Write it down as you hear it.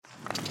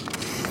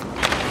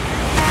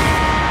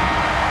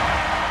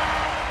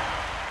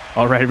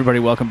All right, everybody,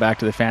 welcome back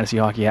to the Fantasy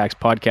Hockey Hacks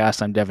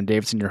podcast. I'm Devin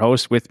Davidson, your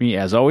host. With me,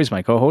 as always,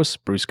 my co-hosts,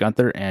 Bruce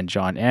Gunther and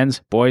John Enns.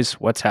 Boys,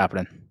 what's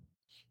happening?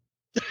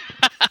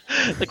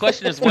 The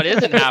question is, what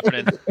isn't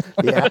happening?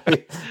 Yeah,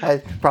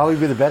 that'd probably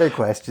be the better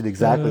question.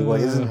 Exactly what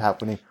isn't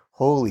happening.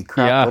 Holy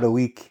crap, Yeah. what a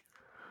week.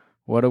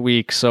 What a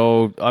week.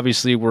 So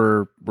obviously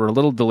we're a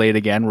little delayed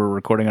again. We're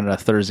recording on a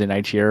Thursday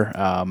night here.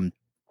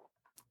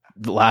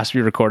 The last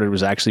we recorded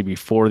was actually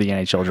before the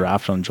NHL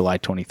draft on July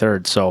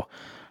 23rd. So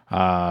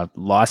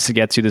lots to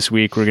get to this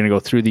week. We're going to go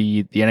through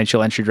the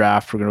NHL entry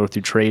draft. We're going to go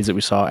through trades that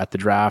we saw at the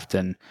draft.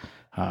 And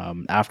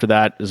after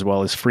that, as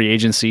well as free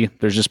agency,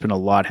 there's just been a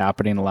lot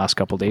happening in the last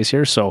couple of days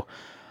here. So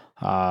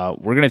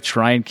we're going to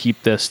try and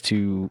keep this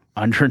to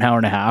under an hour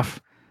and a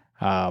half.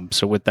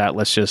 So with that,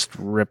 let's just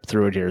rip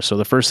through it here. So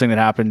the first thing that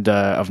happened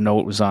of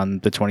note was on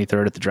the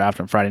 23rd at the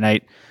draft on Friday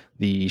night.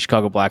 The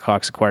Chicago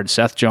Blackhawks acquired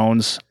Seth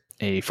Jones,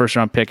 a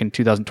first-round pick in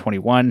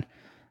 2021,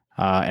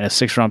 and a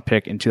sixth-round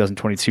pick in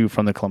 2022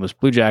 from the Columbus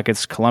Blue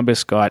Jackets.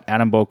 Columbus got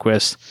Adam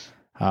Boqvist,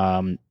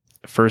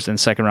 first and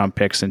second-round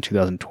picks in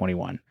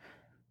 2021.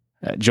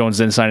 Jones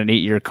then signed an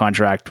 8-year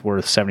contract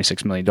worth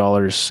 $76 million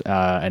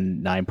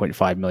and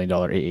 $9.5 million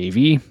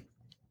AAV.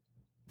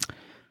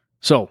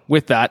 So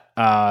with that,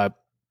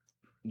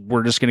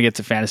 we're just going to get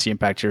to fantasy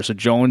impact here. So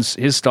Jones,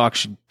 his stock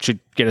should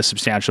get a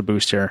substantial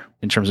boost here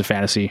in terms of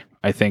fantasy.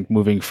 I think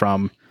moving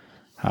from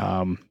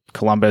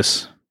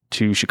Columbus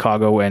to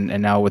Chicago, and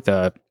now with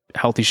a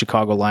healthy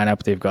Chicago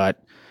lineup, they've got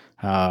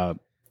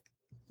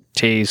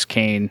Taves,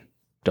 Kane,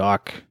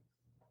 Doc,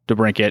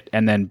 DeBrincat,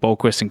 and then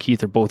Boqvist and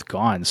Keith are both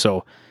gone.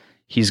 So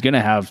he's going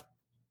to have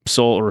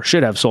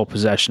should have sole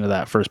possession of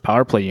that first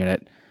power play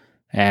unit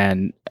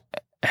and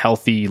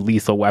healthy,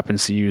 lethal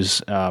weapons to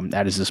use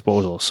at his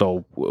disposal.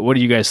 So what do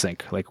you guys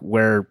think? Like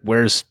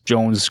where's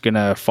Jones going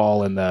to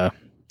fall in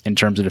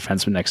terms of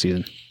defenseman next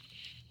season?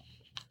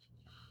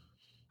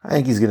 I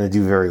think he's going to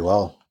do very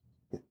well.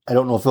 I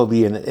don't know if he'll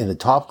be in the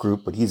top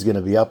group, but he's going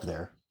to be up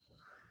there.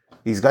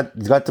 He's got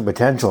the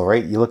potential,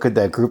 right? You look at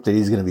that group that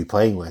he's going to be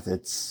playing with.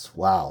 It's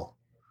wow.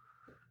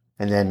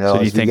 And then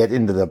as we get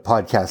into the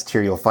podcast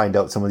here, you'll find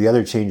out some of the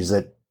other changes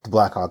that the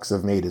Blackhawks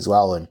have made as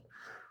well. And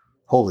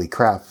holy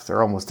crap,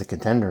 they're almost a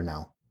contender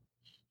now.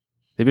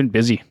 They've been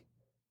busy.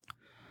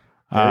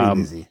 Very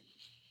busy.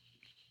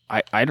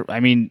 I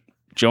mean,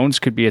 Jones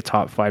could be a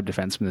top 5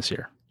 defenseman this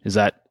year. Is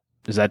that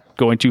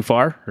going too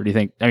far? Or do you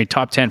think, I mean,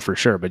 top 10 for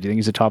sure, but do you think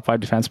he's a top 5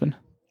 defenseman?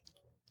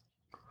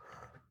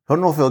 I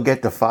don't know if he'll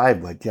get to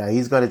 5, but yeah,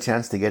 he's got a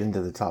chance to get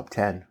into the top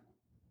 10.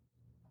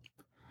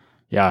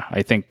 Yeah,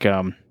 I think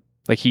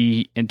like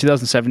he, in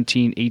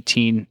 2017,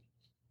 18,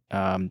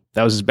 that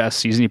was his best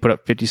season. He put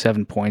up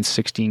 57 points,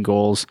 16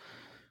 goals,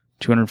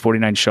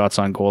 249 shots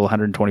on goal,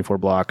 124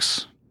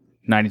 blocks,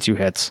 92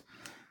 hits.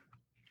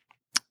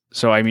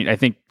 So, I mean, I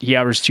think he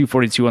averaged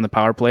 242 on the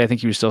power play. I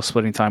think he was still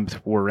splitting time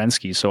with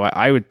Werenski. So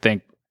I would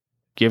think,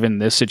 given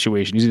this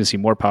situation, he's going to see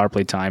more power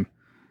play time.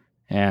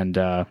 And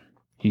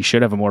he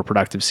should have a more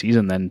productive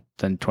season than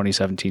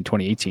 2017,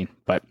 2018.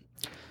 But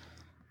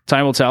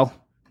time will tell.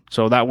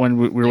 So that one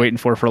we were waiting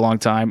for a long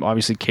time.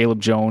 Obviously, Caleb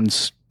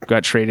Jones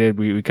got traded.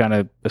 We kind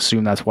of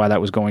assumed that's why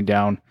that was going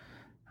down.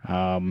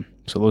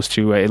 So those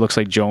two, it looks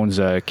like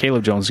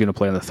Caleb Jones is going to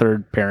play on the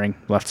third pairing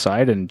left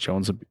side, and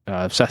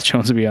Seth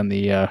Jones will be on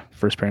the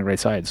first pairing right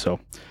side. So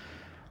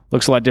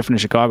looks a lot different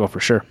in Chicago for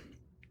sure.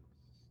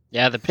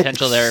 Yeah, the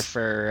potential there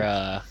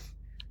for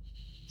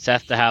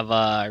Seth to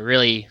have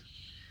really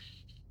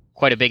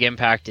quite a big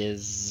impact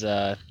is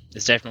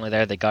definitely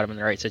there. They got him in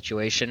the right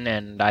situation,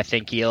 and I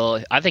think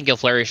he'll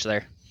flourish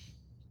there.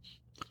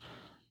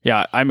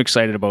 Yeah, I'm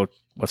excited about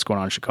what's going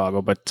on in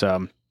Chicago, but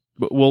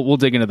we'll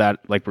dig into that,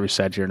 like Bruce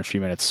said, here in a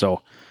few minutes.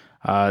 So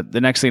the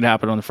next thing that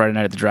happened on the Friday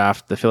night at the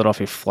draft, the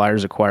Philadelphia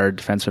Flyers acquired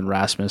defenseman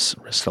Rasmus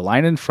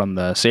Ristolainen from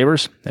the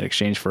Sabres in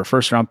exchange for a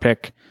first-round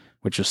pick,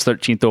 which was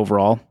 13th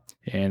overall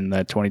in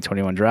the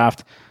 2021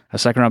 draft, a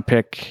second-round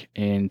pick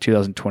in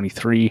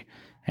 2023,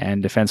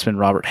 and defenseman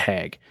Robert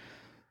Hagg.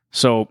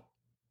 So,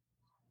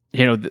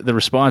 you know, the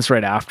response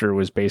right after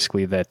was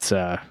basically that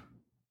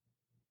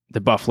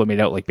the Buffalo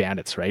made out like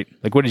bandits, right?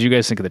 Like, what did you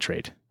guys think of the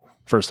trade?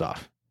 First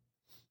off,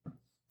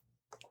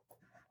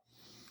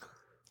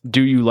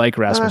 do you like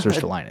Rasmus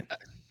Ristolainen?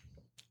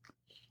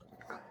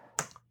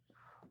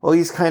 Well,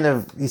 he's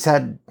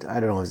had, I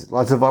don't know,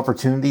 lots of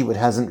opportunity, but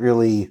hasn't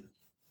really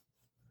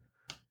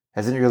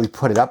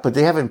put it up. But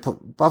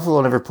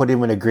Buffalo never put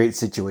him in a great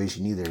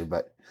situation either.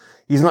 But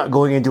he's not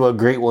going into a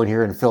great one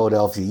here in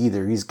Philadelphia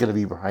either. He's going to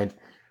be behind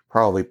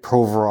probably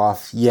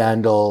Provorov,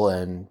 Yandel,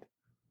 and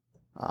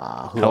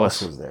who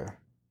else was there?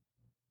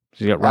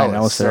 You got Ryan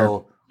Ellis there.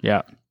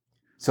 Yeah.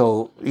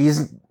 So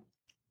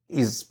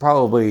he's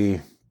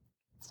probably,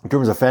 in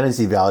terms of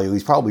fantasy value,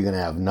 he's probably going to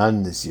have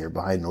none this year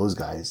behind those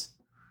guys,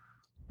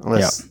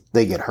 unless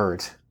they get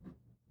hurt.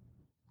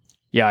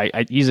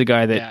 Yeah, he's a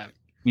guy that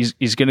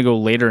he's going to go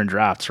later in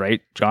drafts,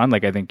 right, John?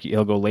 Like, I think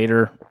he'll go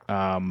later.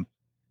 I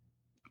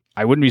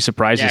wouldn't be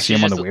surprised to see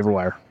him on the waiver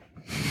wire.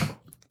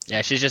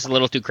 Yeah, she's just a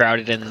little too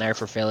crowded in there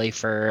for Philly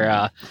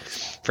for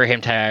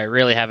him to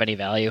really have any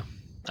value.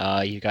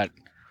 You got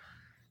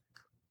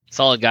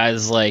solid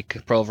guys like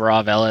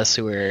Provorov, Ellis,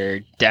 who are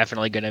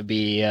definitely going to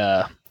be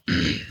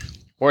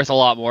worth a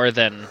lot more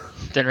than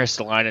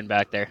Ristolainen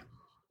back there.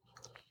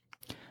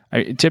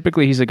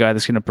 Typically, he's a guy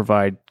that's going to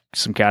provide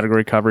some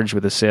category coverage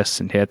with assists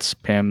and hits,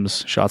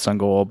 PIMs, shots on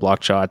goal,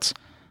 block shots.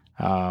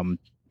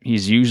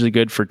 He's usually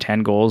good for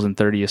 10 goals and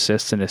 30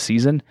 assists in a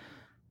season,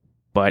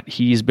 but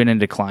he's been in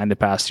decline the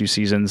past 2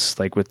 seasons.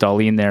 Like with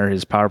Dahlin there,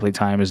 his power play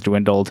time has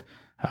dwindled.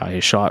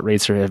 His shot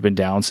rates have been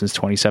down since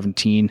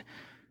 2017.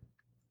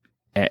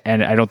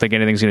 And I don't think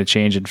anything's going to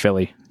change in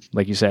Philly,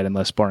 like you said,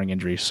 unless barring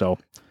injuries. So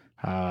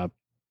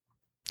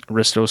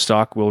Risto's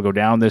stock will go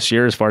down this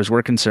year as far as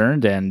we're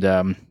concerned, and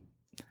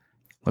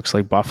looks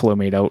like Buffalo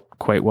made out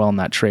quite well in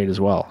that trade as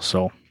well.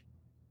 So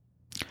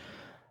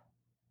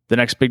the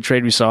next big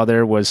trade we saw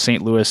there was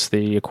St. Louis.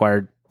 They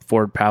acquired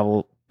forward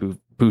Pavel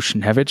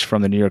Buchnevich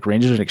from the New York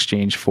Rangers in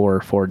exchange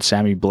for forward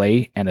Sammy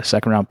Blais and a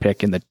second-round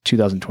pick in the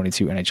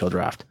 2022 NHL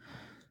draft.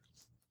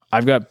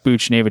 I've got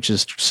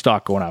Buchnevich's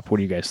stock going up. What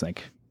do you guys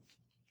think?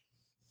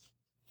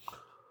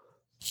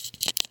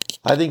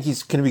 I think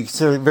he's going to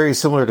be very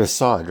similar to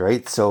Saad,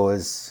 right? So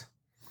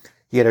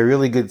he had a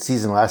really good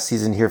season last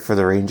season here for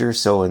the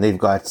Rangers. And they've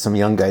got some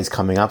young guys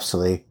coming up, so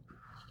they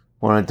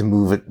wanted to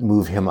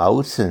move him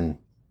out, and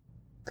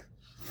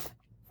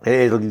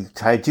it'll be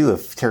tied too.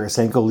 If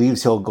Tarasenko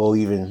leaves, he'll go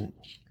even.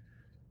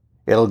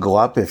 It'll go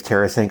up if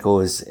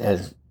Tarasenko is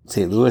at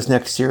St. Louis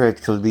next year.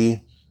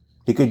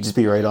 He could just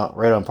be right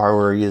on par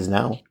where he is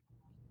now.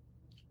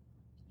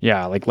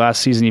 Yeah, like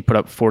last season, he put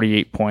up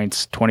 48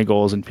 points, 20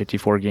 goals in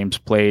 54 games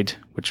played,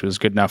 which was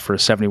good enough for a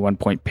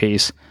 71-point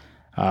pace.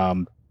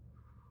 There's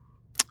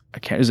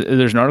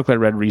an article I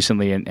read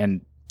recently,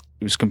 and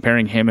it was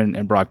comparing him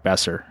and Brock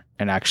Besser,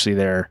 and actually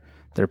their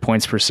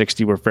points per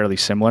 60 were fairly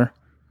similar.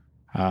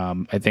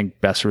 I think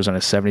Besser was on a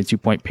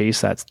 72-point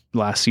pace that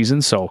last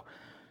season, so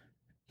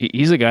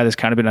he's a guy that's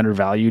kind of been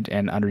undervalued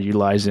and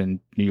underutilized in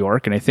New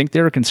York, and I think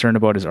they were concerned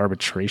about his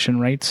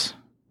arbitration rights.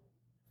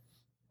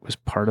 Was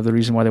part of the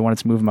reason why they wanted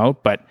to move him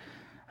out, but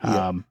he's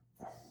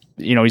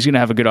going to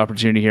have a good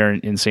opportunity here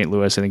in St.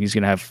 Louis. I think he's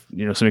going to have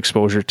some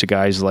exposure to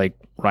guys like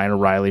Ryan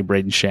O'Reilly,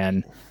 Braden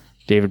Shen,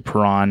 David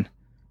Perron,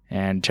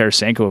 and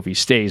Tarasenko if he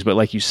stays. But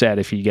like you said,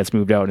 if he gets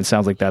moved out, it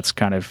sounds like that's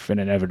kind of an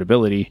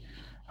inevitability.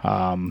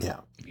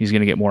 He's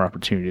going to get more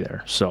opportunity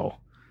there. So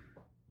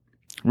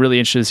really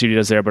interested to see what he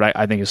does there, but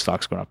I think his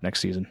stock's going up next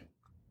season.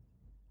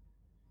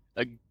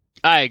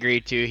 I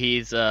agree too.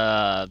 He's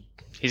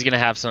going to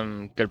have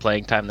some good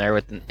playing time there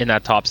in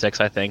that top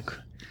 6, I think.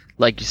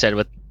 Like you said,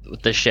 with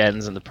the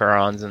Shens and the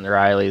Perrons and the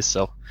Rileys.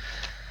 So,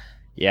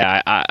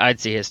 yeah, I'd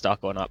see his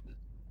stock going up.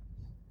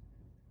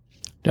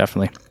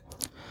 Definitely.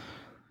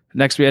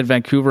 Next, we had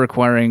Vancouver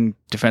acquiring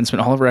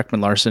defenseman Oliver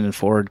Ekman-Larsson and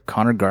forward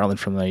Connor Garland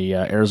from the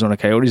Arizona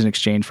Coyotes in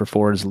exchange for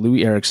forwards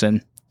Louis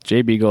Eriksson,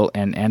 Jay Beagle,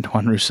 and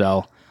Antoine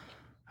Roussel.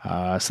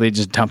 So they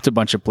just dumped a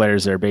bunch of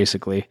players there,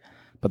 basically.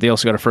 But they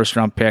also got a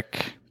first-round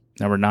pick,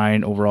 number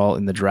 9 overall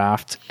in the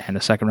draft, and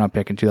a second-round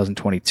pick in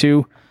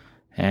 2022,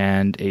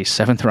 and a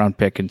 7th-round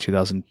pick in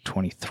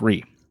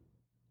 2023.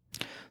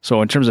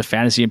 So in terms of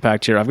fantasy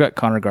impact here, I've got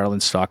Connor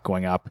Garland's stock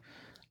going up.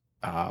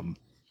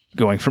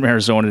 Going from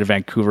Arizona to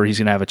Vancouver, he's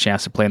going to have a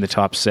chance to play in the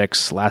top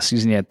 6. Last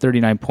season, he had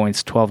 39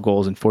 points, 12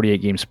 goals, and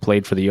 48 games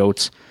played for the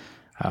Yotes.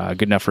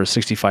 Good enough for a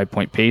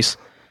 65-point pace.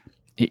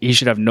 He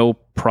should have no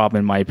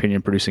problem, in my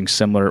opinion, producing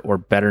similar or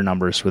better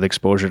numbers with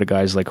exposure to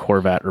guys like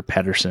Horvat or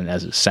Pettersson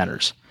as his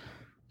centers.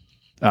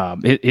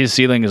 His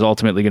ceiling is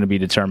ultimately going to be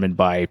determined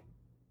by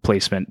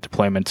placement,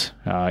 deployment.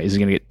 Is he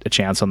going to get a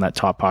chance on that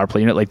top power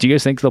play unit? Like, do you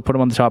guys think they'll put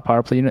him on the top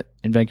power play unit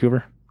in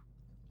Vancouver?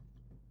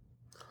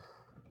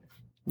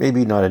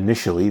 Maybe not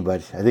initially,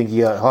 but I think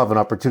he'll have an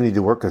opportunity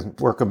to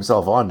work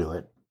himself onto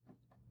it.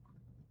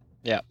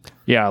 Yeah.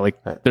 Yeah, like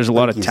there's a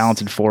lot of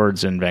talented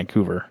forwards in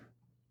Vancouver.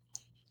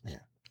 Yeah.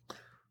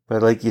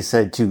 But like you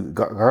said, too,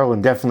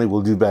 Garland definitely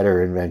will do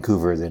better in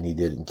Vancouver than he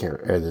did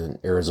in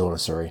Arizona,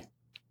 sorry.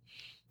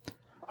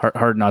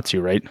 Hard not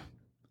to, right?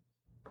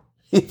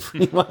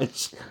 Pretty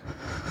much.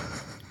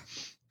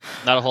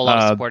 Not a whole lot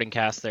of supporting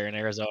cast there in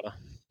Arizona.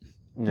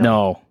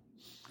 No.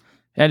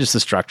 And just the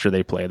structure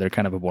they play. They're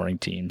kind of a boring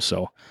team.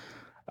 So,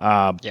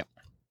 yep.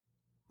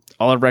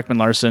 Oliver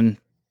Ekman-Larsson,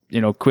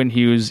 Quinn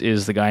Hughes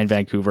is the guy in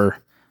Vancouver,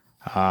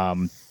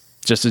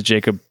 just as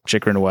Jacob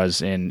Chychrun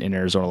was in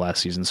Arizona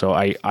last season. So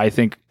I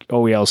think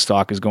OEL's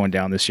stock is going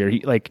down this year.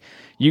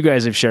 You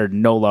guys have shared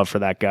no love for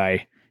that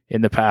guy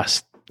in the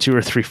past 2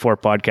 or 3, 4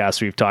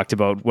 podcasts we've talked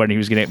about when he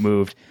was going to get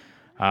moved.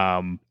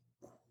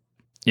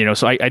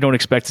 So I don't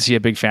expect to see a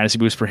big fantasy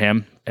boost for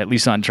him, at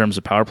least not in terms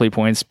of power play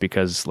points,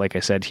 because like I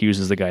said, Hughes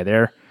is the guy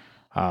there.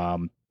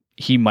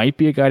 He might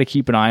be a guy to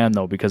keep an eye on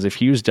though, because if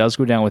Hughes does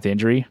go down with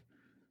injury,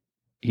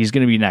 he's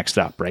going to be next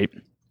up, right?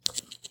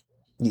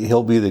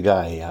 He'll be the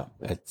guy. Yeah.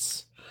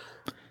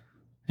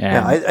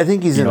 I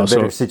think he's in a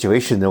better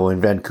situation though in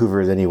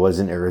Vancouver than he was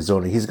in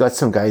Arizona. He's got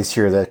some guys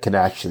here that can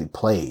actually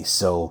play.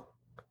 So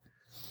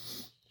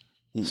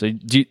do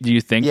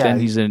you think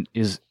then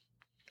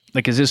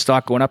like, is his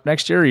stock going up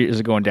next year or is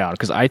it going down?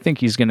 Because I think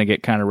he's going to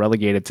get kind of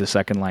relegated to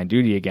second line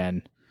duty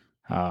again.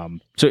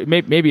 So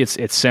maybe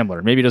it's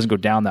similar. Maybe it doesn't go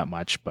down that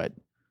much, but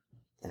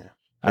Yeah.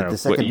 I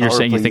don't know. What, you're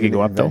saying you think it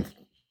go up though?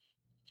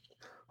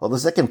 Well, the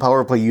second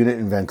power play unit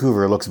in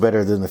Vancouver looks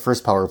better than the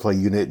first power play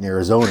unit in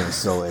Arizona,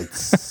 so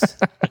it's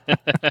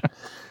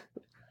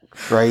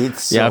right.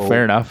 So yeah,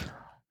 fair enough.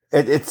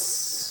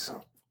 It's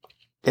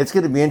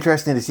going to be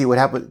interesting to see what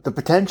happens. The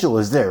potential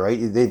is there, right?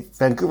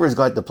 Vancouver's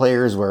got the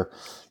players where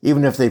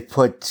even if they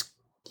put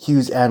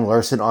Hughes and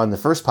Larson on the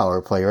first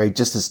power play, right,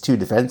 just as two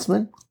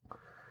defensemen,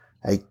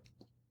 like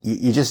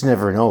you just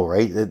never know,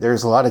 right?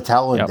 There's a lot of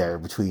talent there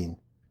between.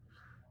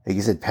 Like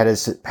you said,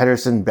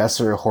 Pedersen,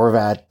 Besser,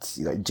 Horvat,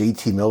 you got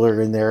JT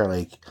Miller in there.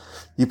 Like,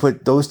 you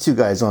put those two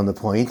guys on the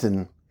point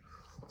and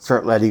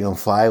start letting them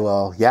fly.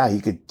 Well, yeah,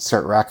 you could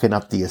start racking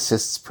up the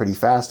assists pretty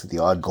fast with the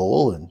odd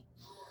goal. And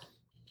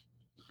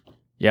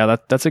yeah,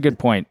 that's a good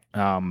point.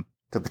 The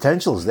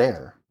potential's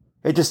there.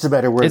 It's just a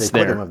matter where they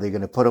put them. Are they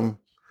going to put them?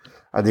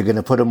 Are they going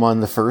to put them on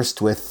the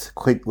first with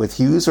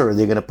Hughes, or are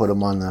they going to put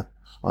them on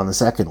the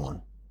second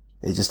one?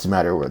 It's just a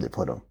matter where they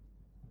put them.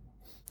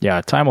 Yeah,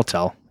 time will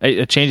tell.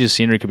 A change of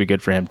scenery could be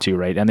good for him too,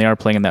 right? And they are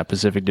playing in that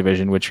Pacific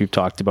Division, which we've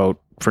talked about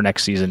for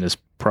next season is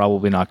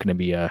probably not going to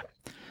be a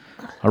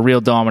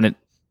real dominant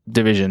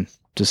division,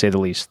 to say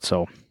the least.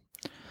 So,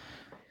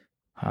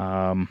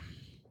 John,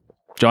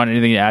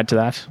 anything to add to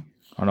that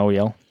on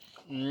OEL?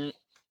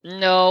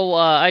 No,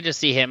 I just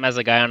see him as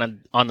a guy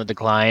on the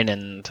decline,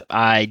 and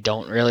I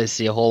don't really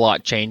see a whole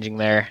lot changing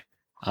there.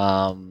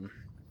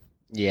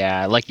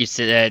 Yeah, like you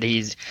said,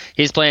 he's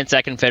playing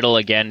second fiddle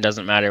again.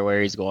 Doesn't matter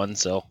where he's going.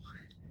 So,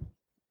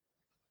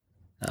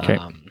 okay.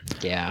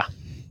 Yeah,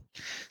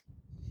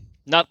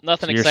 nothing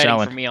so exciting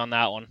selling. For me on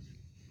that one.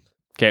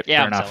 Okay, yeah,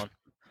 fair I'm enough.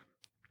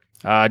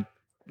 Selling.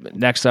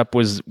 Next up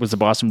was the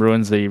Boston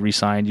Bruins. They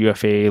re-signed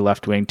UFA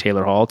left wing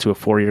Taylor Hall to a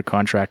 4-year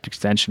contract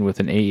extension with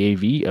an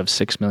AAV of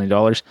 $6 million.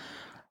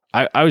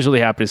 I was really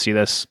happy to see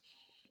this.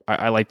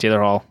 I like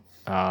Taylor Hall.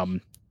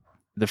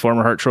 The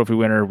former Hart Trophy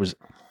winner was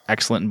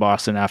excellent in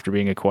Boston after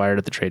being acquired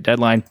at the trade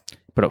deadline.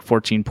 Put up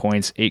 14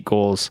 points, 8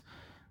 goals,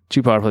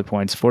 2 power play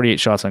points, 48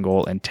 shots on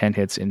goal, and 10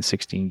 hits in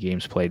 16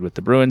 games played with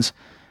the Bruins.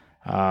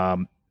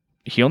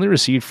 He only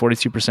received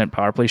 42%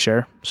 power play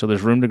share, so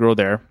there's room to grow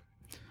there.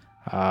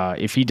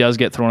 If he does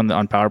get thrown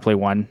on power play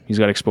 1, he's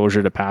got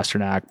exposure to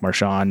Pasternak,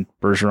 Marchand,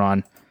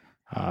 Bergeron,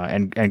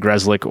 and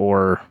Grzelcyk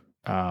or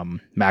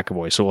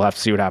McAvoy. So we'll have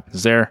to see what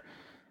happens there.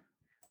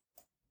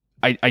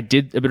 I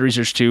did a bit of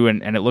research too,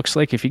 and it looks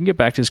like if he can get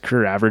back to his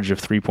career average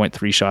of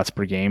 3.3 shots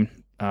per game,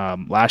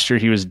 last year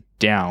he was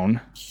down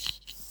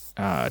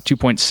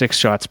 2.6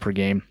 shots per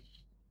game,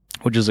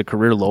 which is a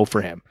career low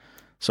for him.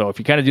 So if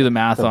you kind of do the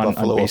math on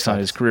based on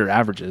his career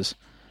averages,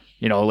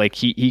 like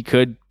he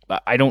could.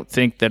 I don't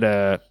think that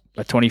a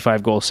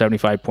 25 goal,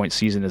 75 point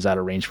season is out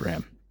of range for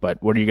him.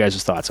 But what are you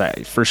guys' thoughts?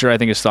 For sure, I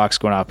think his stock's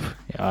going up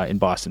in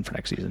Boston for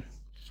next season.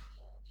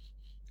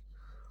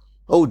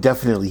 Oh,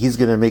 definitely. He's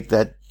going to make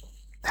that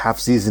half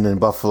season in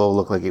Buffalo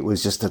look like it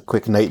was just a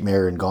quick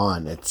nightmare and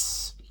gone.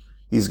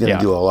 He's going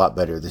to do a lot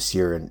better this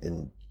year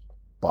in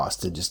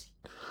Boston. Just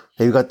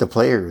they've got the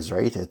players,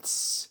 right?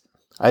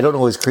 I don't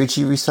know, is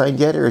Krejci re-signed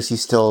yet, or is he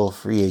still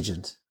free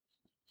agent?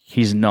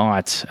 He's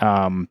not.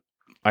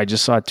 I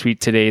just saw a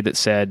tweet today that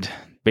said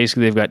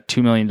basically they've got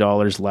 $2 million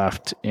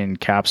left in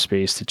cap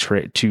space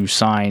to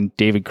sign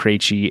David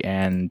Krejci,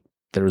 and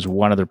there was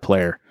one other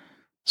player.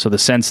 So the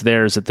sense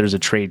there is that there's a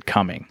trade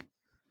coming.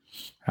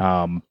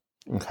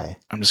 Okay.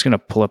 I'm just going to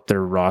pull up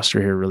their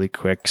roster here really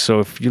quick. So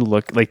if you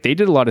look, like they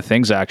did a lot of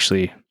things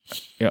actually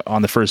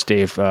on the first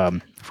day of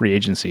free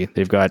agency.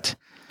 They've got,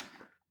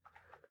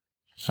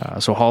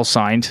 so Hall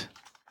signed.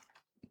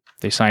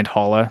 They signed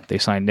Holla. They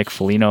signed Nick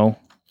Foligno.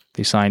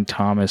 They signed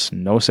Thomas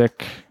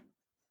Nosek,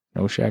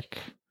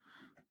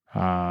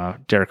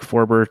 Derek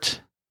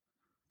Forbert.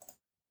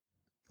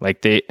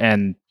 Linus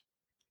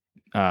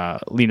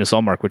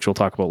Ullmark, which we'll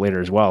talk about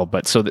later as well.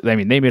 But so, they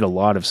made a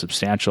lot of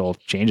substantial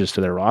changes to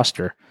their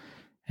roster,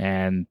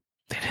 and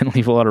they didn't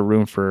leave a lot of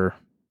room for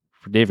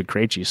David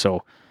Krejci.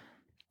 So,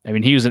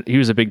 he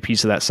was a big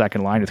piece of that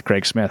second line with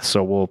Craig Smith.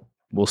 So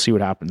we'll see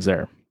what happens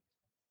there.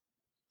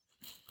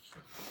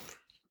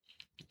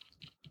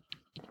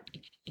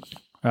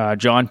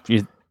 John,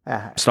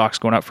 stock's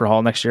going up for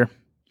Hall next year?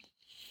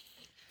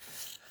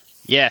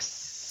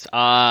 Yes,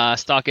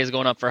 stock is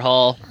going up for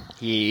Hall.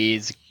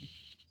 He's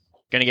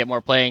going to get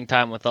more playing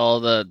time with all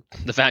the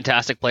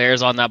fantastic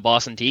players on that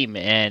Boston team,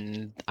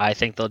 and I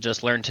think they'll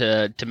just learn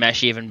to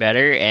mesh even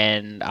better,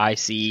 and I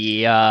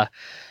see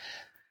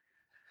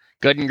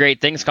good and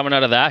great things coming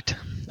out of that.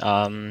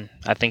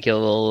 I think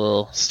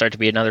he'll start to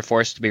be another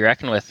force to be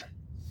reckoned with,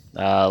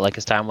 like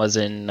his time was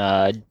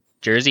in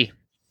Jersey.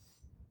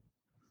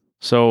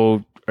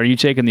 So are you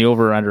taking the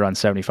over or under on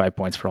 75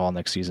 points for Hall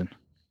next season?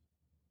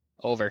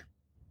 Over.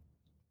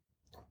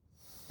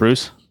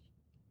 Bruce?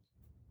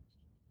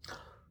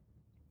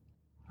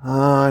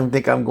 I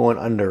think I'm going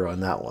under on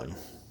that one.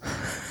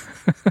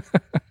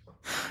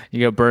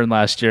 You got burned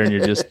last year and you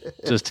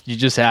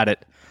just had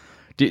it.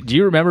 Do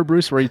you remember,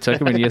 Bruce, where you took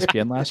him in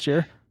ESPN last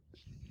year?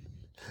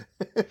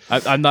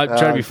 I'm not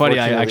trying to be funny.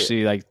 I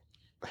actually like.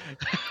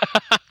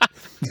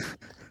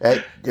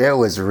 It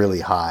was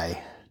really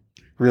high.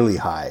 Really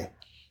high.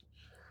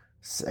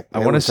 I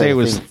want to say it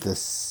was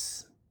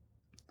this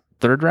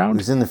third round.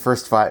 It was in the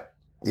first 5.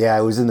 Yeah,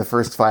 it was in the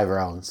first 5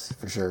 rounds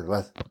for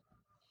sure.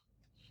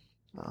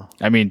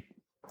 I mean,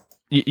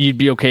 you'd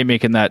be okay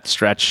making that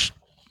stretch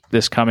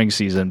this coming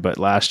season, but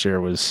last year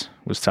was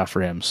tough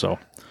for him. So,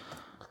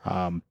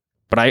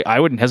 but I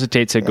wouldn't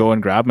hesitate to go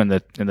and grab him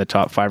in the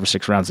top 5 or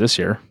 6 rounds this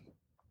year.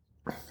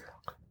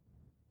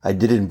 I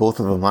did in both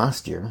of them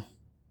last year.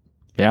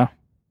 Yeah.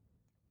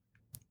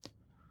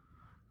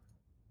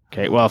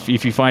 Okay. Well,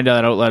 if you find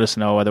that out, let us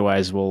know.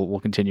 Otherwise, we'll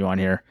continue on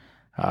here.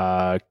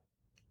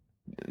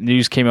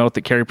 News came out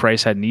that Carey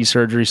Price had knee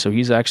surgery, so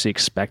he's actually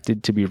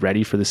expected to be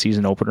ready for the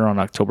season opener on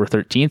October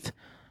 13th.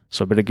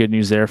 So a bit of good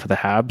news there for the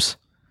Habs.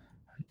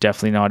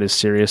 Definitely not as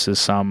serious as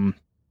some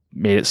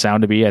made it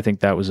sound to be. I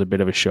think that was a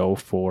bit of a show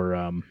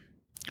for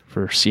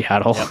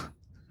Seattle. Yep.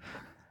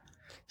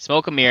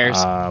 Smoke and mirrors.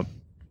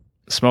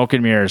 Smoke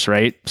and mirrors,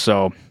 right?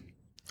 So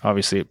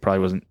obviously it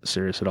probably wasn't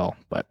serious at all.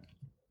 But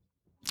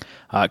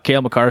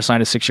Cale Makar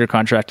signed a 6-year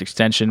contract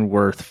extension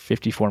worth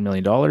 $54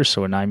 million,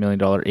 so a $9 million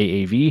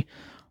AAV.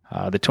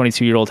 The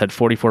 22-year-old had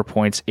 44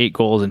 points, 8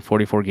 goals, and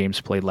 44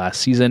 games played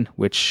last season,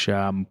 which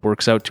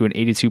works out to an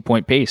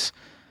 82-point pace.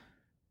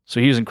 So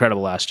he was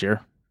incredible last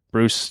year.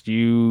 Bruce,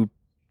 you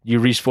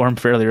reached for him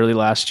fairly early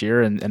last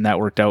year, and that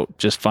worked out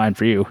just fine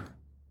for you.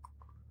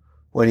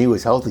 When he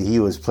was healthy, he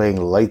was playing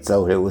lights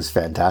out. It was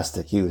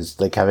fantastic. He was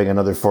like having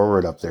another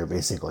forward up there,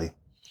 basically.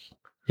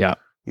 Yeah.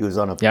 He was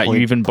on a you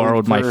even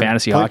borrowed my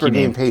fantasy hockey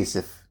name. Pace.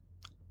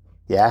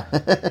 Yeah.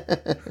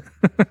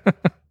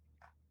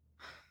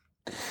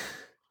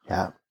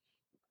 Yeah.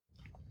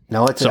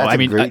 No, it's a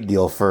great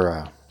deal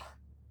for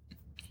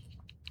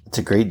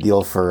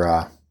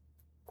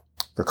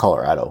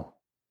Colorado.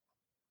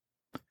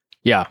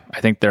 Yeah, I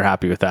think they're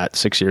happy with that.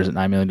 6 years at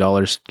 $9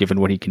 million, given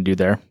what he can do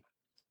there.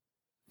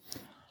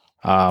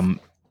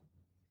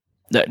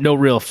 No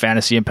real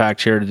fantasy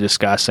impact here to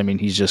discuss. I mean,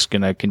 he's just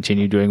going to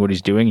continue doing what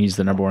he's doing. He's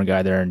the number 1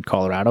 guy there in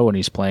Colorado, and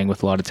he's playing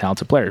with a lot of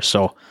talented players.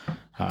 So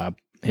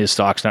his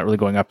stock's not really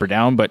going up or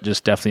down, but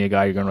just definitely a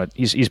guy you're going to.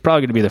 He's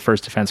probably going to be the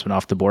first defenseman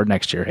off the board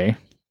next year. Hey,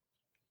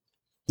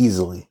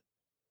 easily.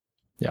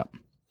 Yeah.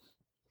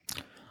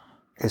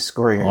 His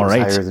scoring is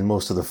higher than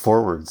most of the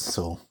forwards.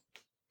 So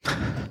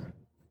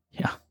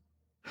yeah,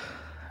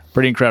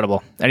 pretty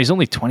incredible. And he's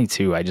only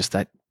 22.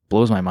 That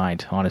blows my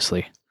mind,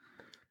 honestly.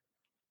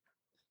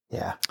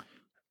 Yeah.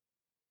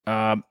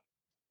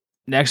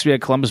 Next, we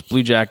had Columbus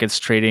Blue Jackets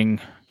trading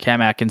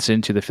Cam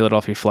Atkinson to the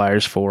Philadelphia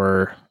Flyers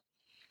for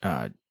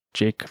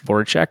Jake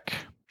Voracek.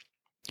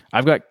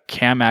 I've got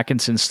Cam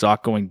Atkinson's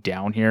stock going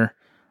down here.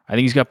 I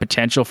think he's got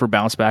potential for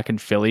bounce back in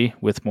Philly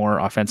with more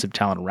offensive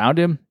talent around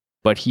him,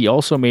 but he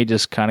also may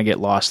just kind of get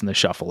lost in the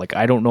shuffle. Like,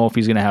 I don't know if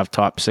he's going to have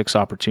top 6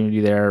 opportunity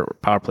there or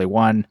power play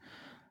 1.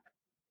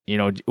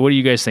 What do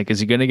you guys think? Is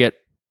he going to get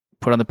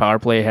put on the power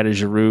play ahead of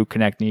Giroux,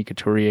 Konechny,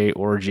 Couturier,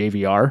 or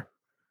JVR?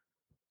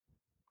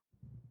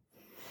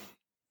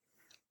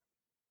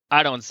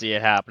 I don't see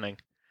it happening.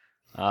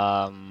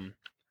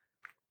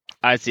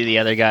 I see the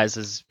other guys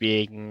as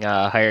being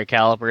higher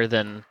caliber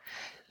than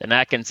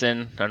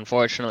Atkinson.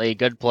 Unfortunately,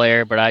 good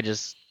player, but I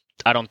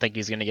don't think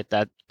he's going to get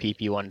that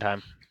PP one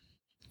time.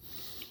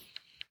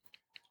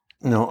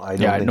 No, I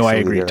don't. Yeah, I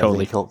agree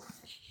totally.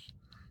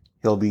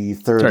 He'll be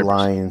third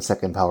line,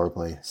 second power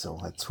play. So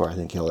that's where I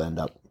think he'll end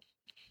up.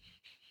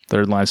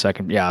 Third line,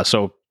 second. Yeah.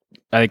 So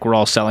I think we're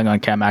all selling on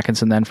Cam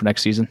Atkinson then for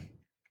next season.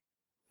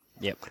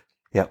 Yep.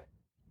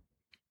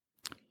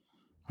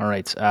 All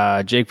right.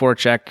 Jake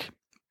Voracek,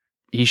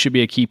 he should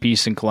be a key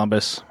piece in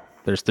Columbus.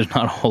 There's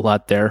not a whole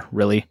lot there,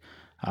 really.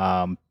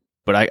 But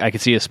I could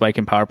see a spike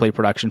in power play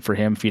production for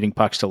him, feeding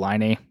pucks to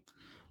Laine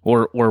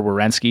or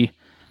Werenski.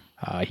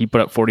 He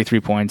put up 43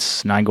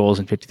 points, 9 goals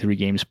in 53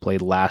 games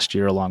played last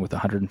year, along with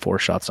 104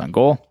 shots on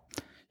goal.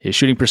 His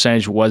shooting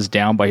percentage was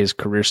down by his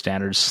career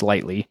standards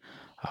slightly.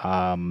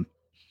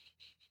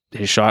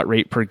 His shot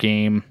rate per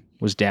game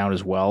was down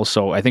as well.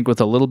 So I think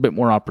with a little bit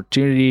more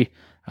opportunity,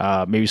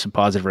 maybe some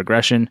positive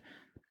regression,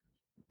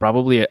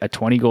 probably a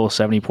 20-goal,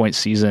 70-point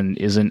season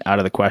isn't out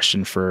of the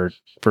question for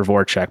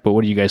Voracek. But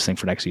what do you guys think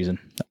for next season?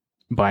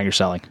 Buying or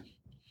selling?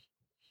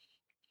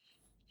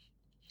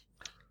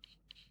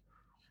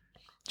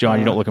 John,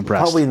 you don't look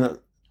impressed. Probably not.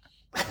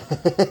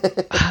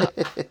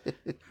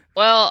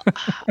 Well,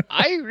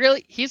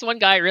 he's one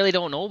guy I really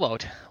don't know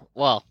about.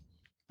 Well,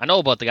 I know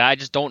about the guy. I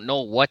just don't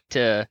know what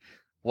to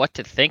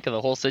think of the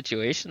whole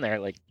situation there.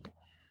 Like,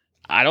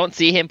 I don't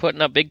see him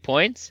putting up big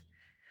points,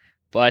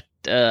 but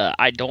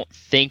I don't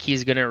think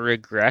he's going to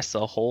regress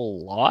a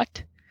whole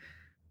lot.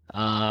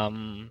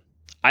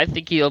 I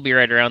think he'll be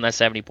right around that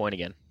 70 point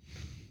again.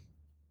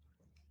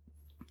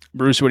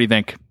 Bruce, what do you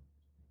think?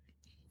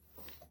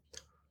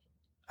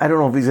 I don't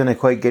know if he's going to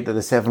quite get to the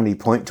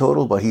 70-point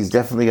total, but he's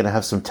definitely going to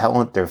have some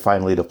talent there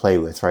finally to play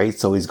with, right?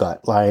 So he's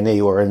got Laine,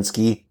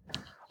 Werenski,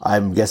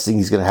 I'm guessing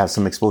he's going to have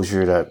some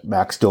exposure to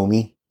Max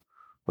Domi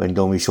when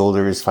Domi's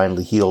shoulder is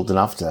finally healed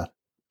enough to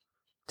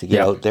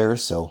get out there.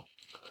 So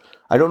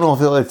I don't know if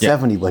he'll hit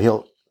 70, but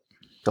he'll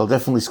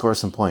definitely score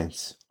some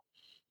points.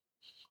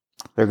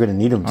 They're going to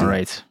need him to. All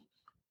right.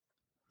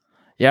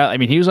 Yeah, I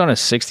mean, he was on a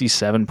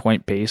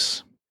 67-point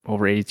pace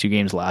over 82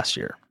 games last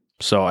year.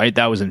 So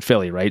that was in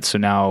Philly, right? So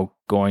now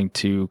going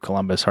to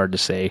Columbus, hard to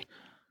say.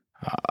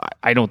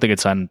 I don't think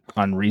it's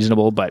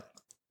unreasonable, but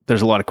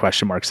there's a lot of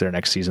question marks there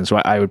next season. So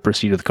I would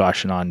proceed with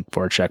caution on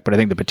Voracek, but I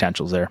think the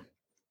potential's there.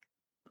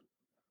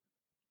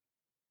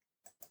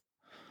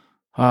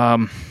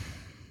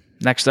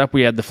 Next up,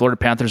 we had the Florida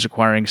Panthers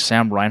acquiring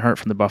Sam Reinhart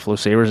from the Buffalo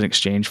Sabres in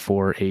exchange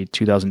for a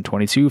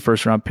 2022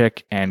 first-round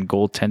pick and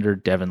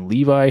goaltender Devin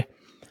Levi.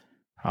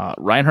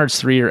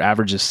 Reinhart's 3-year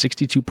average is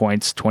 62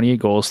 points, 28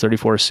 goals,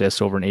 34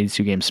 assists over an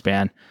 82-game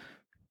span.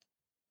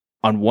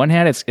 On one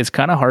hand, it's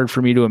kind of hard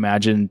for me to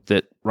imagine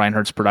that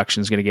Reinhart's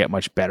production is going to get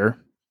much better.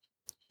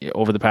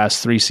 Over the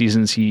past 3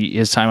 seasons,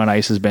 his time on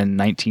ice has been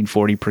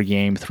 1940 per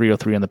game,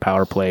 303 on the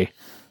power play.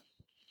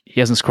 He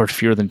hasn't scored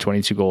fewer than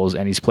 22 goals,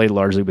 and he's played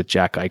largely with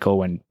Jack Eichel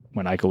when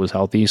Eichel was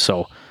healthy.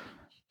 So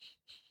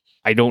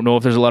I don't know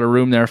if there's a lot of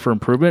room there for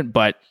improvement,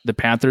 but the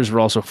Panthers were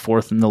also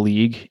 4th in the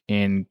league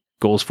in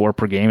goals for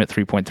per game at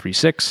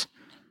 3.36.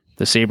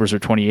 The Sabres are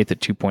 28th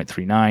at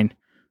 2.39.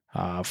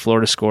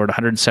 Florida scored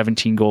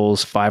 117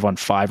 goals,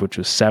 5-on-5, which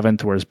was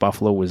 7th, whereas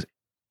Buffalo was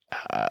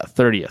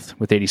 30th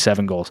with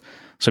 87 goals.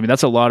 So, I mean,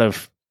 that's a lot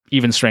of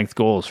even strength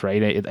goals,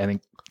 right? I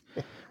think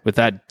with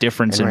that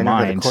difference in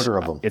mind,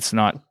 it's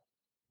not...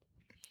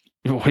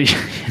 You know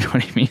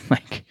what I mean?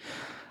 Like,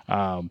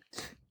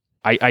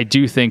 I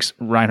do think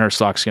Reinhart's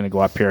stock's going to go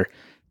up here.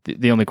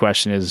 The only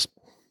question is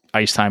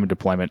ice time and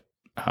deployment.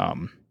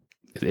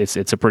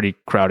 It's a pretty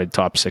crowded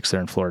top 6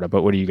 there in Florida,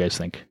 but what do you guys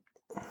think?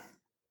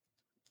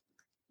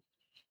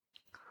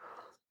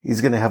 He's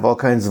going to have all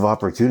kinds of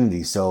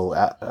opportunities. So,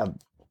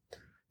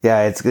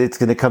 yeah, it's going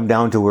to come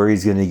down to where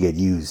he's going to get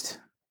used.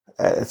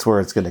 That's where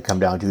it's going to come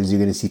down to. Is you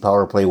going to see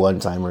power play one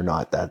time or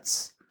not?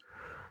 That's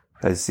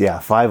because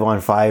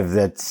 5-on-5.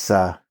 That's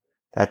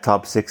that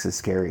top 6 is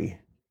scary,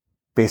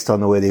 based on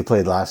the way they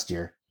played last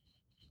year.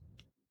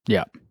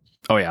 Yeah.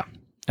 Oh yeah,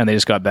 and they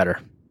just got better.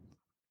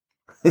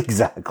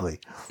 Exactly.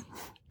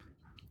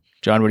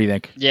 John, what do you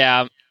think?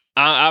 Yeah,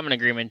 I'm in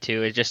agreement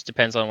too. It just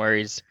depends on where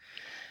he's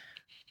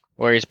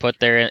put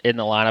there in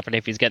the lineup and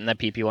if he's getting that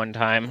PP one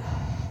time.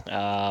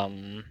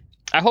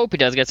 I hope he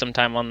does get some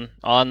time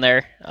on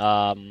there.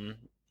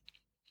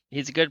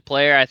 He's a good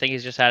player. I think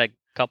he's just had a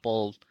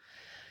couple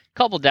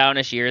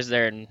downish years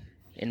there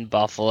in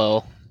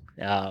Buffalo.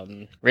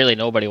 Really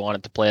nobody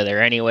wanted to play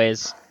there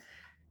anyways.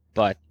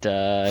 But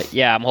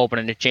I'm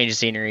hoping a change of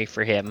scenery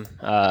for him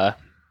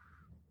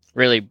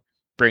really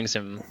brings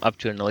him up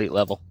to an elite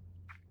level.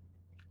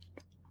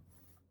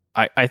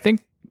 I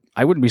think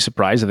I wouldn't be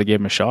surprised if they gave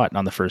him a shot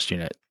on the first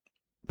unit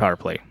power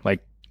play.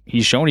 Like,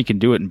 he's shown he can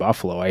do it in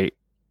Buffalo.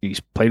 He's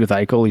played with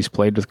Eichel. He's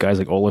played with guys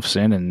like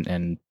Olofsson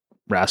and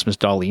Rasmus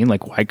Dahlin.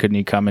 Like, why couldn't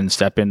he come and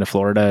step into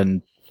Florida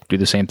and do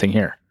the same thing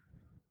here?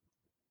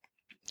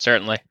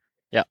 Certainly.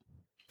 Yeah.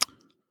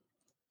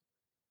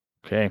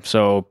 Okay.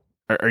 So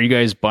are you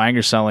guys buying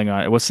or selling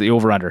on, what's the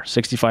over under?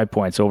 65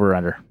 points over or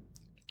under?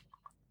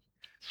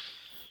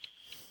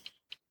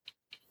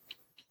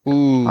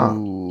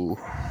 Ooh.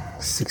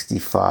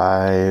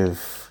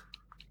 65.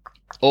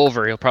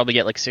 Over. He'll probably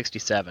get like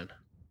 67.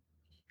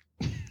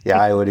 Yeah,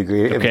 I would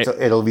agree. Okay.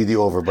 It'll be the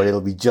over, but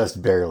it'll be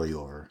just barely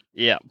over.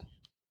 Yeah.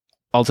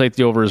 I'll take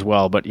the over as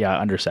well, but yeah,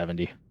 under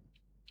 70.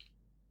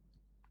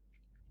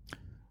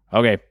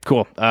 Okay,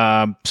 cool.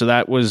 So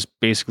that was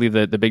basically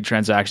the big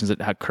transactions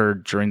that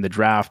occurred during the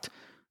draft.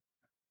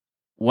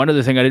 One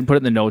other thing, I didn't put it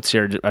in the notes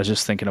here. I was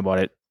just thinking about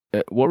it.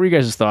 What were you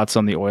guys' thoughts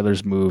on the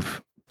Oilers'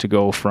 move to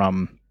go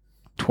from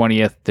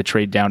 20th to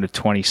trade down to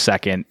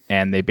 22nd,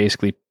 and they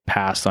basically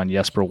passed on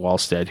Jesper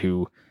Wallstedt,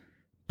 who,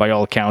 by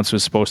all accounts,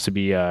 was supposed to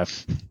be the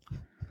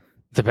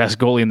best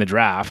goalie in the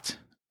draft.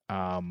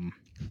 Do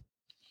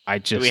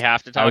we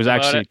have to talk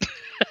about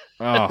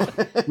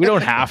it? We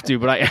don't have to,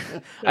 but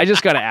I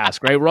just got to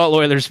ask, right? We're all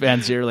Oilers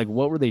fans here. Like,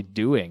 what were they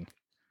doing?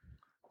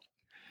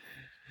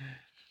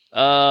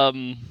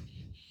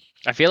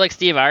 I feel like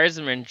Steve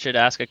Yzerman should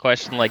ask a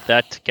question like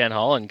that to Ken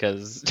Holland,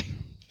 because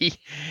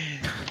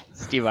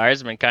Steve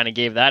Yzerman kind of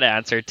gave that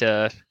answer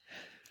to.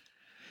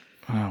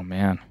 Oh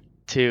man.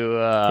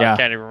 I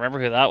can't even remember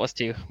who that was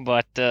to,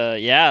 but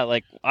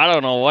like, I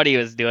don't know what he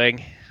was doing.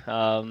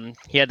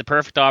 He had the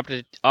perfect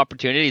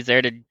opportunities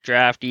there to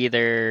draft,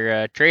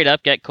 either trade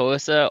up, get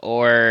Kosa,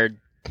 or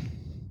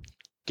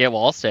get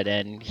Wallstedt,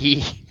 and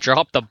he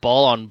dropped the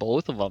ball on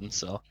both of them.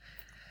 So,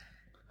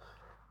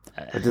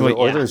 did the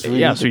Oilers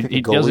really need to pick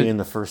a goalie in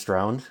the first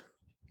round?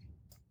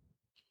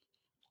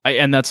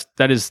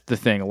 That is the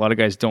thing. A lot of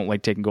guys don't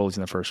like taking goalies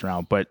in the first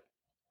round, but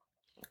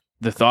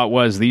the thought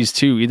was these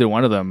two, either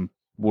one of them,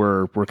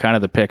 were kind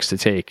of the picks to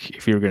take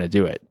if you were going to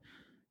do it.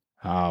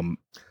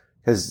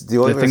 Because the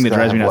Oilers thing that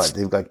drives me nuts,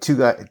 they've got two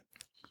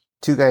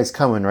guys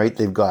coming, right?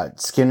 They've got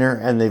Skinner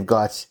and they've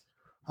got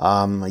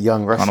A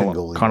young Russian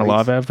goalie. Right?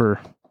 Konolavev or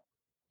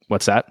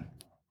what's that?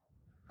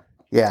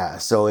 Yeah.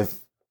 So if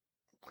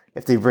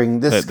they bring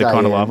this The guy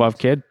Konolavov in,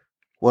 kid?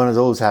 one of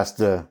those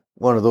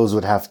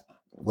would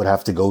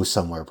have to go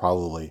somewhere,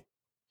 probably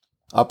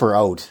up or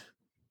out.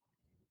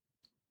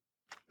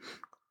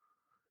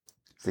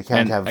 They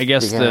can't have. I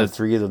guess they can't the have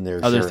three of them there.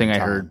 other thing I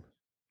heard.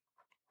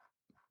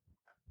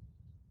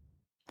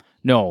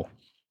 No,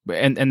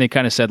 and they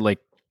kind of said like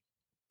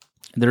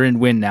they're in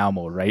win now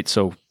mode, right?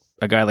 So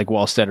a guy like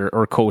Wallstedt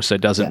or Kosa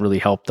doesn't really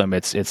help them.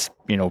 It's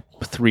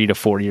 3 to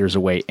 4 years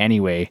away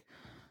anyway.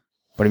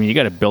 But I mean, you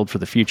got to build for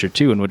the future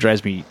too. And what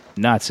drives me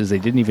nuts is they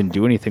didn't even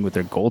do anything with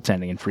their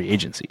goaltending in free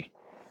agency.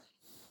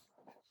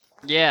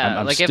 Yeah,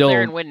 I'm like still if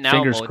they're in win now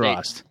fingers mode,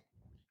 crossed.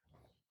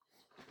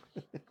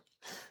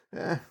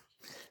 Yeah.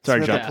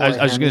 Sorry, John. I was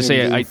just going to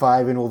say, Game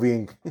 5 and we'll be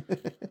in.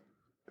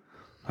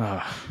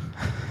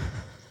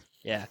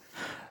 Yeah.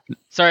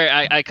 Sorry,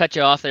 I cut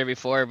you off there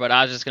before, but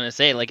I was just gonna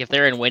say, like, if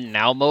they're in win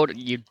now mode,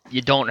 you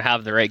don't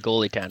have the right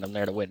goalie tandem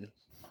there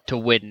to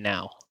win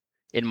now,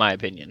 in my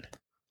opinion.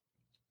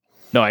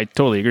 No, I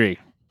totally agree.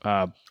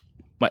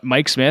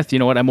 Mike Smith, you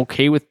know what? I'm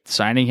okay with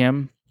signing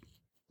him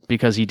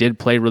because he did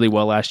play really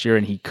well last year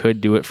and he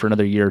could do it for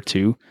another year or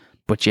two.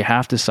 But you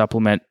have to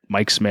supplement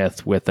Mike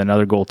Smith with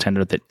another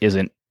goaltender that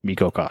isn't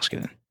Mikko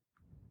Koskinen.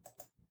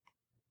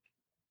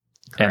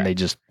 Correct.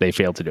 And they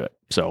failed to do it.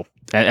 So,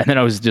 and then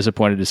I was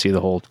disappointed to see the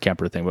whole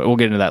Kemper thing, but we'll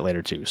get into that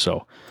later too.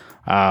 So,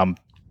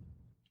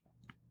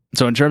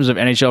 so in terms of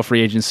NHL free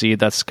agency,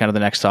 that's kind of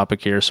the next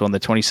topic here. So on the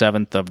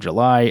 27th of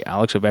July,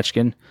 Alex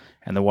Ovechkin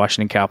and the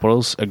Washington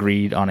Capitals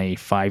agreed on a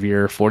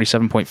 5-year,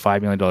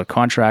 $47.5 million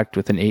contract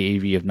with an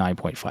AAV of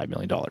 $9.5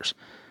 million.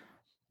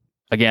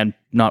 Again,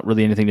 not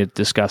really anything to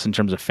discuss in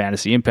terms of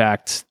fantasy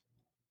impact.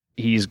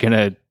 He's going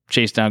to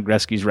chase down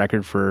Gretzky's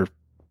record for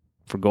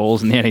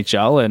goals in the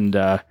NHL,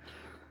 and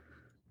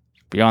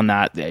beyond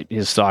that,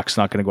 his stock's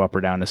not going to go up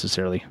or down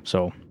necessarily.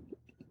 So,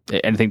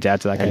 anything to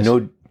add to that, guys?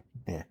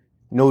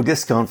 No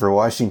discount for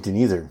Washington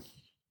either.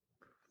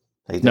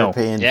 Like they're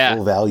paying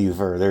full value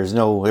for. There's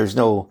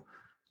no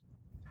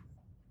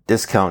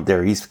discount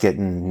there. He's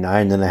getting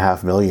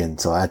 $9.5 million,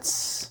 so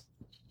that's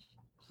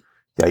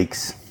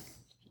yikes.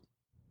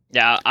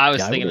 Yeah, I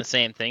was thinking the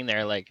same thing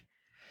there. Like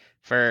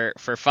for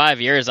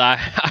 5 years, I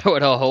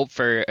would have hoped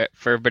for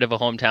a bit of a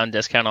hometown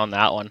discount on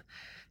that one.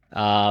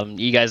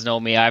 You guys know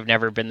me; I've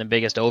never been the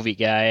biggest Ovi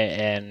guy,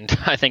 and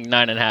I think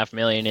 $9.5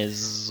 million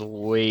is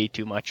way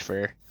too much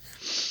for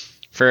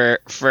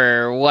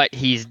what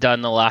he's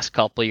done the last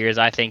couple of years.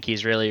 I think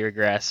he's really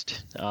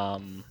regressed.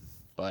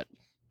 But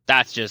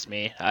that's just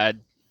me.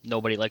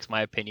 Nobody likes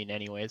my opinion,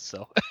 anyways.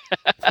 So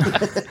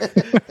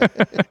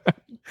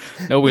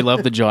no, we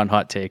love the John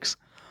hot takes.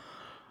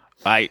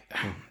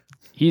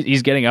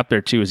 He's getting up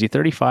there too. Is he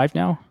 35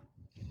 now?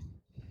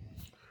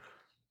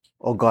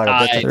 Oh God,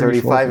 that's a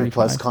 35 and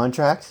plus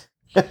contract.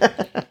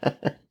 Yeah,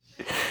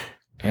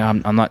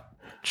 I'm not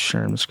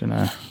sure. I'm just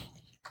gonna.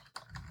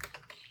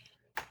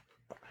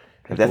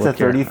 If that's a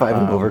 35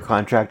 and over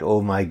contract,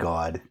 oh my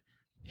God.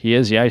 He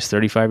is. Yeah, he's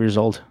 35 years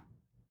old.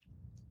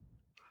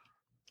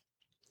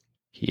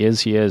 He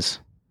is.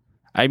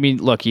 I mean,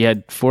 look, he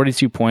had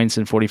 42 points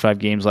in 45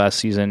 games last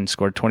season,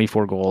 scored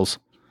 24 goals.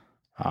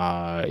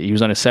 He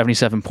was on a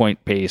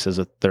 77-point pace as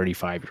a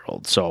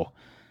 35-year-old. So,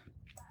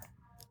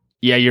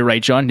 yeah, you're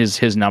right, John.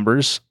 His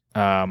numbers,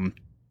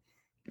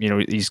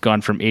 he's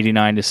gone from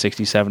 89 to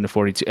 67 to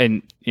 42,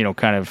 and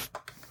kind of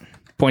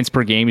points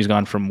per game. He's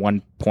gone from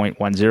 1.10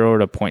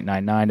 to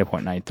 0.99 to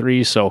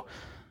 0.93. So,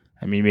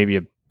 I mean, maybe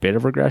a bit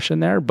of regression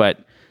there,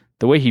 but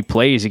the way he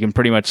plays, he can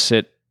pretty much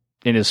sit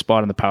in his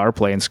spot on the power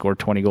play and score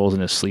 20 goals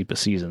in his sleep a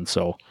season.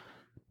 So,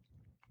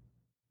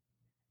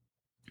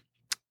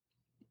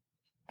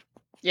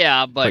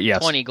 yeah, but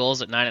yes. 20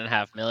 goals at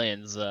 $9.5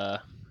 million.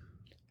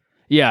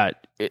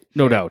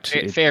 No doubt.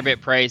 Fair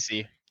bit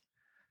pricey.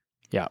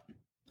 Yeah.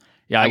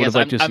 I would have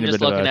liked to see I'm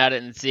just looking at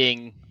it and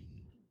seeing.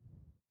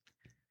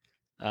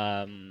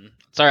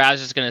 Sorry, I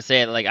was just gonna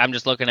say, like, I'm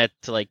just looking at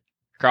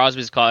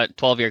Crosby's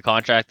 12-year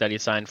contract that he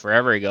signed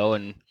forever ago,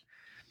 and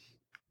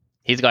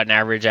he's got an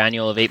average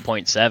annual of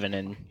 8.7,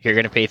 and you're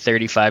gonna pay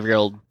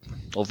 35-year-old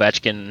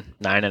Ovechkin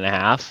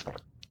 9.5.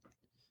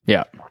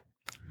 Yeah.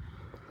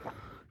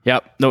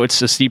 Yep. No,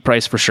 it's a steep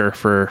price for sure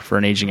for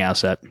an aging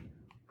asset.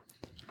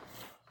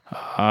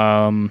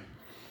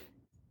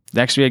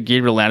 Next we had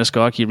Gabriel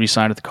Landeskog. He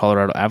re-signed with the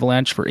Colorado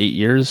Avalanche for 8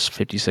 years,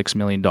 $56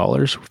 million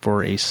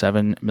for a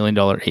 $7 million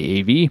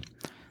AAV.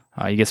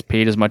 He gets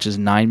paid as much as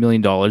 $9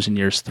 million in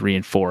years 3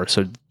 and 4.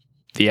 So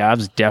the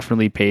Avs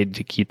definitely paid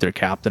to keep their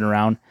captain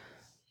around.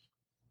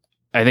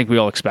 I think we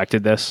all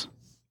expected this.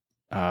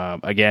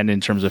 Again, in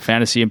terms of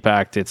fantasy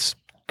impact, it's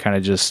kind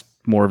of just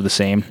more of the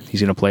same.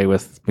 He's going to play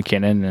with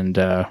McKinnon and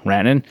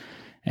Rantanen,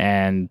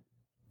 and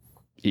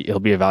he'll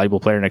be a valuable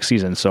player next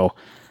season. So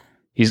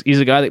he's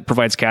a guy that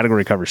provides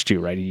category coverage too,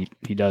 right? He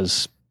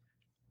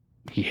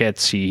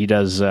hits, he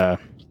does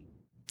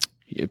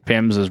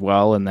PIMs as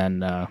well, and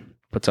then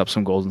puts up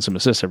some goals and some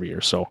assists every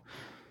year. So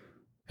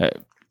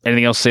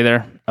anything else to say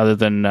there other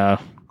than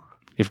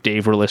if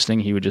Dave were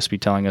listening, he would just be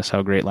telling us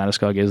how great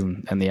Landeskog is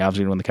and the Avs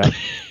are going to win the cup.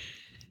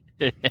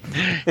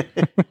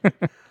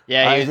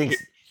 Yeah, I think.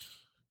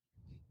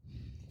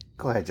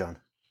 Go ahead, John.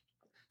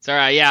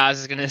 Sorry, yeah, I was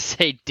just gonna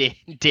say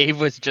Dave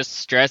was just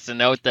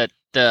stressing out that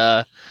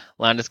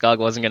Landeskog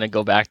wasn't gonna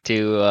go back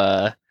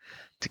to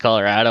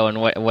Colorado, and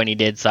when he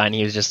did sign,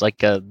 he was just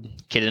like a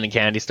kid in a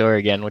candy store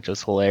again, which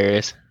was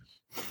hilarious.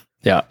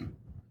 Yeah,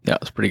 it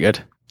was pretty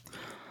good.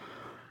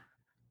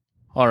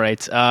 All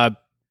right,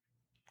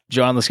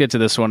 John, let's get to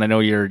this one. I know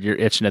you're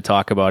itching to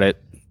talk about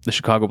it. The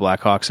Chicago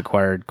Blackhawks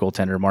acquired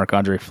goaltender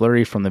Marc-Andre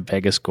Fleury from the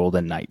Vegas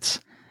Golden Knights,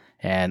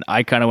 and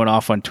I kind of went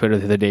off on Twitter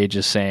the other day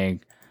just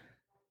saying,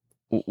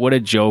 what a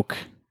joke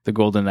the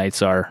Golden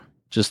Knights are,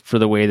 just for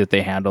the way that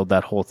they handled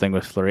that whole thing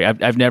with Fleury.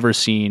 I've never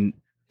seen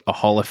a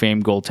Hall of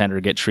Fame goaltender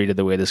get treated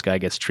the way this guy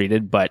gets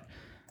treated, but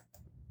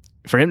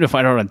for him to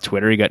find out on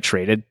Twitter he got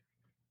traded,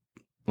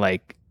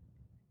 like,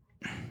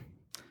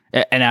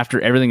 and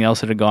after everything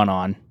else that had gone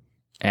on,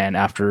 and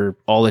after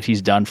all that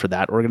he's done for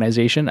that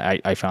organization,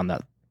 I found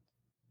that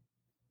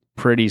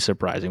pretty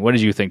surprising. What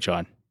did you think,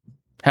 John?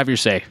 Have your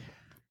say.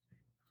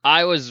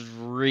 I was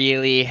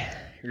really,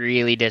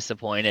 really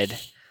disappointed.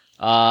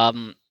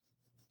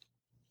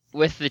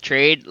 With the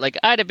trade, like,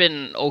 I'd have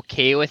been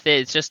okay with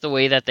it. It's just the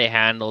way that they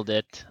handled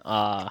it.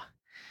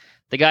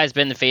 The guy's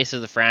been the face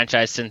of the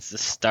franchise since the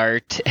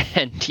start,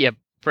 and you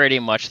pretty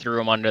much threw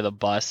him under the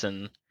bus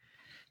and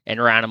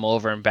ran him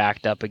over and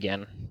backed up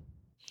again.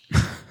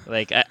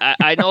 Like,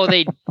 I know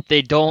they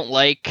don't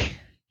like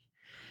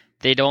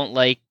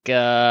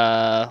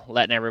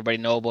letting everybody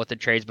know about the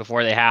trades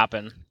before they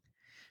happen,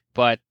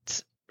 but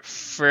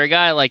for a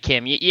guy like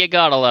him, you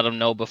gotta let him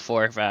know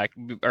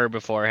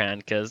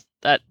beforehand, because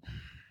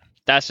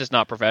that's just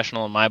not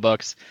professional in my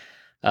books.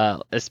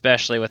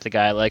 Especially with a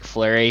guy like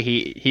Fleury,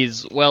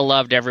 he's well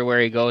loved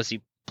everywhere he goes.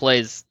 He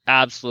plays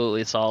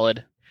absolutely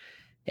solid,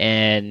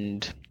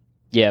 and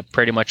yeah,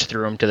 pretty much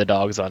threw him to the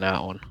dogs on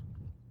that one.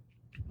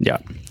 Yeah.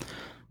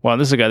 Well,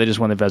 this is a guy that just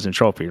won the Vezina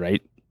Trophy,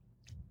 right?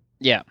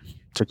 Yeah.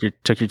 Took your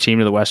team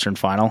to the Western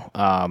Final.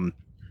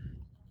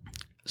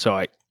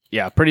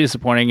 Pretty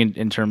disappointing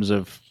in terms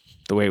of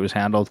the way it was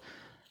handled.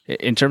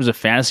 In terms of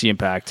fantasy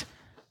impact,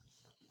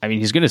 I mean,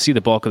 he's going to see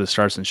the bulk of the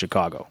starts in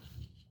Chicago.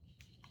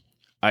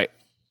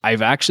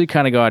 I've actually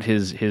kind of got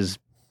his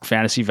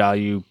fantasy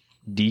value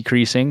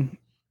decreasing,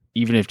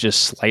 even if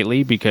just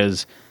slightly,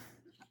 because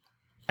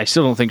I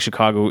still don't think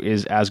Chicago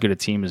is as good a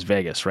team as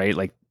Vegas, right?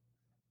 Like,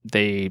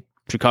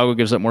 Chicago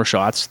gives up more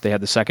shots. They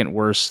had the second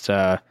worst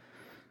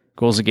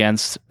goals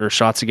against or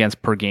shots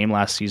against per game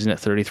last season at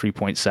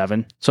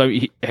 33.7. So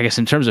I guess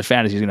in terms of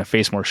fantasy, he's going to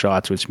face more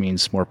shots, which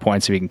means more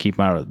points if he can keep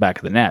them out of the back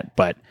of the net.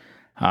 But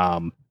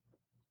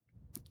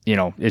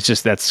it's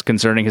just, that's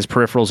concerning. His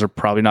peripherals are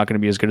probably not going to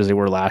be as good as they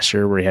were last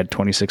year, where he had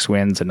 26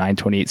 wins, a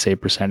 928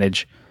 save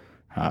percentage,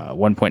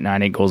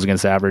 1.98 goals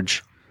against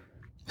average,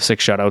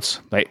 6 shutouts.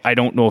 I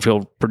don't know if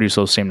he'll produce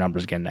those same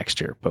numbers again next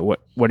year. But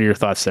what are your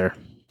thoughts there,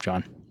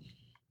 John?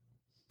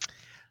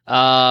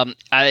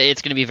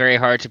 It's going to be very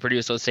hard to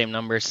produce those same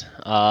numbers.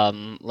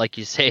 Like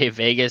you say,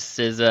 Vegas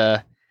is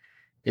a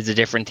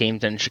different team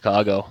than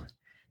Chicago,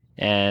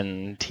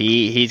 and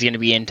he's going to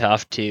be in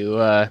tough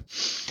to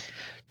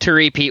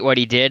repeat what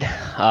he did.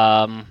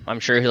 I'm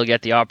sure he'll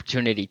get the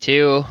opportunity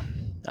too.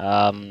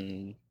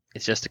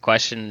 It's just the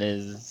question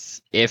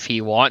is if he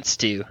wants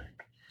to,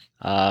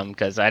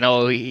 because I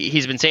know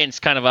he's been saying it's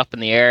kind of up in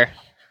the air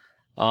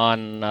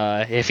on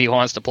if he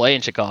wants to play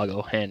in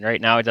Chicago, and right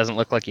now it doesn't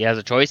look like he has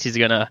a choice. He's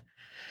gonna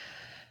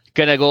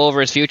go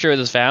over his future with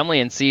his family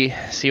and see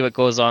what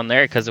goes on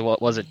there, because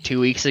what was it,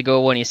 2 weeks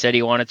ago when he said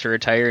he wanted to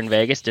retire in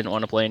Vegas, didn't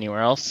want to play anywhere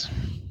else.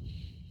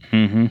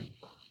 Mm-hmm.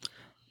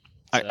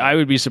 So, I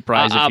would be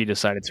surprised if he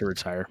decided to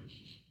retire.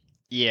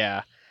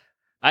 Yeah,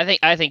 I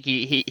think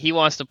he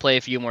wants to play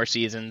a few more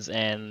seasons,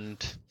 and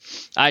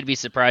I'd be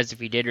surprised if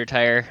he did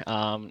retire.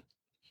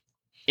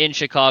 In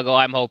Chicago,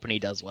 I'm hoping he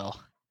does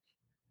well.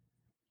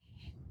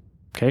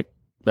 Okay.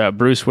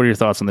 Bruce, what are your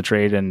thoughts on the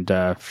trade and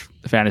the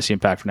fantasy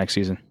impact for next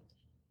season?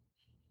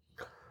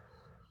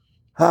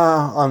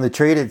 On the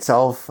trade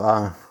itself,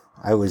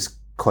 I was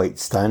quite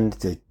stunned.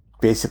 To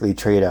basically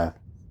trade a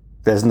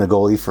Vezina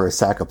goalie for a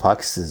sack of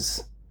pucks is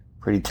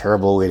a pretty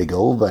terrible way to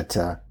go, but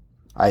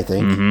I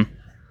think.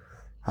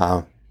 Mm-hmm.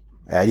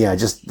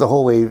 Just the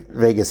whole way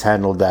Vegas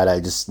handled that,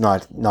 I just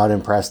not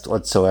impressed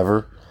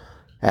whatsoever.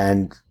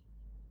 And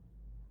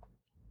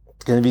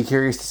going to be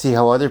curious to see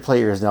how other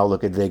players now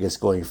look at Vegas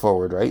going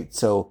forward, right?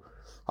 So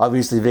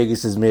obviously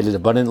Vegas has made it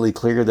abundantly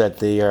clear that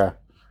they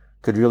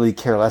could really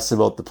care less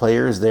about the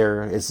players.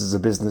 This is a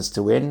business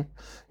to win.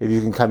 If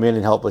you can come in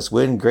and help us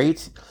win,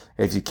 great.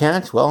 If you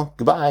can't, well,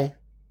 goodbye.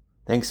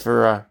 Thanks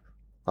for,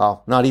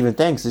 not even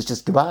thanks. It's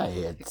just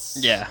goodbye.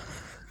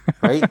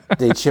 Right?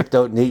 They chipped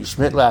out Nate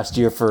Schmidt last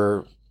year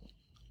for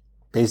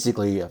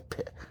basically a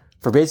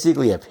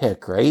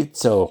pick, right?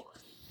 So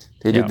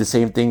they did the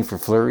same thing for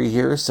Fleury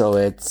here. So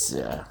it's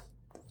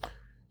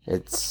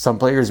some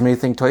players may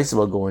think twice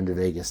about going to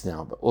Vegas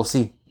now, but we'll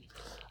see.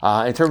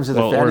 In terms of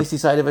the fantasy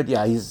side of it,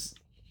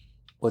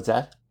 what's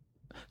that?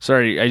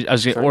 Sorry, I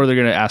was Sorry? or they're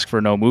going to ask for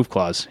a no move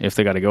clause if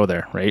they got to go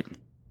there, right?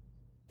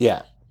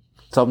 Yeah.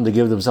 Something to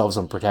give themselves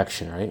some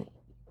protection, right?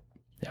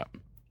 Yeah.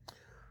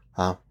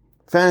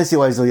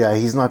 Fantasy-wise, though, yeah,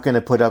 he's not going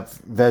to put up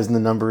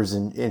Vezina numbers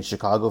in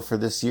Chicago for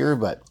this year,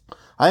 but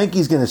I think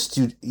he's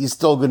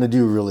still going to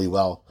do really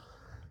well.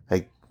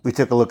 Like, we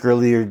took a look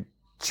earlier,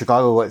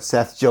 Chicago got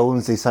Seth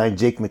Jones, they signed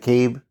Jake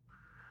McCabe,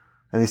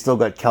 and they still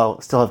have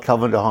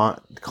Kelvin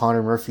DeHaan,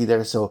 Connor Murphy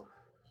there, so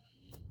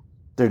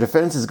their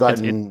defense has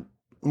gotten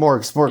more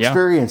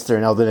experience there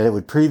now than it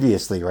would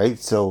previously, right?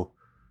 So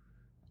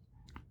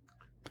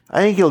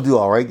I think he'll do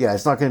all right. Yeah,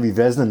 it's not going to be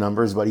Vezina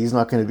numbers, but he's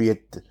not going to be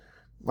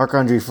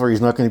Marc-Andre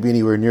Fleury's not going to be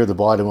anywhere near the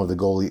bottom of the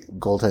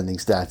goaltending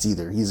stats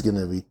either. He's going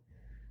to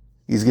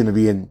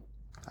be in,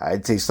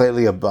 I'd say,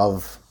 slightly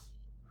above,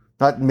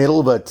 not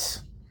middle, but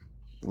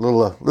a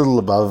little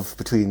above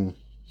between,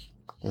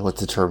 what's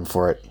the term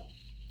for it?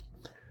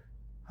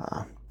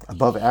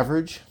 Above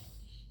average?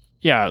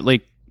 Yeah,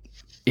 like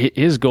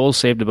his goals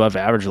saved above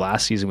average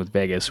last season with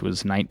Vegas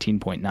was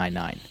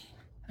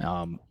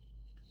 19.99.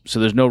 So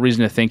there's no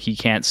reason to think he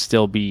can't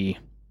still be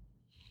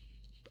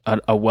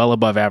a well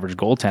above average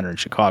goaltender in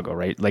Chicago,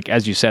 right? Like,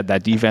 as you said,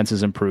 that defense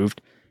has improved.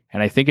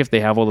 And I think if they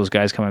have all those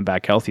guys coming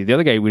back healthy, the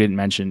other guy we didn't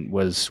mention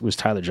was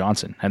Tyler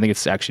Johnson. I think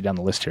it's actually down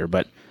the list here,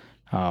 but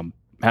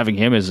having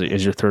him as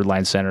your third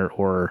line center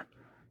or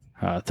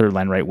third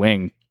line right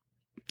wing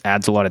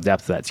adds a lot of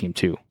depth to that team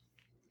too.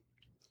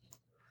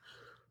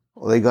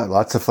 Well, they got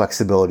lots of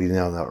flexibility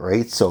now,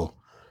 right? So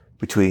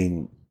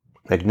between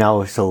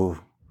so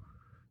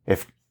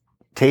if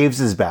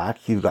Taves is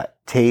back, you've got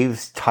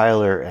Taves,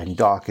 Tyler, and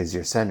Doc as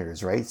your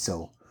centers, right?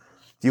 So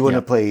if you want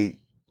to play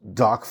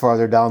Doc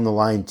farther down the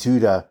line too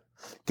to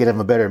get him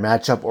a better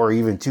matchup, or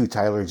even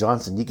Tyler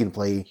Johnson, you can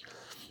play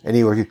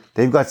anywhere.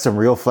 They've got some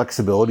real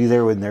flexibility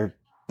there in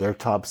their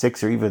top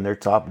six or even their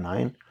top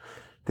nine.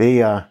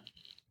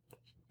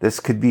 This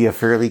could be a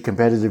fairly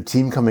competitive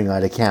team coming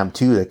out of camp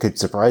too. That could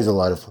surprise a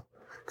lot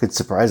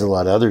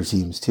of other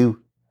teams too.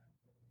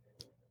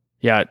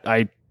 Yeah,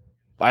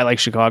 I like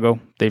Chicago.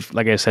 They've,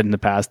 like I said in the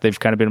past, they've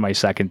kind of been my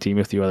second team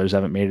if the others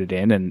haven't made it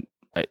in. And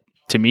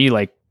to me,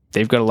 like,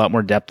 they've got a lot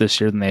more depth this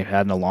year than they've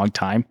had in a long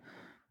time.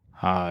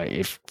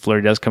 If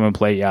Fleury does come and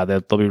play, yeah, they'll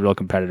be real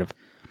competitive.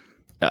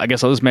 I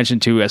guess I'll just mention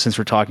too, since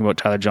we're talking about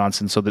Tyler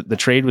Johnson. So the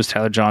trade was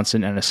Tyler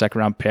Johnson and a second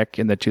round pick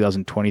in the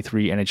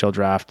 2023 NHL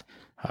draft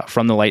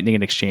from the Lightning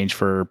in exchange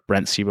for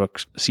Brent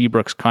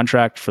Seabrook's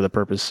contract for the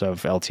purpose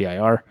of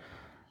LTIR.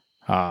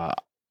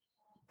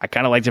 I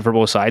kind of liked it for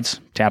both sides.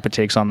 Tampa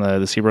takes on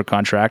the Seabrook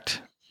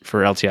contract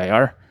for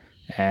LTIR,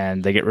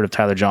 and they get rid of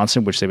Tyler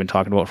Johnson, which they've been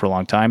talking about for a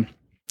long time.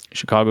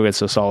 Chicago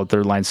gets a solid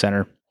third line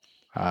center.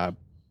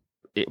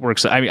 It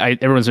works. I mean,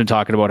 everyone's been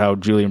talking about how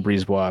Julien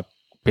Brisebois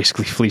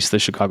basically fleeced the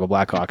Chicago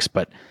Blackhawks,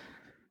 but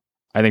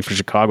I think for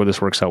Chicago, this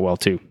works out well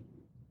too.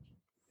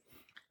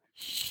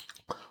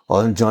 Well,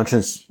 and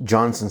Johnson,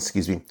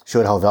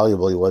 showed how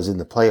valuable he was in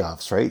the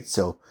playoffs, right?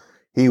 So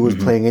he was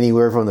playing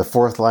anywhere from the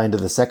fourth line to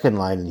the second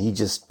line, and he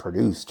just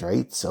produced,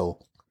 right? So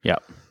yeah,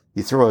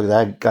 you throw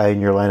that guy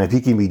in your lineup,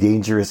 he can be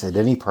dangerous at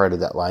any part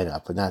of that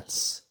lineup, and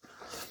that's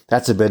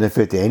a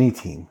benefit to any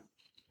team.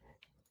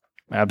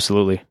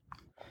 Absolutely.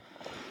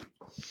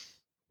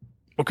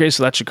 Okay,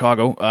 so that's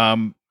Chicago.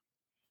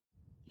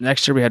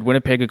 Next year, we had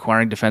Winnipeg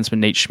acquiring defenseman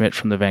Nate Schmidt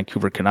from the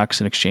Vancouver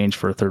Canucks in exchange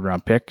for a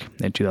third-round pick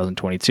in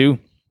 2022.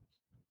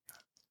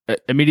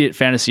 Immediate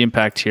fantasy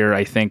impact here,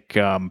 I think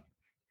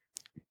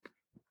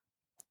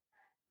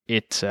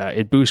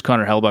it boosts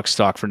Connor Hellebuyck's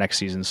stock for next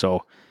season.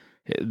 So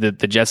the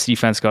Jets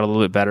defense got a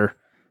little bit better.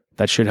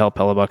 That should help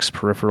Hellebuyck's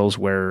peripherals,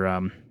 where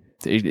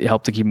it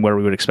helped to keep him where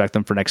we would expect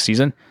them for next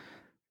season.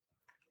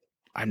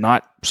 I'm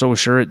not so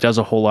sure it does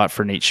a whole lot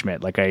for Nate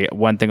Schmidt.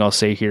 One thing I'll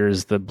say here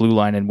is the blue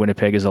line in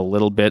Winnipeg is a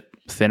little bit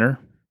thinner.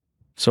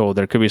 So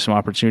there could be some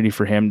opportunity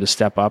for him to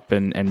step up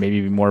and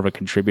maybe be more of a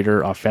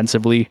contributor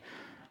offensively,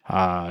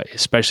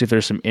 especially if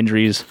there's some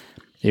injuries.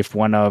 If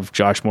one of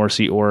Josh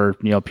Morrissey or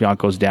Neil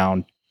Pionko's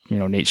down,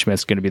 Nate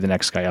Schmidt's going to be the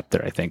next guy up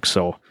there, I think.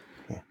 So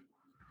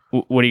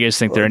what do you guys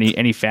think there?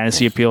 Any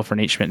fantasy appeal for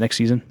Nate Schmidt next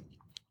season?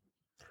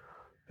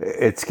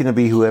 It's going to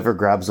be whoever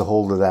grabs a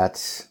hold of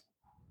that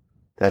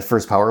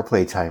first power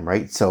play time,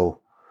 right? So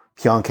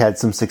Pionk had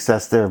some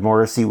success there.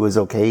 Morrissey was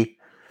okay.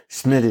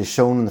 Schmidt has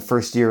shown in the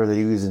first year that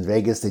he was in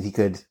Vegas that he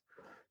could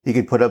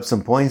put up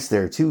some points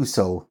there too.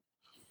 So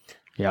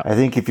yeah, I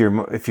think if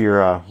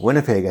you're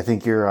Winnipeg, I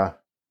think you're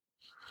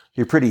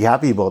pretty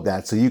happy about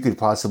that. So you could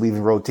possibly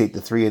even rotate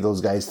the three of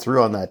those guys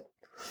through on that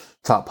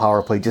top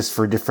power play just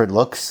for different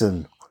looks.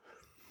 And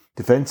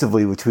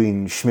defensively,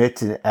 between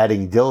Schmidt and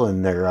adding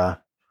Dillon, I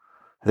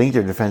think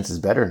their defense is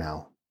better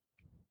now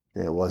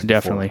than it was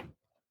definitely. Before.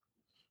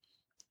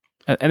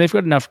 And they've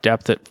got enough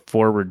depth at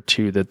forward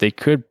too that they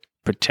could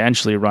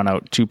potentially run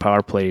out two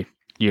power play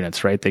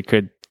units, right? They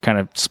could kind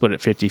of split it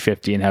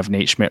 50-50 and have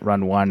Nate Schmidt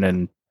run one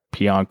and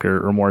Pionk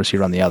or Morrissey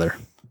run the other.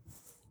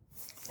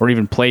 Or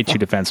even play two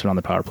defensemen on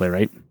the power play,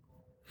 right?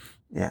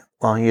 Yeah.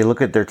 Well, you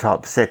look at their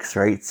top six,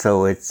 right?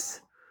 So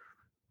it's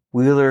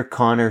Wheeler,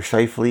 Connor,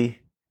 Scheifele,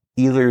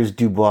 Ehlers,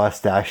 Dubois,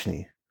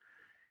 Stastny.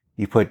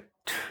 You put,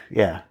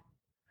 yeah,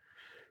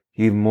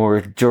 you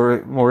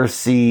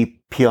Morrissey,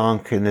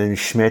 Pionk, and then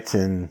Schmidt,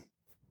 and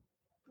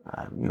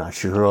I'm not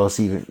sure who else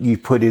even you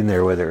put in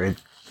there. Whether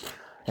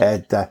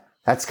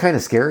that's kind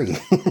of scary.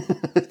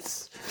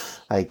 It's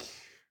like,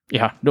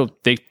 yeah, no,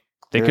 they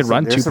could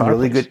run there's two some power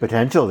really plays. good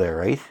potential there,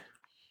 right?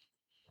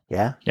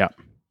 Yeah, Yeah,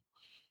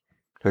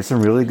 there's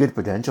some really good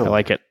potential. I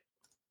like it.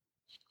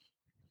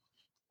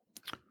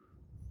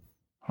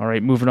 All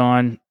right, moving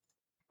on.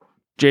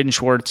 Jaden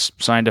Schwartz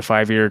signed a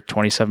 5-year,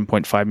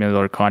 $27.5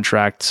 million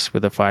contract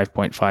with a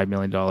 $5.5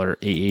 million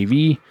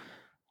AAV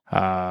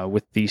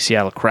with the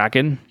Seattle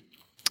Kraken.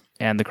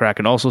 And the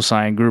Kraken also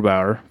signed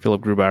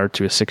Philip Grubauer,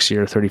 to a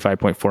 6-year,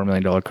 $35.4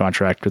 million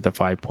contract with a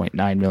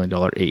 $5.9 million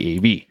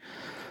AAV.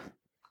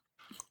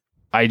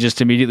 I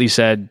just immediately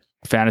said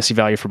fantasy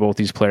value for both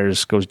these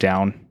players goes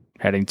down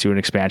heading to an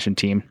expansion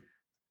team.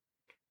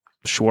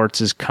 Schwartz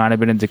has kind of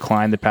been in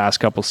decline the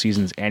past couple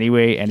seasons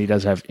anyway, and he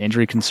does have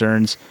injury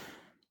concerns.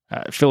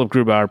 Philip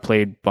Grubauer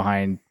played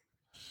behind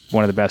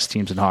one of the best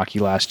teams in hockey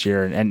last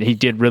year, and he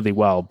did really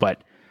well,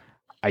 but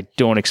I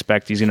don't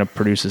expect he's going to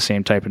produce the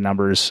same type of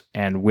numbers,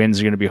 and wins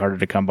are going to be harder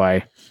to come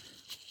by.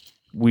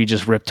 We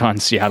just ripped on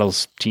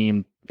Seattle's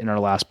team in our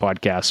last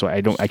podcast, so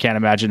I can't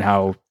imagine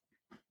how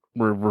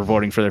we're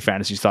voting for their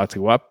fantasy stock to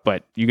go up,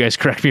 but you guys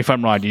correct me if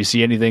I'm wrong. Do you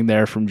see anything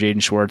there from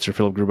Jaden Schwartz or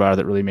Philip Grubauer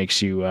that really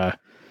makes you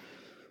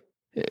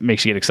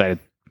get excited?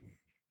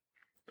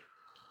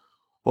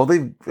 Well,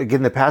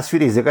 the past few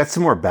days, they've got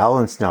some more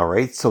balance now,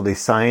 right? So they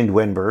signed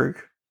Wenberg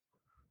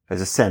as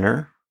a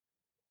center,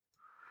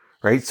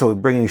 right? So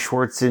bringing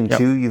Schwartz in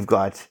too, you've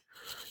got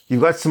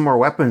some more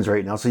weapons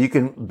right now, so you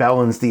can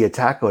balance the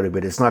attack out a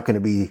bit. It's not going to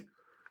be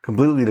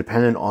completely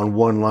dependent on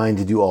one line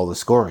to do all the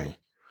scoring.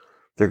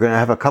 They're going to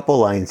have a couple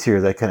lines here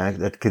there's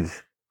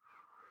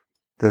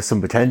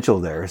some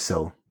potential there.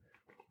 So,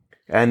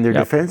 and their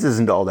defense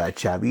isn't all that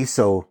shabby.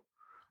 So,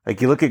 like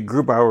you look at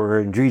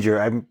Grubauer and Drieger,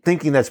 I'm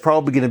thinking that's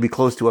probably going to be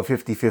close to a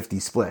 50-50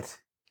 split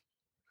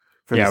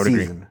for the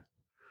season. Agree.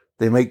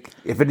 They might,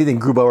 if anything,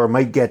 Grubauer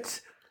might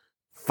get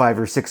 5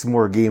 or 6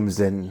 more games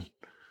than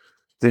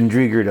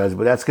Drieger does,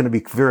 but that's going to be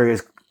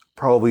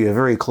probably a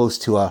very close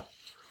to a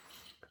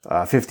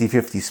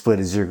 50-50 split,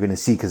 as you're going to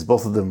see, because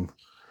both of them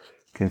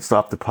can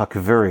stop the puck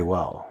very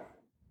well.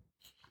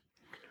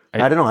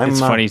 I don't know. I'm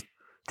funny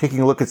taking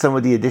a look at some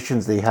of the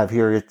additions they have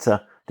here.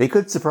 They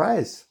could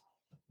surprise.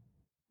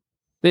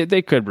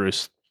 They could,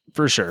 Bruce,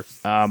 for sure.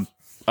 I'm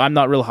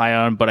not real high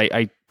on them, but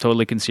I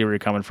totally can see where you're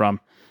coming from.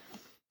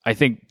 I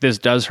think this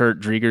does hurt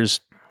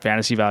Drieger's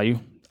fantasy value.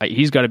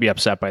 He's got to be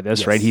upset by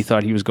this, right? He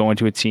thought he was going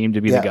to a team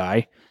to be the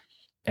guy,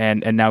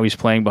 and now he's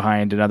playing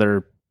behind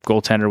another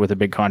goaltender with a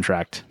big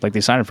contract. Like,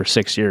 they signed him for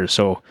 6 years,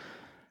 so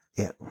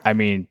I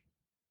mean,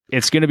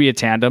 it's going to be a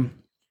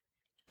tandem,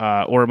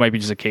 or it might be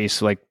just a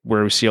case like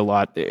where we see a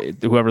lot.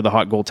 Whoever the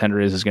hot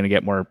goaltender is going to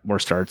get more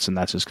starts, and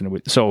that's just going to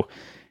be so.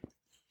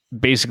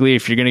 Basically,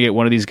 if you're going to get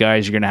one of these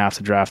guys, you're going to have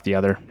to draft the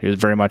other. It was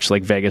very much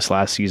like Vegas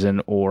last season,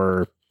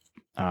 or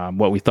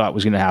what we thought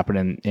was going to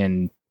happen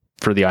in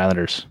for the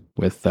Islanders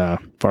with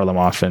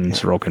Varlamov and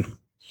Sorokin.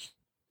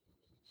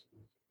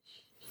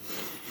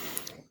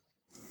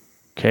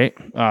 Okay.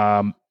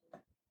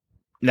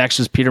 Next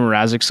is Peter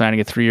Mrazek signing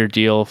a 3-year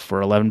deal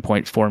for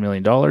 $11.4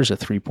 million, a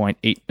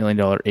 $3.8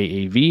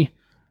 million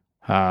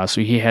AAV.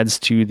 So he heads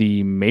to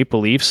the Maple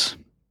Leafs.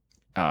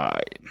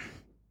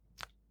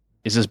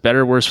 Is this better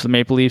or worse for the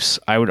Maple Leafs?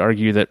 I would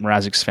argue that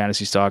Mrazek's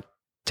fantasy stock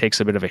takes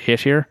a bit of a hit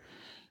here.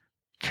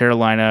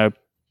 Carolina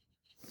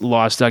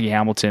lost Dougie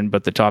Hamilton,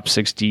 but the top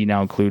 6D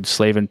now includes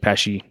Slavin,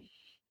 Pesci,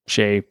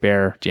 Shea,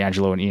 Bear,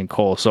 D'Angelo, and Ian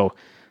Cole. So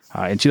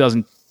in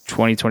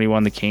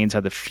 2020-21, the Canes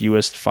had the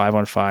fewest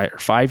 5-on-5 or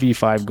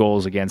 5v5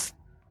 goals against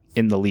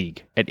in the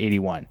league at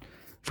 81.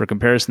 For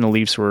comparison, the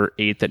Leafs were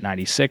 8th at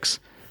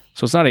 96.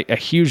 So it's not a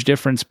huge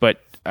difference,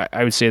 but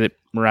I would say that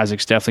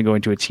Mrazek's definitely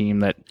going to a team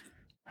that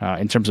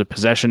in terms of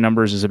possession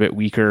numbers is a bit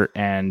weaker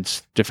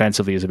and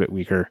defensively is a bit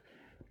weaker.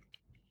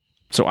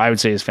 So I would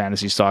say his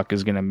fantasy stock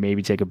is going to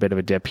maybe take a bit of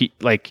a dip.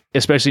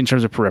 Especially in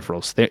terms of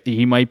peripherals.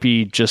 He might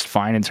be just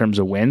fine in terms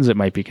of wins. It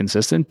might be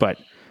consistent, but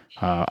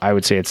I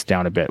would say it's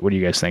down a bit. What do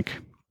you guys think?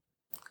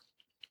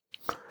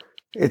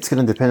 It's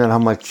going to depend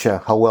on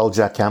how well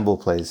Jack Campbell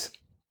plays.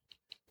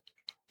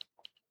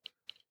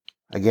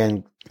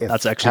 Again,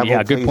 that's actually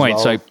good point.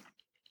 Well, so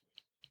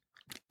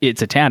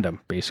it's a tandem,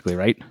 basically,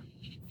 right?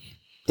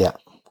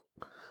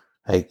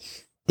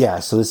 Yeah.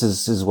 So this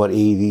is what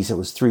AAV said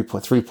was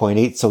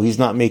 3.8. So he's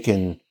not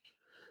making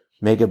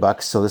mega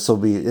bucks. So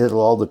it'll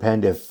all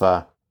depend if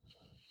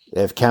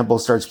Campbell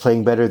starts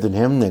playing better than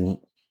him, then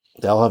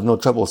they'll have no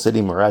trouble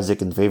sitting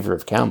Mrazek in favor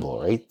of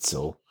Campbell, right?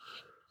 So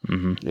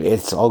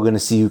it's all going to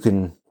see who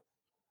can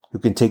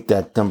take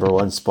that number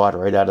 1 spot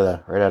right out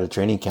of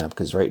training camp.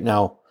 Because right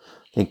now,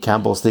 I think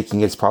Campbell's thinking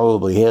it's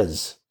probably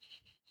his.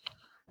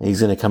 And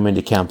he's going to come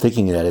into camp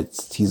thinking that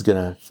he's going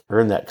to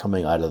earn that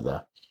coming out of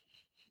the.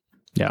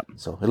 Yeah.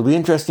 So it'll be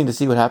interesting to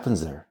see what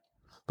happens there.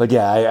 But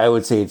yeah, I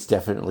would say it's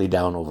definitely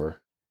down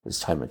over his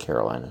time at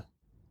Carolina.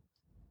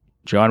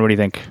 John, what do you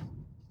think?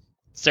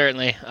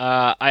 Certainly.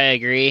 I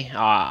agree.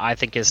 I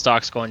think his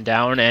stock's going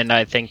down, and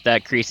I think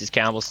that creases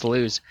Campbell's to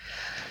lose.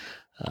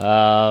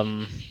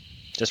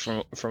 Just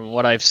from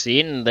what I've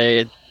seen,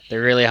 they're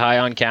really high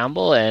on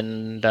Campbell,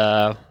 and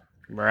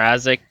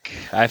Mrazek,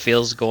 I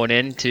feel, is going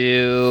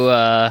into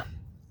a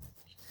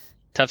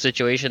tough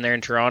situation there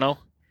in Toronto.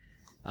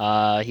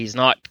 He's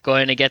not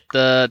going to get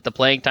the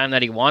playing time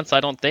that he wants, I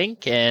don't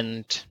think,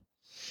 and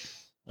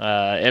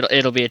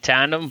it'll be a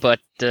tandem, but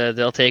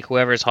they'll take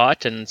whoever's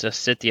hot and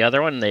just sit the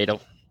other one. They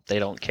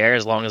don't care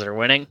as long as they're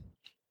winning,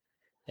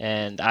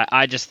 and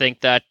I just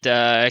think that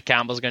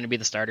Campbell's going to be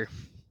the starter.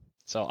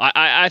 So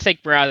I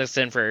think Mrazek's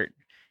in for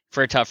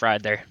a tough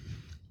ride there.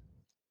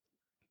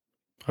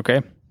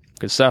 Okay,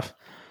 good stuff.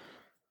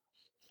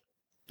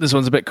 This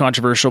one's a bit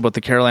controversial, but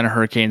the Carolina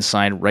Hurricanes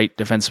signed right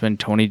defenseman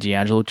Tony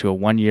DeAngelo to a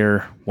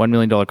 1-year, $1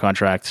 million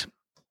contract.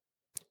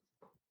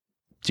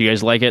 Do you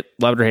guys like it?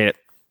 Love it or hate it?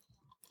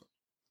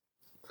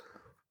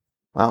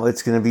 Well,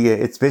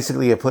 it's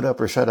basically a put up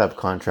or shut up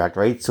contract,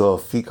 right? So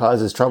if he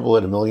causes trouble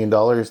at $1 million,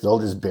 they'll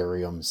just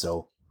bury him.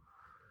 So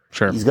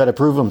sure, he's got to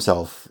prove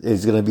himself.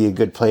 He's going to be a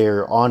good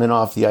player on and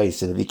off the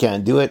ice. And if he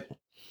can't do it,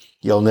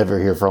 you'll never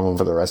hear from him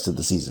for the rest of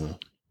the season.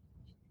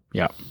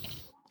 Yeah.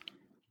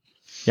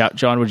 Yeah,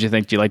 John, what do you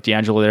think? Do you like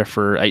DeAngelo there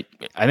for? I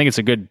think it's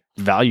a good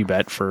value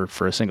bet for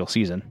a single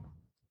season.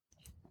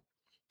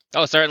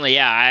 Oh, certainly,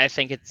 yeah. I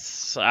think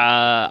it's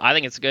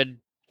a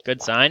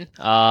good sign.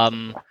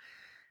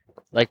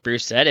 Like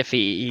Bruce said, if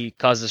he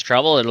causes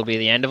trouble, it'll be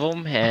the end of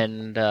him.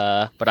 And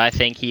but I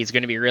think he's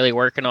going to be really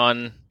working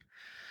on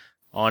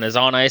his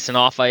on ice and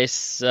off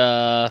ice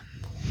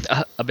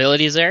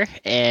abilities there.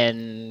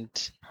 And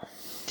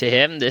to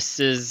him, this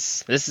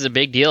is a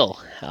big deal.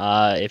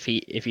 If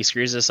he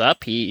screws this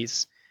up,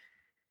 he's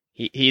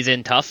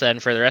in tough then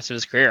for the rest of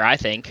his career, I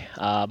think.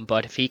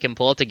 But if he can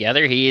pull it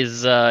together, he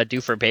is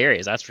due for a pay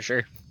raise, that's for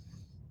sure.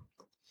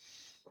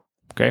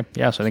 Okay,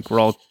 yeah, so I think we're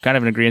all kind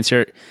of in agreement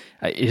here.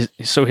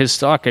 So his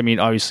stock, I mean,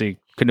 obviously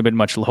couldn't have been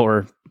much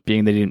lower,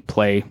 being that he didn't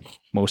play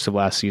most of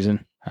last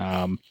season.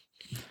 So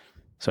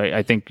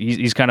I think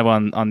he's kind of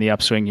on the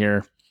upswing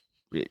here.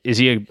 Is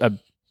he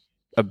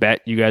a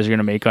bet you guys are going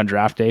to make on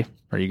draft day?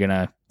 Are you going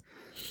to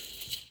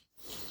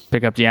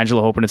pick up DeAngelo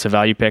hoping it's a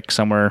value pick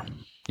somewhere,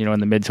 in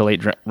the mid to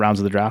late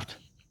rounds of the draft?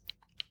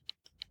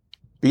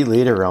 Be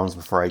later rounds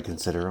before I'd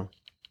consider him.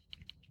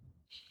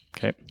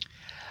 Okay.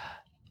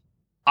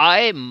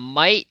 I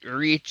might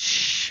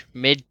reach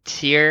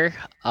mid-tier.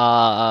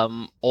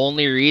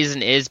 Only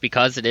reason is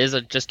because it is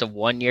just a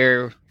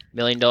 1-year $1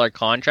 million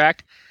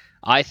contract.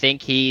 I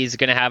think he's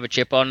going to have a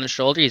chip on his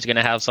shoulder. He's going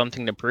to have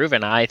something to prove,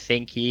 and I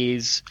think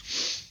he's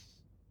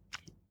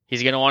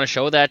going to want to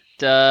show that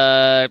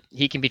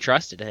he can be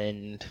trusted.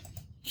 And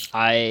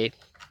I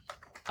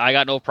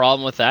got no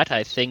problem with that.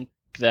 I think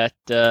that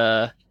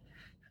that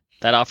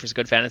offers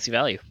good fantasy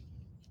value.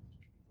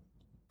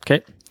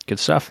 Okay, good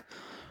stuff.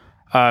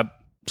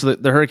 So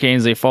the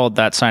Hurricanes, they followed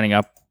that signing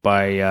up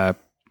by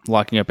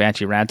locking up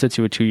Antti Ranta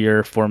to a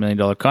 2-year, $4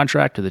 million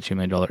contract to the $2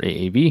 million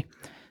AAV,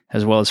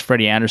 as well as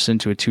Freddie Anderson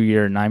to a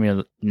 2-year,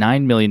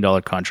 $9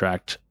 million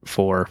contract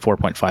for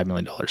 $4.5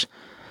 million.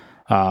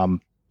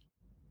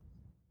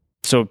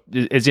 So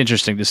it's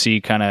interesting to see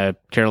kind of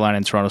Carolina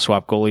and Toronto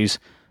swap goalies.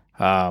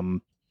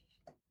 I've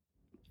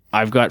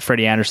got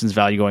Freddie Anderson's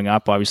value going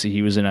up. Obviously,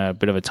 he was in a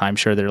bit of a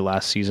timeshare there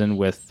last season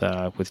with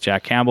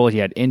Jack Campbell. He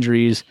had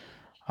injuries.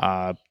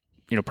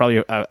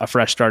 Probably a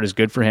fresh start is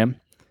good for him.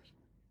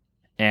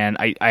 And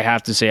I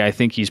have to say, I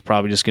think he's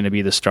probably just going to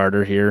be the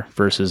starter here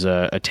versus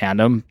a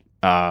tandem.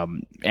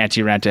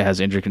 Antti Ranta has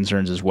injury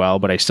concerns as well,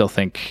 but I still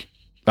think,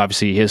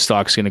 obviously, his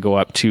stock's going to go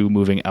up too,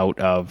 moving out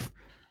of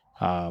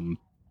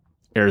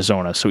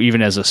Arizona. So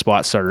even as a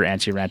spot starter,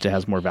 Antti Ranta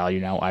has more value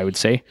now, I would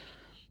say.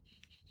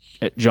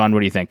 John,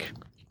 what do you think?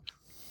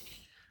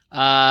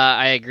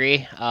 I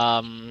agree.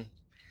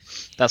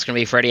 That's going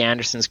to be Freddie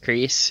Anderson's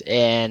crease,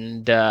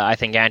 and I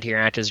think Antti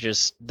Ranta's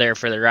just there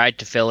for the ride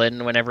to fill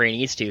in whenever he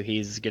needs to.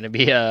 He's going to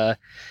be a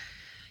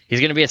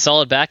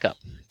solid backup.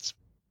 It's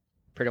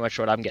pretty much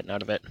what I'm getting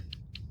out of it.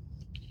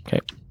 Okay,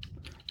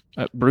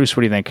 Bruce,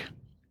 what do you think?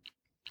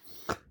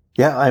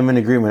 Yeah, I'm in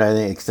agreement. I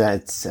think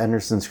it's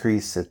Anderson's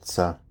crease. It's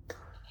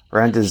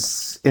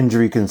Ranta's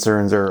injury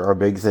concerns are a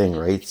big thing,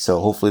 right? So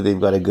hopefully they've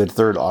got a good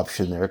third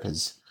option there,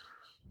 because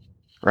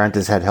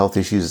Ranta's had health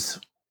issues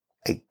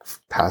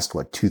past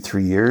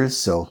 2-3 years,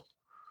 so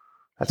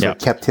that's what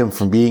kept him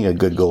from being a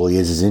good goalie,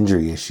 is his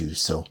injury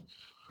issues. So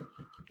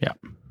yeah.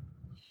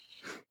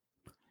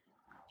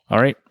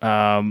 All right,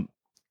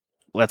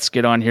 let's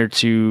get on here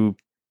to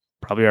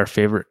probably our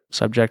favorite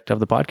subject of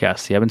the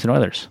podcast, the Edmonton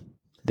Oilers.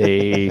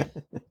 They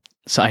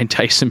signed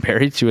Tyson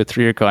Barrie to a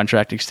 3-year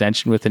contract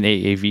extension with an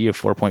AAV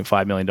of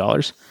 $4.5 million.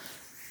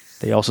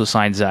 They also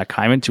signed Zach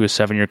Hyman to a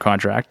 7-year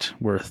contract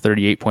worth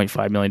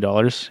 $38.5 million,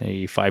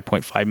 a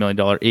 $5.5 million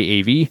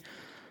AAV.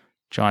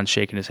 John's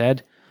shaking his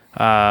head.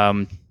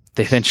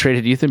 They then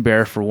traded Ethan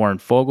Bear for Warren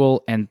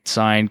Fogle and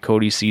signed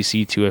Cody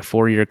Ceci to a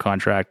 4-year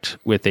contract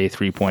with a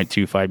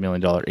 $3.25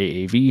 million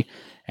AAV.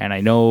 And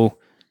I know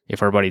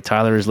if our buddy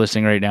Tyler is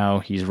listening right now,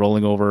 he's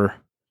rolling over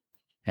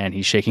and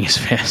he's shaking his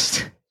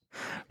fist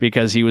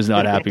because he was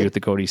not happy with the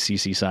Cody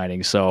Ceci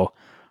signing. So,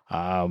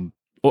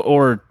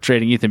 or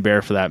trading Ethan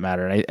Bear for that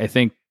matter. And I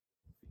think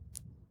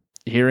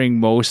hearing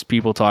most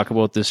people talk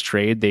about this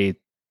trade, they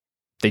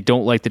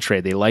don't like the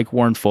trade. They like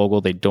Warren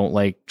Fogle. They don't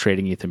like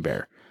trading Ethan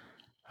Bear.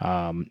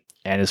 And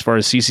as far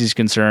as Ceci is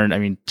concerned, I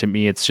mean, to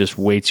me, it's just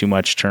way too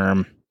much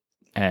term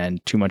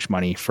and too much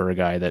money for a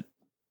guy that,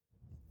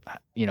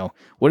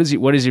 what does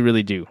he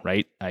really do?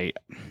 Right.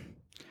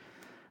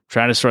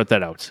 Trying to sort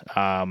that out.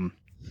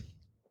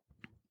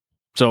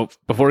 So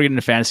before we get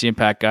into fantasy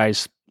impact,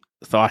 guys,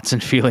 thoughts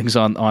and feelings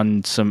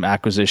on some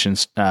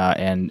acquisitions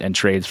and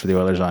trades for the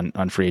Oilers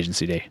on free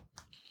agency day.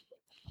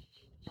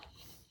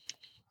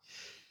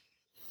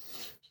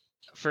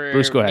 For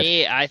Bruce, go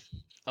me, ahead.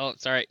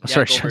 Sorry.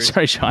 Sorry, Go,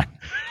 sorry, Sean.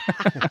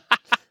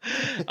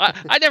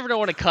 I never know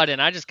when to cut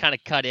in. I just kind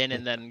of cut in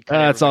and then.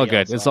 It's all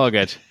good. It's all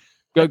good.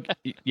 Go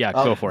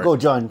for it. Go,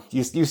 John.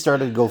 You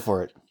started. Go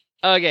for it.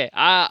 Okay.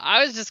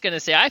 I was just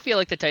gonna say I feel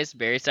like the Tyson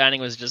Barrie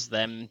signing was just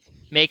them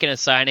making a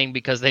signing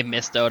because they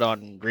missed out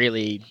on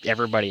really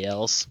everybody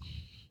else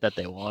that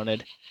they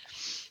wanted.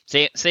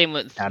 Same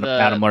with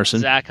Adam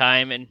Larson, Zach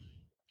Hyman.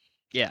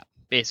 Yeah,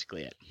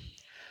 basically it.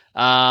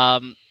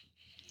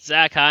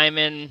 Zach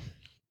Hyman,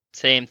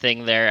 same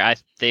thing there.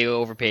 They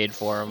overpaid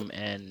for him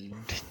and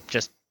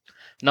just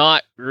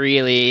not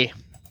really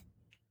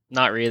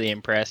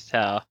impressed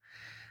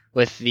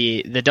with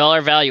the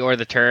dollar value or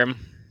the term.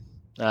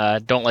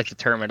 Don't like the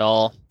term at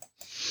all.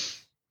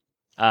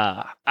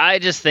 I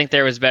just think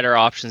there was better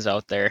options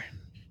out there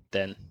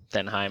than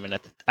Hyman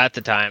at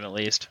the time, at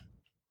least.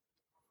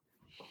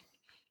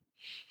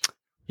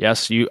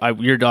 Yes, your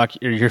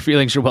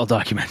feelings are well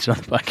documented on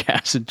the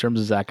podcast in terms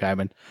of Zach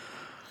Hyman.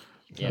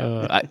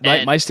 Yeah,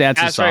 my stance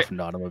has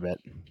softened on him a bit.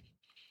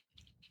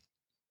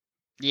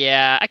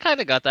 Yeah, I kind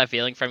of got that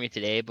feeling from you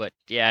today, but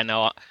yeah,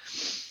 no,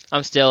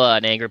 I'm still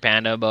an angry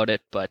panda about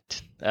it.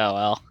 But oh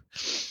well.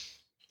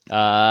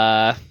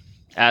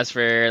 As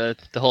for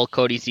the whole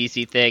Cody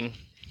Ceci thing,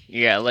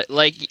 yeah,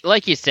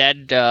 like you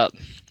said,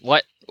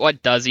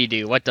 what does he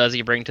do? What does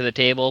he bring to the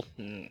table?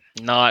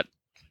 Not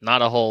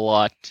a whole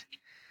lot.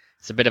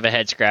 It's a bit of a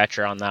head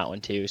scratcher on that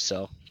one too.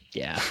 So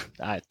yeah,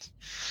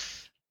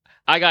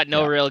 I got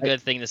no real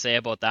good thing to say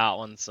about that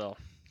one. So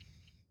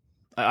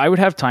I would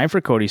have time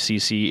for Cody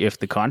Ceci if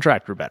the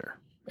contract were better.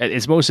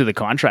 It's mostly the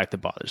contract that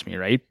bothers me,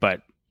 right?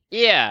 But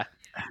yeah,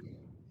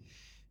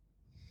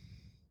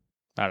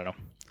 I don't know.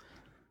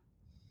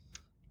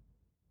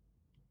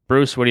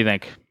 Bruce, what do you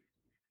think?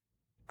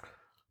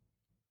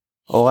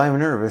 Oh, I'm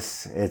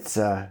nervous. It's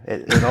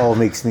it all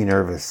makes me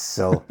nervous.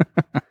 So,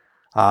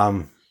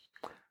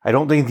 I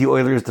don't think the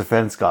Oilers'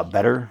 defense got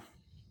better.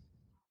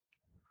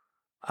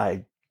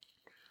 I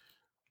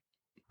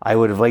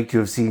would have liked to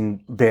have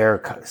seen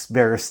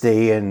Bear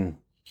stay and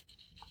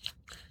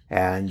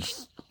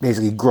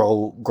basically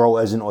grow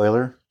as an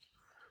Oiler,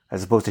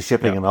 as opposed to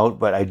shipping him out.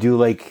 But I do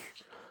like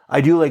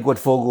what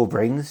Fogle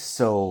brings.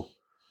 So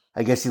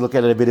I guess you look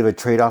at it a bit of a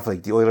trade-off.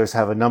 Like the Oilers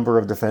have a number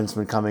of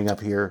defensemen coming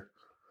up here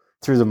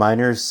through the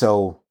minors.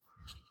 So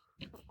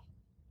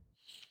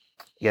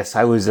yes,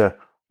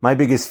 my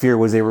biggest fear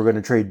was they were going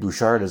to trade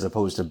Bouchard as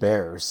opposed to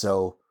Bear.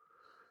 So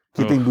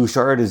keeping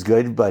Bouchard is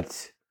good,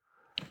 but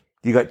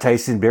you got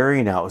Tyson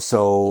Barrie now.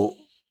 So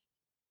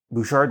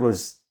Bouchard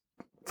was,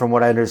 from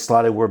what I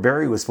understood, where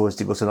Barrie was supposed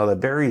to go. So now that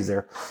Barrie's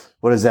there,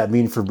 what does that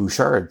mean for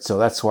Bouchard? So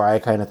that's why I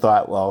kind of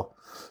thought, well,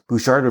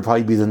 Bouchard would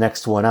probably be the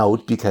next one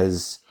out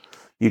because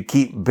you'd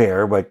keep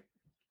Bear, but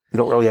you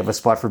don't really have a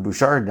spot for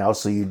Bouchard now.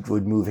 So you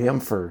would move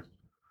him for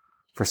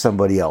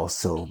somebody else.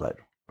 So, but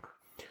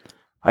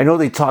I know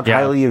they talked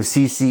highly of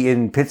Ceci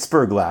in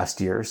Pittsburgh last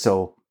year.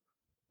 So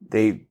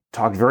they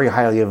talked very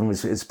highly of him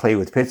his play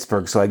with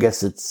Pittsburgh. So I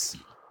guess it's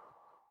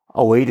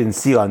a wait and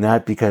see on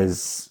that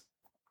because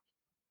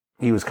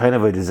he was kind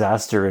of a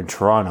disaster in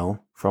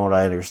Toronto, from what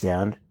I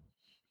understand.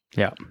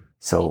 Yeah.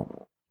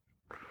 So,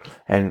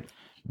 and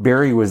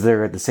Barrie was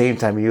there at the same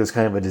time. He was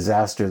kind of a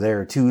disaster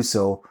there too.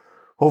 So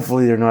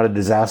hopefully they're not a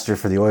disaster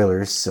for the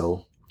Oilers.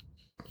 So,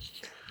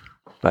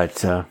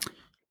 but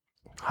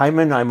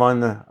Hyman,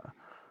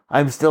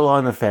 I'm still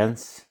on the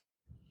fence.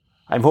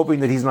 I'm hoping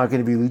that he's not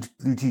going to be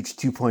Lucic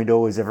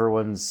 2.0 as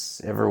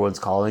everyone's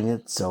calling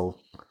it. So,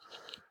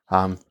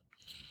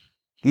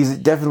 he's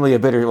definitely I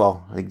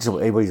think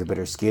anybody's a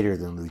better skater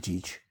than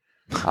Lucic.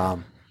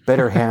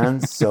 Better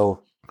hands.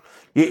 So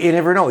you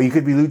never know. You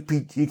could be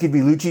Lucic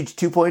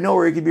 2.0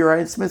 or you could be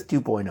Ryan Smith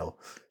 2.0.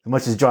 As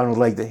much as John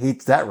would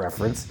hates that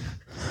reference.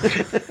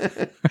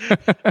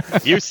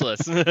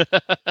 Useless.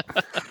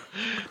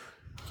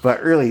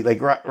 But really,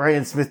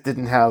 Ryan Smith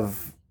didn't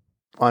have,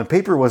 on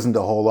paper wasn't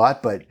a whole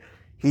lot, but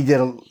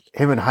him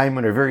and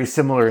Hyman are very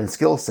similar in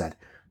skill set.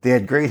 They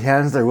had great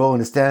hands. They're willing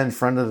to stand in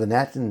front of the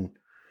net and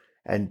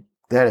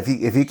that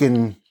if he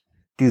can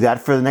do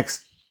that for the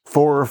next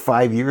 4 or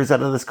 5 years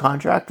out of this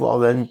contract, well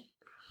then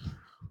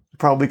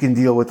probably can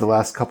deal with the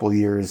last couple of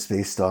years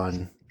based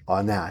on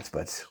that.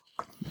 But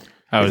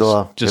I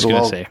was just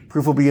going to say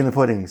proof will be in the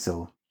pudding.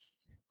 So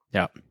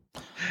yeah.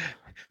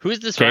 Who's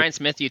this Okay. Ryan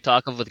Smith you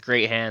talk of with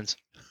great hands?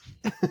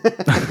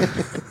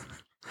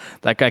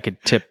 That guy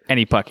could tip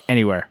any puck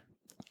anywhere.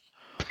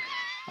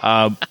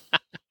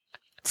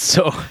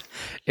 So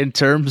in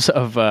terms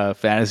of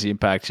fantasy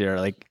impact here,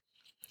 like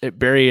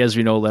Barry, as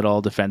we know, led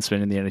all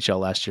defensemen in the NHL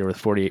last year with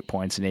 48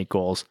 points and 8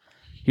 goals.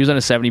 He was on a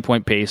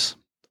 70-point pace.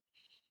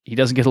 He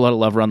doesn't get a lot of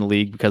love around the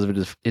league because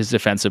of his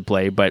defensive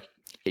play, but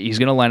he's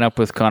going to line up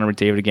with Connor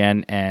McDavid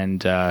again and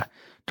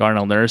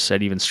Darnell Nurse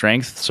at even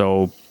strength.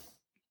 So,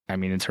 I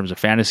mean, in terms of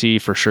fantasy,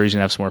 for sure he's going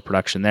to have some more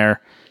production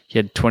there. He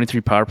had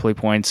 23 power play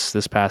points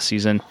this past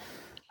season.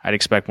 I'd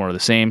expect more of the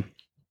same.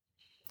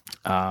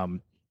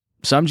 Some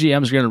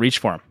GMs are going to reach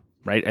for him,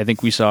 right? I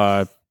think we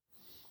saw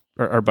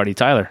our buddy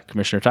Tyler,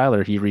 Commissioner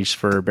Tyler, he reached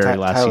for Barry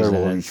last Tyler season.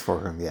 will and, reach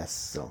for him, yes.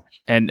 So.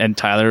 and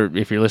Tyler,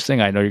 if you're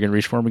listening, I know you're going to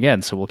reach for him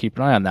again, so we'll keep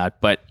an eye on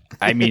that. But,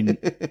 I mean,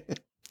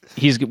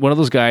 he's one of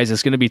those guys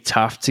that's going to be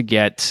tough to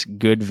get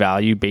good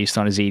value based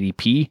on his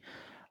ADP.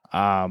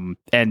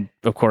 And,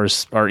 of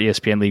course, our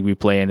ESPN league we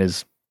play in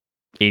is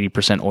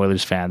 80%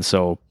 Oilers fans,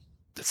 so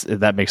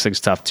that makes things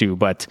tough too.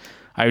 But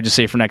I would just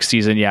say for next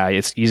season, yeah,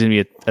 he's going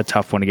to be a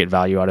tough one to get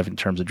value out of in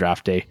terms of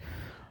draft day.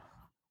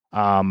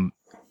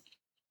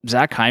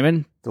 Zach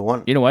Hyman, The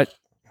one, you know what?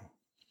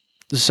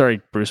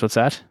 Sorry, Bruce, what's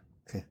that?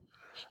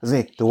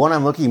 okay. The one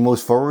I'm looking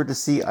most forward to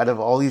see out of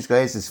all these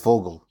guys is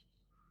Fogle.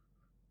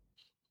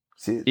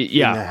 See,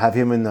 Yeah. have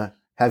him in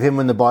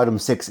the bottom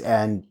 6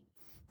 and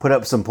put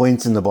up some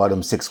points in the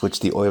bottom 6, which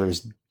the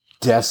Oilers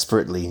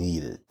desperately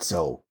needed.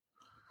 So,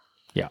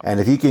 yeah. And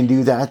if he can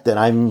do that, then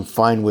I'm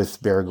fine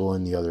with Bear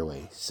going the other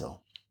way. So,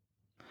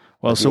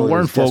 Well, but the so Warren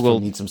Oilers desperately Fogle,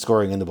 need some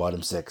scoring in the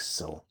bottom 6.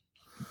 So.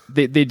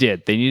 They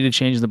did. They needed to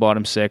change in the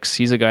bottom 6.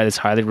 He's a guy that's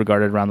highly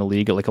regarded around the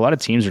league. Like a lot of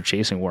teams are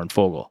chasing Warren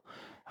Fogle.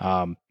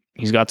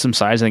 He's got some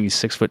size. I think he's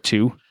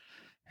 6'2",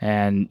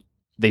 and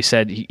they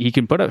said he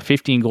can put up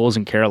 15 goals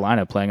in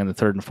Carolina playing on the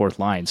 3rd and 4th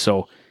line.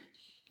 So,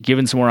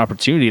 given some more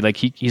opportunity, like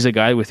he's a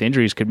guy with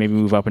injuries could maybe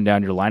move up and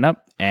down your lineup,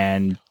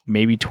 and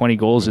maybe 20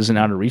 goals isn't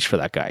out of reach for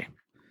that guy.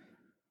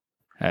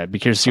 Be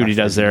curious to see what he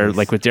does there. Nice.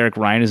 Like with Derek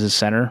Ryan as his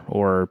center,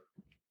 or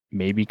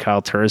maybe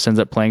Kyle Turris ends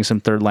up playing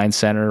some 3rd line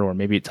center, or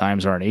maybe at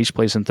times RNH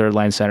plays some 3rd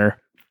line center.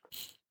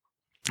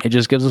 It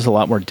just gives us a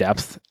lot more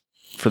depth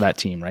for that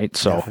team, right?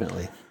 So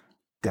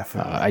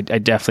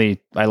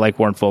Definitely. I like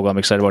Warren Fogle. I'm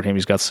excited about him.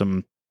 He's got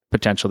some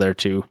potential there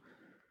too.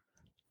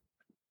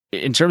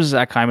 In terms of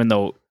Zach Hyman,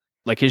 though,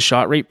 like his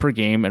shot rate per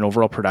game and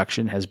overall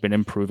production has been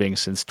improving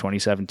since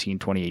 2017,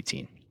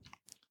 2018.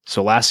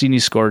 So last season he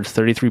scored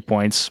 33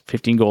 points,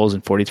 15 goals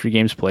in 43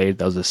 games played.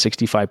 That was a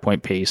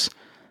 65-point pace.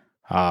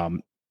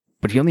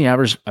 But he only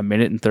averaged a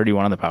minute and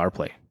 31 on the power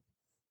play.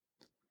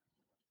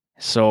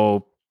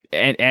 So,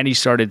 and he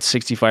started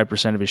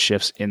 65% of his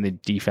shifts in the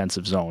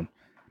defensive zone.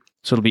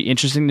 So it'll be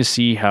interesting to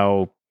see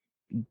how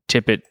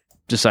Tippett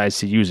decides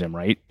to use him,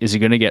 right? Is he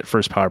going to get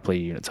first power play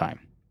unit time?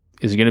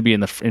 Is he going to be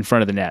in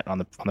front of the net on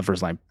the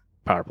first line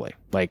power play?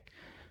 Like,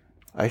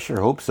 I sure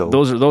hope so.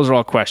 Those are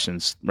all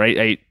questions,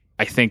 right?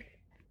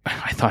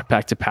 I thought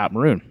back to Pat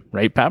Maroon,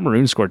 right? Pat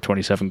Maroon scored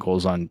 27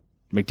 goals on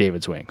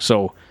McDavid's wing.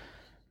 So,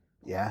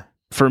 yeah.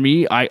 For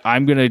me,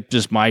 I'm going to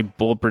just, my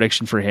bold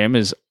prediction for him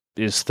is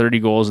 30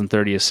 goals and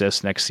 30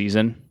 assists next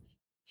season.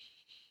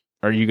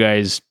 Are you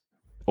guys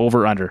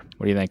over, under?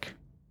 What do you think?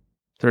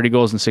 30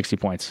 goals and 60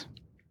 points.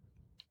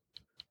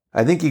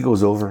 I think he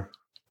goes over.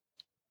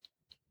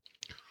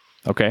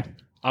 Okay.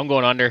 I'm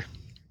going under.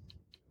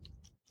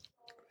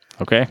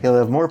 Okay. He'll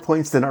have more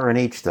points than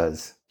RNH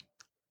does.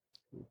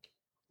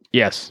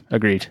 Yes,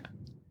 agreed.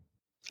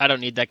 I don't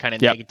need that kind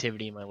of Yep.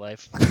 negativity in my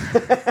life.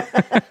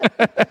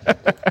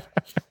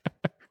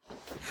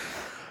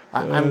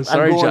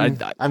 Sorry, going,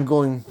 John.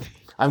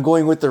 I'm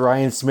going with the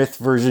Ryan Smith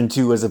version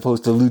 2 as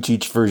opposed to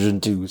Lucic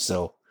version 2.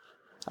 So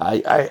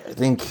I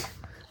think,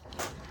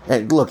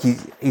 and look,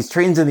 he's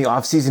trains in the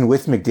off season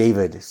with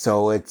McDavid.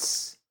 So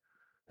it's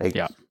like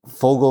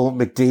Fogle,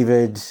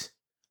 McDavid,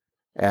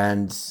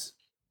 and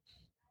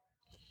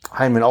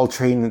Hyman all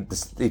train with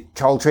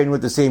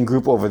the same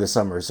group over the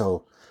summer.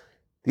 So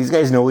these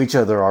guys know each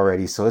other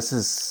already. So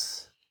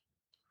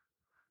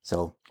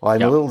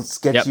I'm a little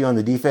sketchy on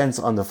the defense.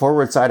 On the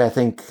forward side, I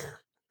think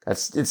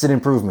it's an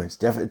improvement.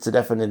 It's a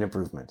definite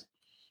improvement.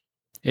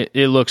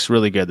 It looks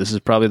really good. This is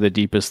probably the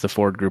deepest the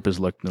forward group has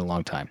looked in a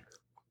long time.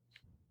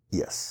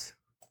 Yes.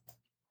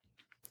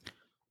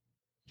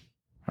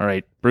 All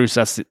right, Bruce,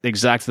 that's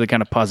exactly the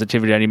kind of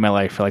positivity I need in my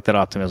life. I like that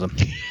optimism.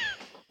 You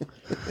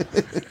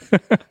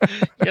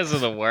guys are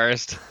the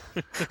worst.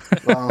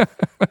 Well,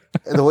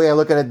 the way I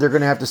look at it, they're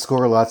going to have to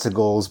score lots of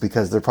goals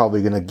because they're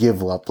probably going to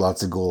give up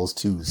lots of goals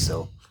too.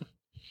 So,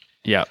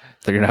 yeah,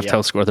 they're going to have to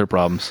outscore their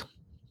problems.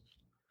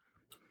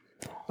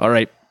 All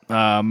right,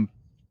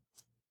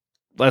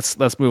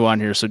 let's move on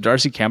here. So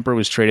Darcy Kemper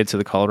was traded to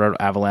the Colorado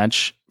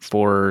Avalanche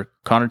for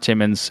Connor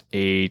Timmins,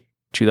 a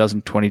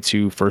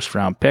 2022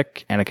 first-round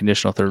pick and a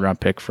conditional third-round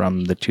pick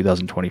from the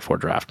 2024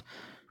 draft.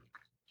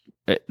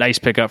 A nice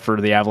pickup for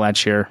the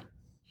Avalanche here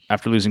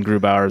after losing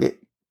Grubauer.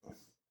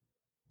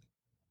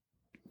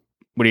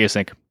 What do you guys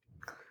think?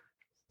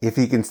 if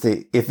he can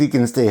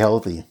stay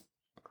healthy.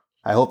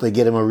 I hope they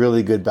get him a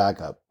really good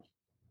backup.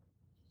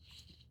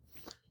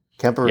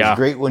 Kemper is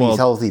great when he's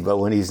healthy, but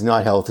when he's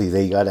not healthy,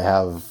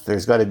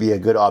 there's got to be a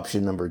good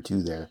option number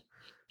 2 there,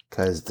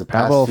 because the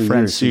past few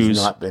years he's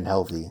not been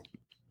healthy.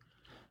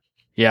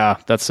 Yeah,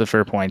 that's a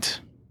fair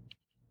point.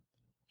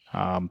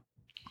 It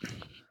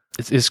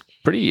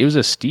was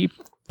a steep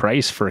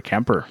price for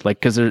Kemper, like,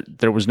 because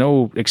there was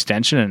no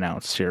extension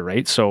announced here,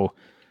 right? So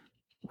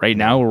right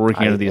now we're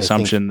working under the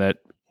assumption that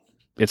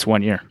it's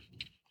 1 year.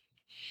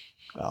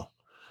 Well,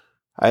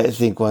 I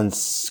think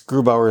once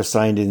Grubauer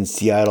signed in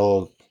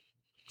Seattle,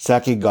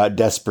 Sakic got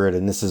desperate,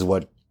 and this is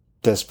what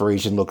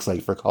desperation looks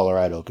like for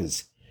Colorado,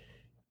 because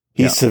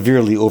he's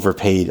severely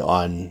overpaid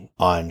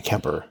on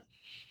Kemper.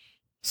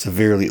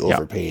 Severely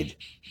overpaid.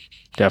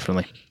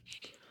 Definitely.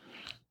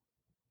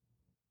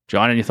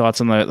 John, any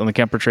thoughts on the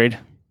Kemper trade?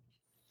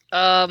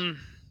 I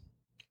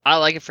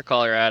like it for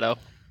Colorado.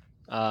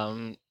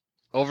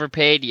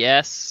 Overpaid,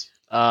 yes.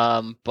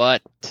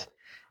 But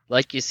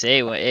like you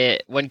say,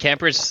 when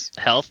Kemper's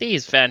healthy,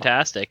 he's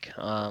fantastic.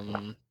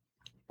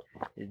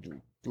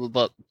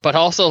 But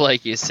also,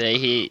 like you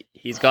say,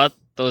 he's got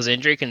those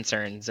injury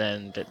concerns,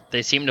 and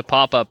they seem to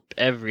pop up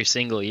every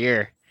single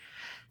year.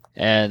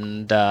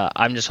 And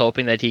I'm just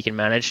hoping that he can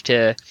manage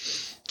to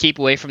keep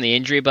away from the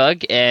injury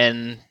bug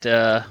and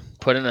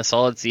put in a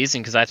solid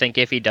season, because I think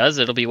if he does,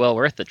 it'll be well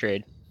worth the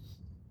trade.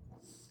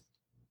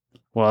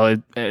 Well,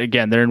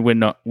 again, they're in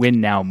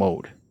win now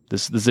mode.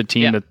 This is a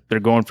team that they're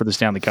going for the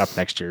Stanley Cup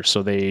next year,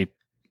 so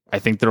I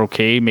think they're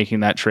okay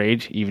making that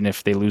trade, even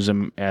if they lose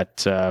him at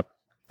the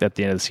end of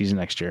the season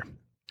next year.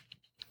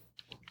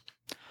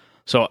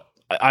 So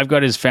I've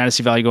got his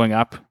fantasy value going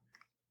up.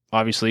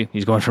 Obviously,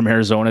 he's going from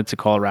Arizona to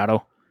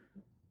Colorado.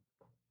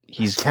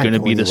 He's going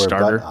to be the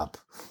starter,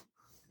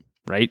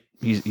 right?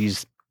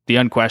 He's the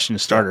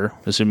unquestioned starter,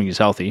 assuming he's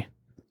healthy.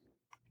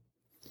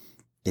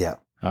 Yeah.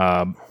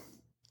 How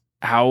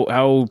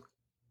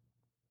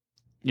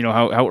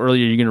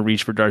early are you going to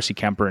reach for Darcy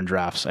Kemper in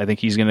drafts? I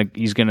think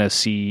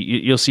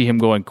you'll see him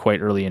going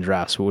quite early in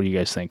drafts. What do you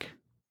guys think?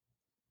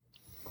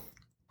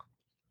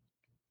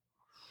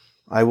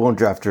 I won't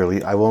draft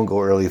early. I won't go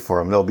early for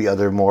him. There'll be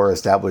other more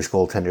established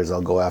goaltenders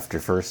I'll go after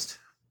first.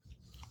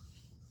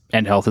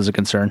 And health is a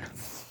concern.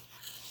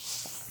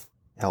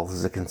 Health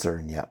is a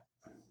concern, yeah.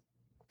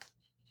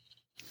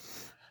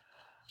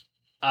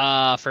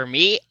 For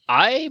me,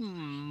 I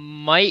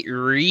might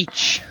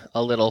reach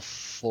a little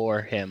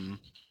for him.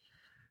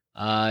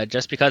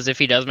 Just because if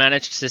he does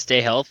manage to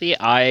stay healthy,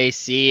 I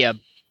see a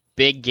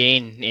big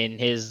gain in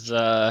his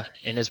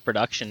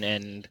production,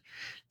 and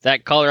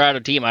that Colorado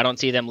team, I don't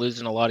see them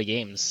losing a lot of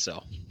games.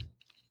 So,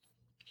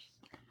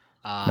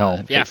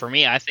 for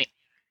me, I think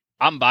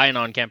I'm buying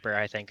on Kemper.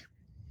 I think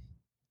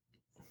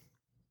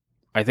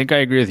I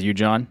agree with you,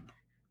 John,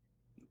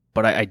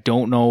 but I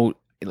don't know.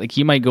 Like,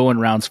 he might go in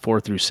rounds 4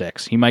 through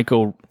 6. He might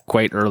go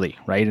quite early,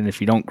 right? And if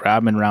you don't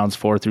grab him in rounds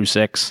 4 through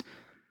 6,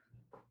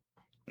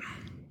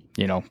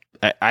 I don't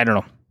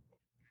know.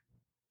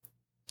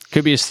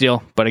 Could be a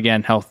steal, but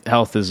again,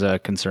 health is a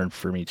concern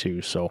for me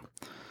too. So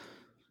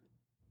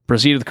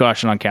proceed with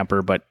caution on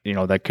Kemper, but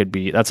that could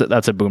be that's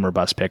a boomer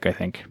bust pick, I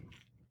think.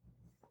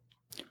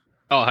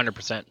 Oh,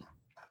 100%.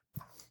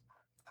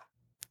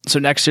 So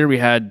next year we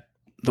had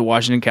the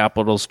Washington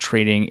Capitals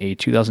trading a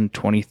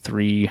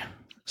 2023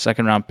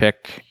 second round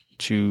pick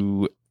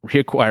to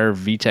reacquire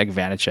Vitek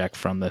Vanacek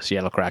from the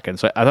Seattle Kraken.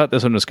 So I thought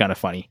this one was kind of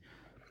funny,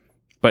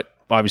 but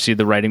obviously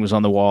the writing was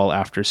on the wall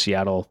after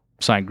Seattle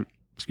signed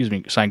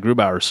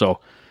Grubauer. So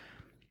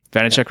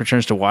Vanacek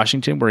returns to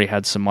Washington, where he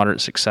had some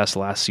moderate success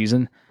last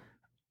season.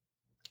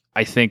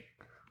 I think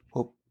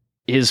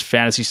his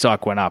fantasy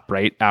stock went up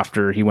right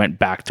after he went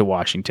back to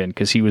Washington,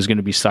 because he was going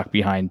to be stuck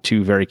behind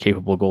two very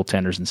capable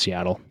goaltenders in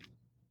Seattle.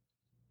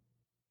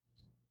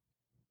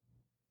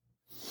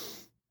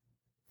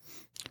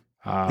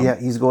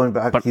 He's going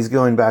back. He's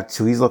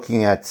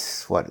looking at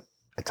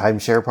a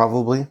timeshare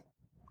probably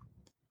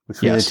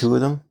between the two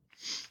of them.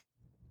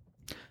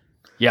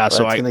 Yeah,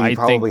 so I think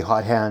probably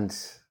hot hand.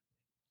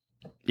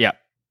 Yeah.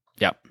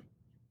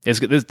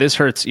 This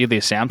hurts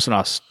Ilya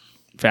Samsonov's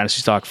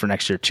fantasy stock for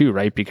next year too,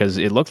 right? Because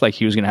it looked like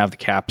he was going to have the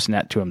Caps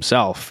net to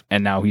himself,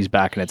 and now he's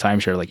back in a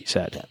timeshare, like you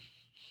said.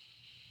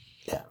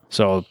 Yeah.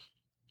 So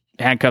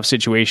handcuff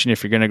situation.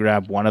 If you're going to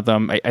grab one of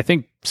them, I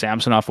think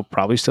Samsonov will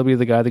probably still be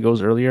the guy that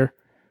goes earlier.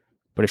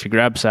 But if you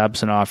grab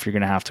Samsonov, you're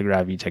going to have to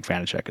grab Vitek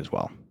Vanacek as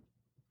well.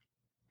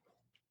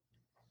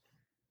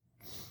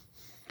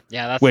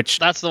 Yeah,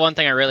 that's the one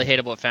thing I really hate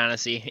about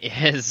fantasy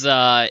is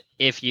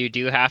if you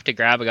do have to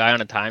grab a guy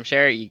on a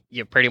timeshare,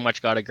 you pretty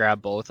much got to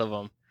grab both of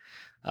them.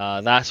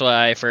 That's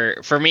why,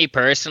 for me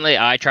personally,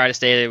 I try to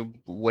stay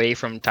away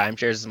from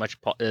timeshares as much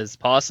as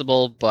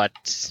possible.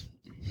 But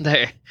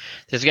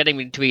there's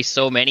getting to be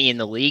so many in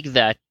the league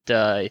that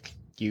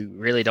you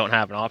really don't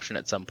have an option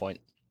at some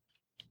point.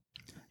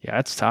 Yeah,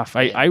 it's tough.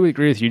 I would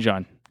agree with you,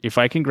 John. If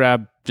I can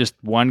grab just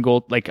one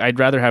goal, like I'd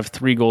rather have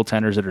three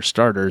goaltenders that are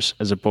starters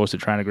as opposed to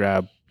trying to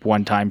grab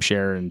one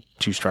timeshare and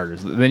two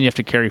starters. Then you have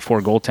to carry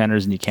four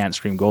goaltenders and you can't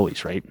stream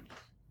goalies, right?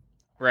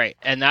 Right,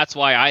 and that's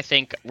why I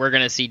think we're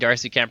going to see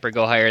Darcy Kemper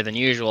go higher than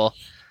usual,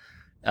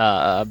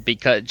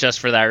 because just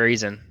for that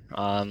reason.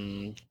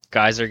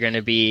 Guys are going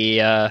to be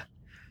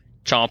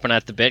chomping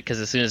at the bit because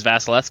as soon as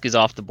Vasilevsky's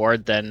off the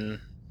board,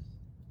 then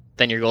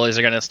your goalies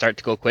are going to start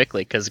to go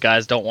quickly because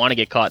guys don't want to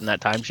get caught in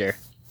that timeshare.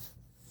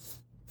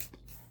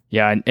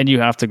 Yeah, and you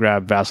have to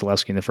grab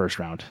Vasilevsky in the first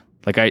round.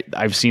 Like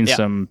I've seen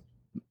some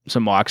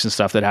mocks and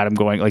stuff that had him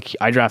going. Like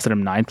I drafted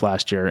him 9th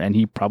last year, and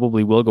he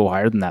probably will go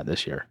higher than that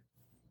this year.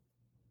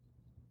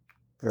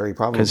 Very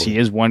probably, because he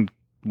is one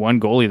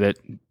goalie that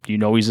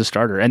he's a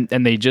starter,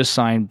 and they just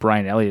signed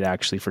Brian Elliott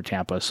actually for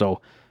Tampa,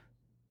 so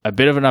a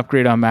bit of an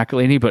upgrade on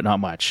McElhinney, but not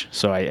much.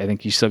 So I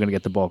think he's still going to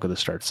get the bulk of the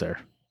starts there.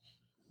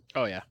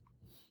 Oh yeah.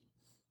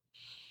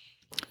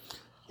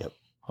 Yep.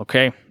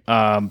 Okay.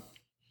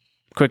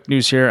 Quick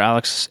news here: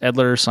 Alex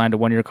Edler signed a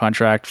 1-year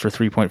contract for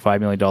 $3.5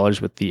 million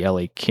with the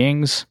LA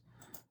Kings.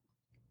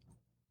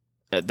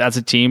 That's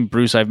a team,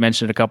 Bruce, I've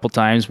mentioned a couple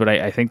times, but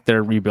I think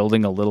they're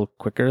rebuilding a little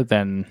quicker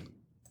than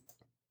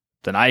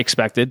I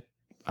expected.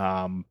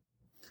 The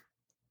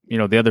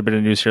other bit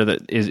of news here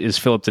that is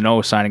Philip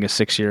Deneau signing a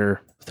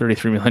 6-year,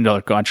 $33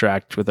 million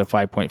contract with a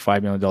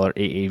 $5.5 million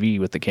AAV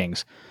with the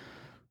Kings.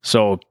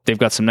 So they've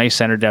got some nice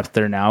center depth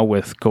there now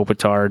with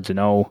Kopitar,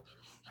 Deneau,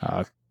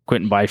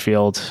 Quentin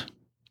Byfield,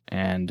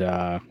 and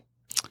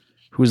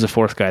who's the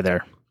fourth guy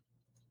there?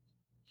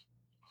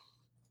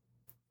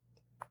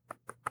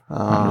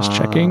 I'm just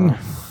checking.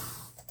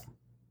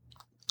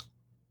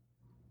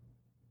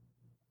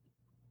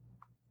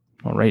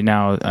 Well, right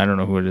now, I don't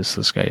know who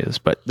this guy is,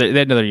 but they had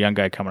another young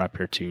guy coming up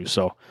here too.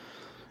 So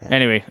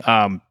anyway,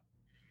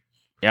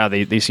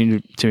 they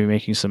seem to be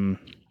making some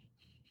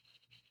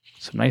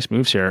nice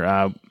moves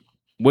here.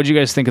 What did you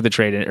guys think of the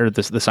trade or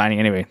the signing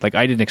anyway? Like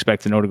I didn't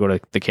expect Deneau to go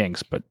to the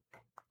Kings, but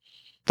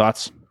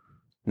thoughts?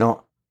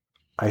 No,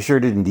 I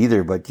sure didn't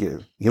either. But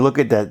you look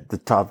at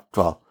the top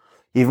 12,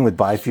 even with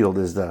Byfield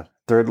as the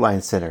third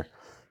line center,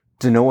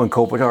 Deneau and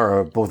Kopitar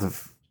are both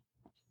of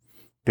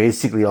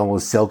basically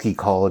almost Selke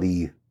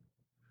quality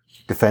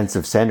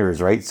defensive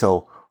centers, right?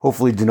 So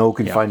hopefully Deneau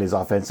can find his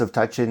offensive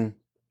touch in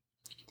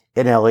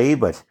LA.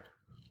 But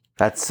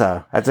that's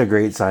a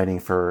great signing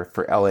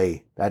for LA.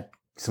 That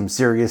some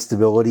serious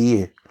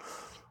stability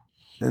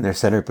in their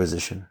center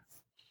position.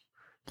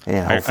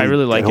 Yeah, I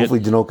really like it. Hopefully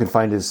Deneau can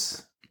find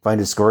his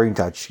scoring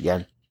touch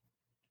again.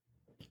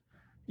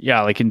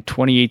 Yeah, like in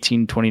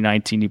 2018,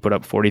 2019, he put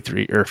up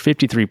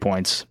 53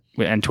 points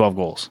and 12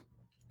 goals.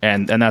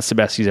 And that's the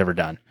best he's ever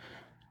done.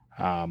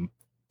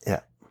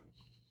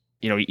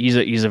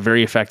 He's a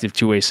very effective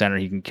two-way center.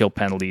 He can kill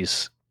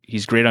penalties.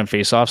 He's great on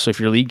faceoffs. So if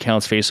your league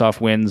counts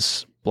faceoff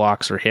wins,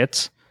 blocks, or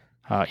hits,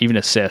 even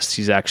assists,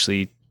 he's a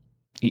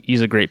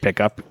great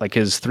pickup. Like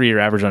his 3-year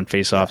average on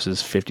faceoffs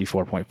is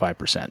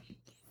 54.5%.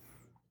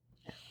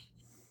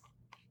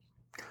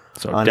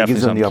 So it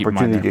gives him the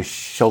opportunity to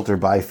shelter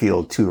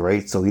Byfield too,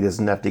 right? So he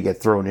doesn't have to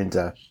get thrown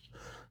into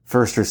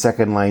first or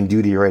second line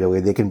duty right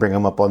away. They can bring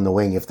him up on the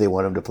wing if they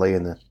want him to play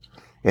in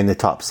the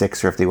top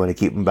 6, or if they want to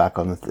keep him back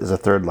as a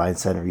third line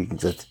center.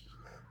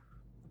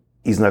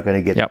 He's not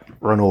going to get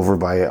run over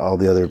by all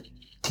the other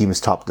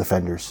team's top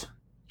defenders.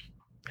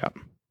 Yep.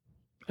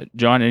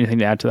 John, anything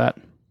to add to that?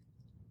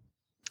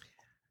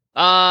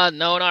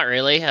 No, not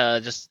really.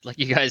 Just like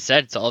you guys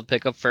said, solid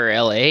pickup for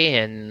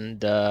LA,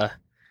 and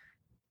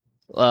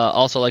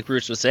also like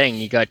Bruce was saying,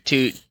 you got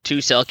two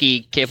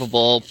Selke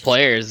capable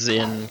players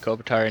in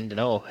Kopitar and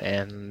Deneau,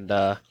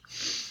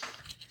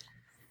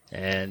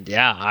 and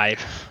yeah, I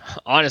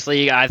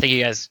think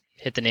you guys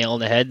hit the nail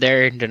on the head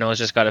there. Deneau's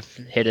just got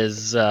to get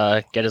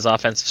his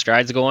offensive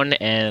strides going,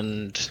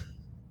 and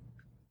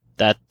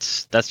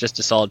that's just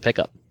a solid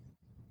pickup.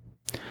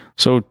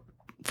 So,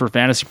 for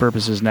fantasy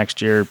purposes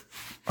next year,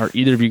 are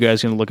either of you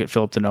guys going to look at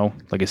Philip Deneau?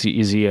 Like,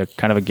 is he a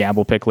kind of a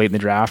gamble pick late in the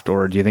draft,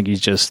 or do you think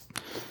he's just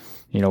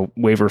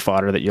waiver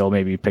fodder that you'll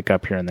maybe pick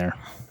up here and there?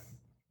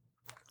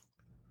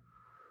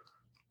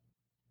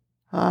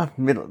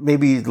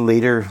 Maybe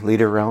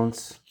later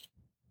rounds.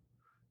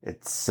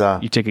 It's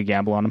you take a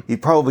gamble on him. He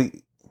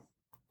possibly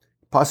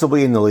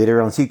in the later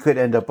rounds. He could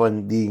end up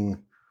on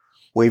being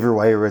waiver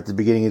wire at the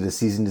beginning of the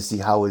season to see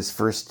how his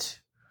first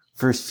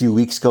few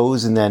weeks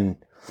goes, and then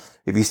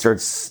if he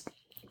starts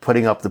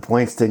putting up the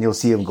points, then you'll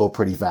see him go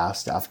pretty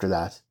fast after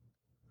that.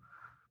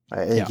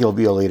 I think he'll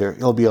be a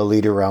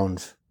later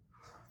round.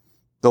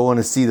 Don't want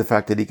to see the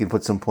fact that he can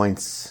put some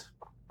points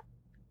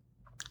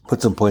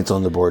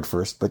on the board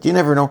first, but you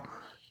never know.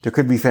 There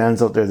could be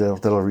fans out there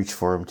that'll reach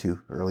for him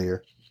too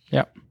earlier.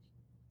 Yep.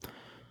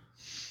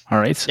 All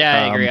right.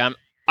 Yeah, I agree.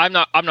 I'm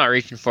not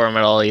reaching for him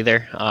at all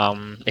either.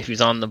 If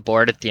he's on the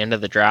board at the end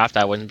of the draft,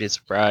 I wouldn't be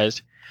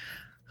surprised.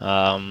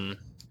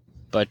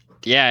 But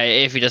yeah,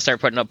 if he just start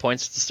putting up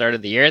points at the start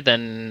of the year,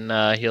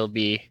 then he'll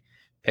be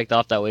picked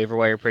off that waiver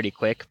wire pretty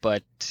quick.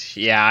 But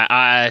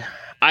yeah,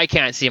 I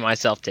can't see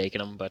myself taking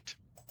him, but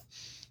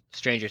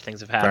stranger things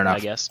have happened, I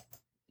guess.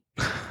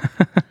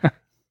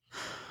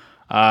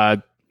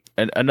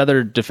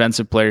 Another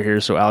defensive player here.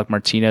 So Alec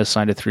Martinez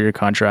signed a 3-year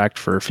contract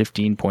for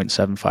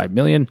 $15.75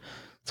 million.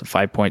 It's a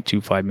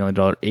 $5.25 million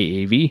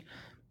AAV.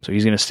 So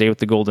he's going to stay with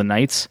the Golden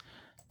Knights.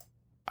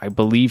 I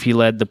believe he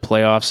led the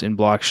playoffs in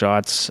block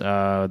shots,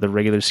 the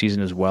regular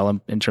season as well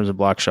in terms of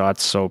block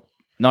shots. So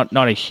not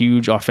a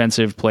huge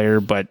offensive player,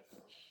 but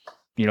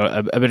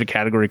a bit of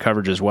category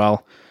coverage as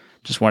well.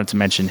 Just wanted to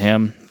mention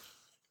him.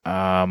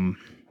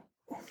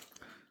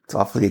 It's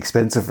awfully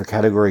expensive for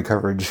category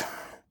coverage.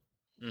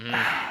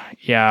 Mm-hmm.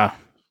 Yeah,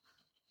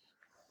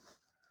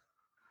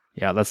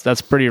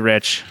 that's pretty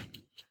rich,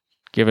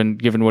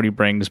 given what he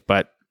brings.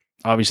 But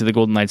obviously, the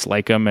Golden Knights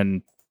like him,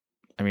 and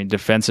I mean,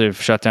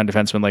 shutdown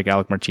defensemen like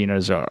Alec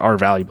Martinez are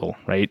valuable,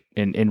 right?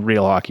 In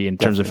real hockey, in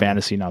terms of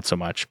fantasy, not so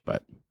much.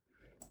 But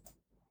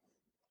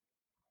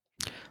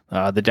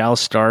the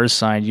Dallas Stars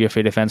signed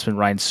UFA defenseman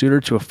Ryan Suter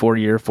to a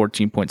 4-year,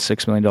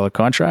 $14.6 million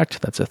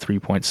contract. That's a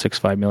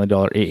 $3.65 million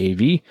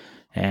AAV.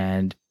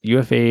 And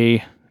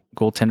UFA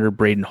goaltender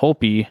Braden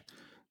Holtby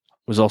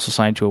was also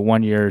signed to a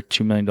 1-year,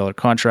 $2 million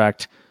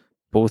contract.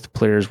 Both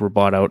players were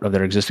bought out of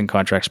their existing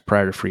contracts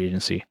prior to free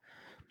agency.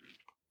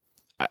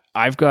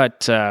 I've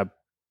got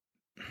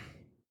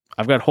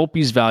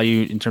Holtby's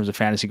value in terms of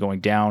fantasy going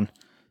down.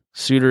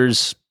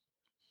 Suter's,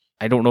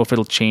 I don't know if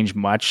it'll change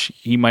much.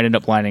 He might end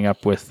up lining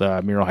up with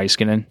Miro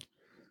Heiskanen.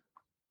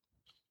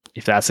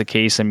 If that's the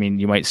case, I mean,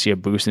 you might see a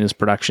boost in his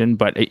production,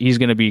 but he's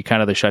going to be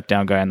kind of the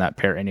shutdown guy on that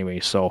pair anyway.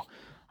 So,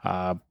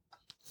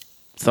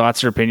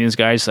 thoughts or opinions,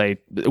 guys?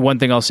 One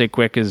thing I'll say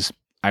quick is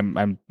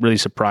I'm really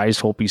surprised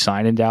Holtby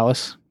signed in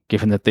Dallas,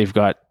 given that they've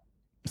got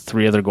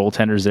 3 other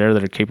goaltenders there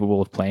that are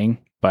capable of playing.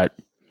 But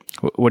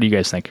what do you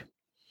guys think?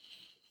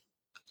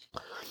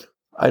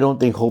 I don't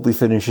think Holtby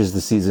finishes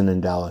the season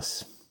in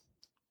Dallas.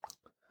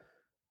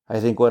 I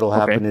think what'll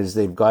happen is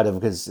they've got him,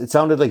 because it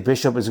sounded like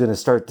Bishop is going to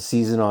start the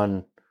season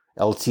on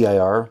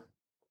LTIR.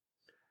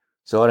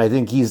 So, and I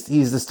think he's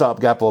the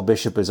stopgap while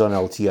Bishop is on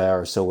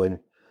LTIR. So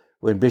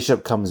when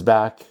Bishop comes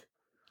back,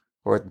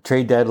 or at the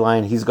trade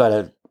deadline,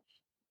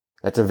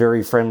 that's a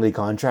very friendly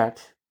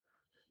contract.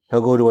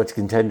 He'll go to a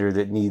contender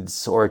that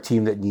needs, or a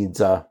team that needs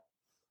a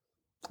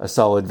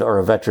solid or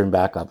a veteran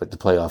backup at the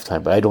playoff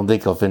time. But I don't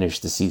think he'll finish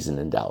the season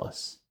in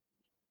Dallas.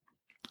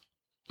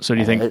 So do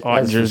you think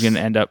Ottinger's going to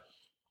end up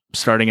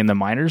starting in the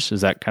minors?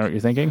 Is that kind of what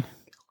you're thinking?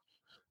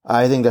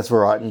 I think that's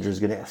where Ottinger is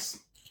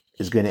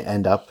going to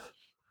end up,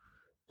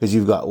 because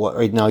you've got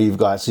right now you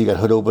got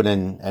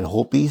Khudobin and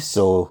Holtby.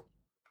 So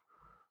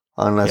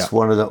unless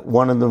one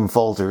of them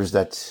falters,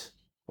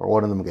 or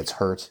one of them gets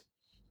hurt,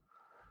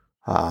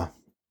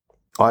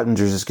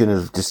 Ottinger's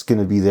just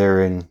gonna be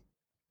there in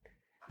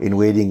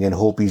waiting, and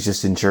Holtby's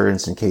just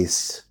insurance in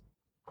case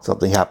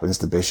something happens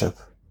to Bishop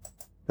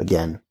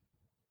again.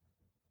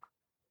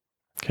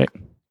 Okay.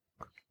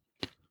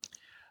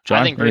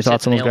 John, I think Bruce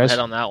hit the nail on the guys? head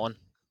on that one.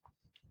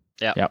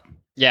 Yeah. Yep.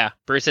 Yeah,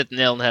 Bruce hit the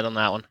nail on the head on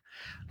that one.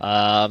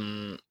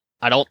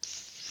 I don't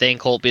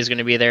think Holtby is going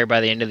to be there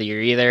by the end of the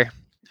year either.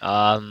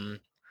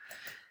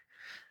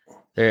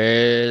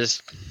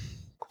 There's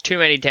too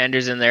many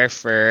tenders in there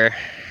to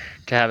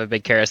have a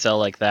big carousel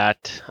like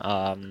that.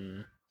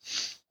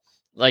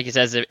 Like he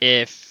says,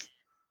 if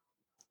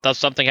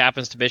something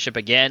happens to Bishop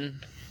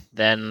again,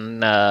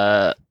 then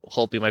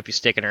Holtby might be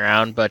sticking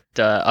around. But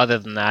other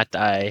than that,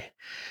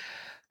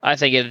 I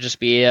think it'll just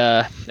be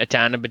a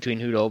tandem between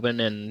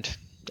Khudobin and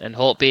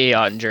Holtby.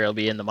 Ottinger will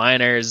be in the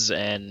minors,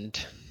 and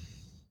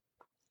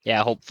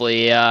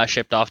hopefully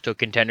shipped off to a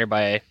contender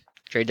by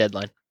trade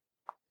deadline.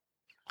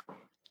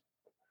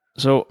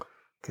 So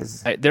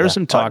there's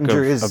some talk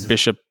of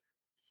Bishop.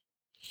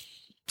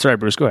 Sorry,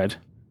 Bruce, go ahead.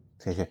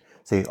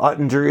 Say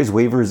Ottinger is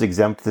waivers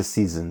exempt this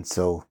season,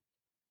 so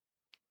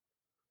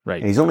right.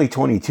 And he's only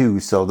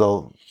 22, so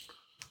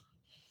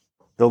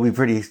they'll be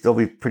pretty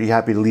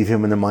happy to leave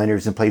him in the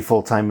minors and play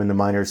full time in the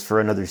minors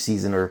for another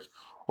season or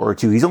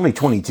two. He's only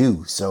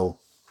 22, so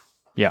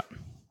yeah.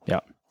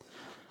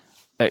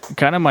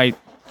 Kind of my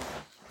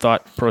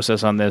thought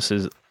process on this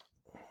is,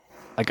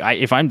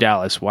 if I'm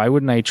Dallas, why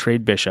wouldn't I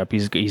trade Bishop?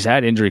 He's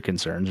had injury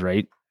concerns,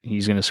 right?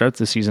 He's going to start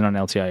the season on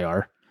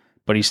LTIR,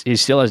 but he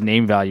still has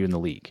name value in the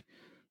league.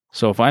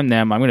 So if I'm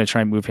them, I'm going to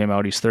try and move him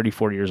out. He's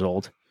 34 years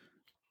old.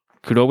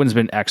 Khudobin's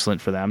been excellent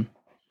for them.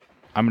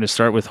 I'm going to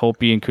start with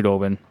Holtby and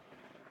Khudobin,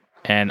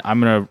 and I'm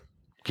going to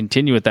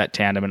continue with that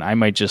tandem, and I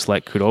might just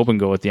let Khudobin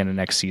go at the end of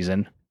next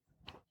season,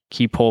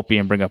 keep Holtby,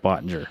 and bring up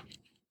Ottinger.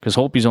 Because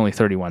Holtby's only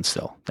 31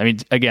 still. I mean,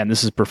 again,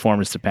 this is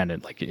performance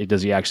dependent.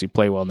 Does he actually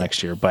play well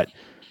next year? But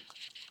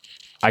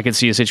I could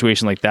see a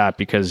situation like that,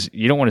 because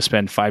you don't want to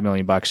spend $5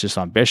 million just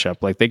on Bishop.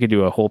 They could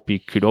do a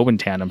Holtby-Khudobin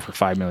tandem for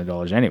 $5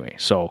 million anyway.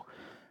 So,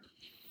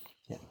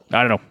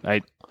 I don't know.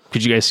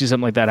 Could you guys see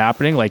something like that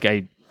happening?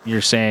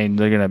 You're saying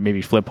they're going to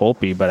maybe flip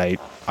Holtby, but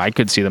I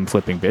could see them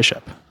flipping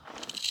Bishop.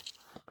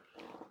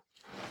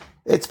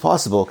 It's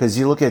possible, because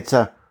you look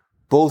at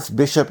both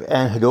Bishop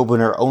and Khudobin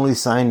are only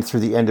signed through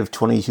the end of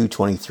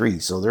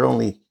 22-23, so they're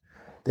only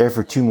there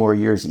for 2 more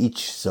years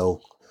each.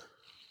 So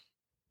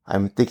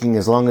I'm thinking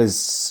as long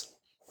as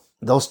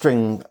they'll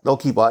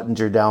keep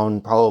Ottinger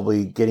down,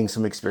 probably getting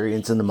some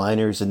experience in the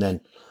minors, and then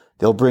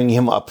they'll bring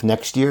him up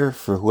next year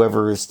for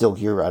whoever is still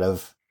here out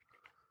of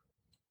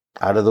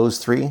out of those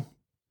three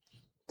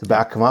to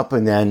back him up.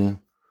 And then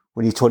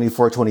when he's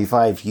 24,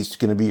 25, he's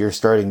going to be your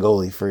starting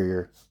goalie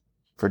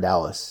for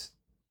Dallas.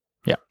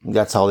 Yeah. And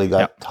that's how they've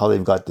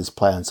got this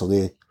plan. So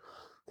they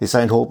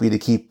signed Holtby to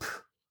keep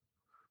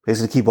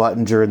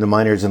Ottinger in the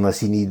minors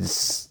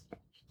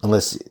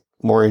unless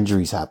more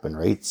injuries happen,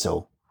 right?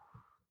 So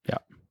yeah.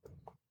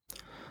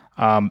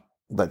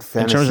 But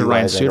in terms of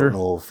Ryan Suter, I don't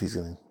know if he's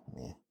going to.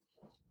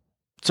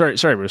 Yeah.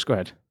 Sorry, Bruce. Go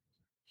ahead.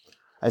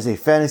 I say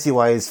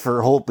fantasy-wise for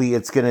Holtby,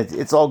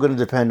 it's all going to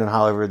depend on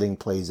how everything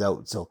plays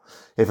out. So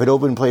if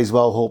Hudobin plays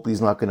well,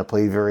 Holtby's not going to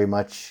play very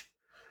much,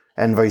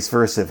 and vice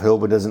versa. If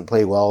Hudobin doesn't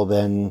play well,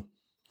 then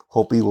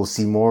Holtby will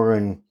see more,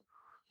 and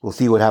we'll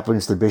see what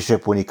happens to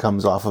Bishop when he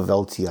comes off of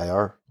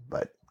LTIR.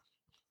 But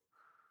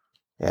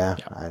yeah.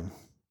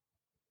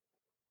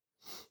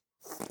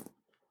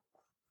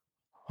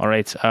 All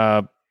right,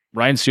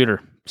 Ryan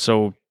Suter.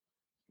 So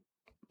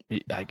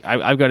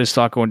I've got his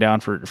stock going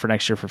down for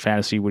next year for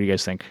fantasy. What do you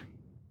guys think?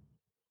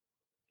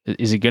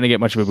 Is he going to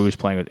get much of a boost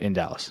playing in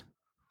Dallas?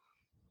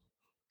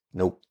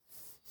 Nope.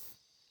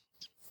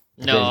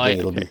 No,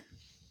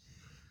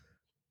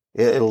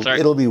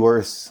 it'll be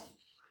worse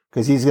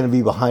because he's going to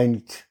be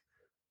behind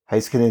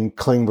Heiskanen,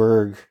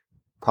 Klingberg,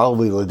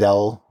 probably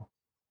Liddell.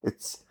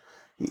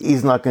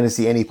 He's not going to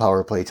see any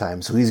power play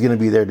time, so he's going to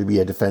be there to be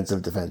a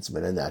defensive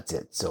defenseman, and that's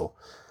it. So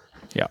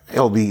yeah,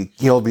 he'll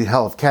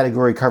have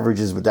category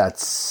coverages, but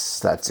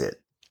that's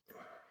it.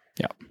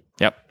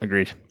 Yep,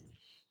 agreed.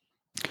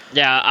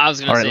 Yeah, I was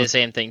going to say the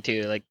same thing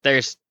too. Like,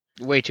 there's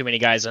way too many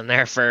guys on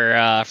there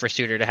for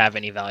Suter to have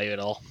any value at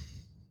all.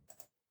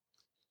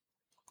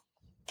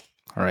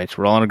 All right,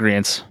 we're all in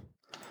agreement.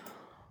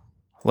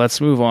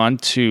 Let's move on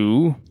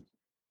to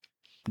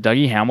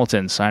Dougie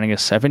Hamilton signing a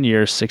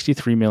 7-year,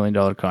 $63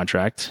 million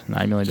contract,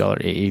 $9 million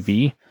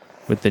AAV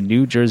with the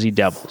New Jersey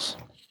Devils.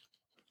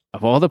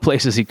 Of all the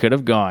places he could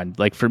have gone,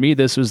 like for me,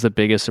 this was the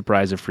biggest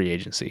surprise of free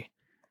agency.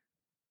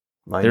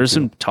 There's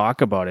some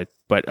talk about it,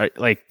 but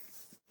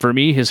for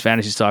me, his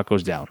fantasy stock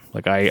goes down.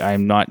 Like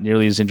I'm not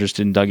nearly as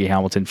interested in Dougie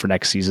Hamilton for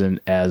next season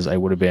as I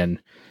would have been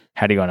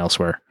had he gone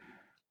elsewhere.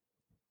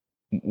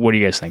 What do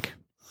you guys think?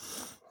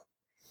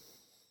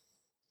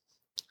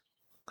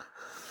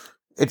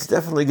 It's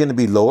definitely going to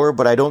be lower,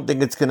 but I don't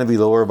think it's going to be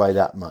lower by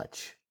that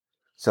much.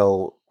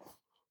 So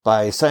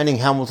by signing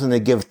Hamilton, they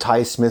give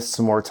Ty Smith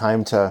some more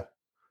time to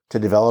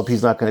develop.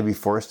 He's not going to be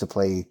forced to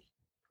play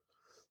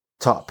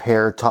top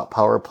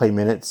power play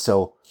minutes.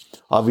 So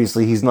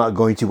obviously he's not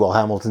going to while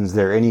Hamilton's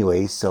there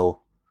anyway. So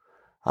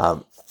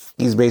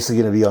he's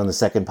basically going to be on the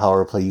second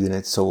power play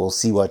unit. So we'll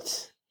see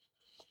what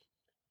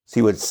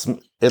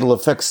it'll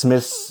affect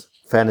Smith's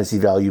fantasy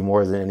value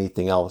more than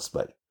anything else,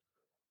 but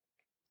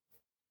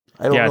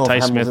I don't know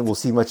if Hamilton will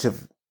see much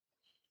of.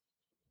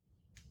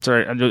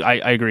 Sorry,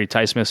 I agree.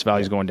 Ty Smith's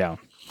value is going down.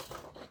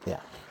 Yeah,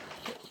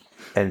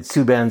 and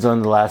Subban's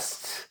on the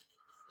last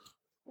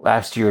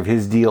year of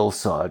his deal,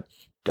 so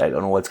I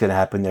don't know what's going to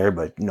happen there.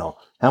 But no,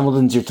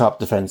 Hamilton's your top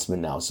defenseman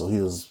now, so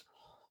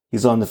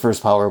he's on the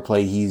first power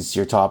play. He's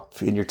your top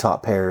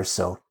pair.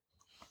 So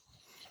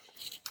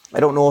I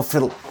don't know if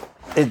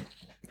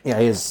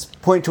his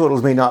point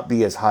totals may not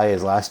be as high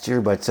as last year,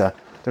 but they're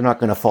not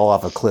going to fall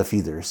off a cliff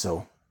either.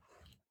 So.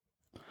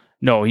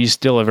 No, he's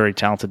still a very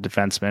talented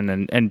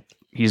defenseman, and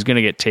he's going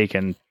to get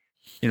taken,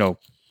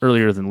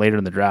 earlier than later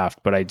in the draft.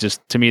 But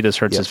to me, this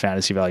hurts his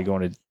fantasy value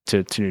going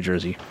to New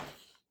Jersey.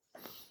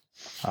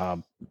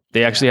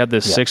 They actually had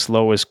the sixth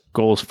lowest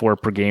goals for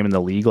per game in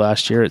the league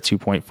last year at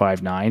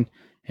 2.59,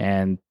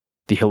 and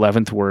the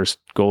 11th worst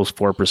goals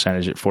for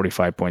percentage at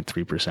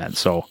 45.3%.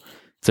 So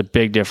it's a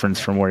big difference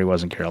from where he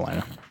was in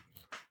Carolina.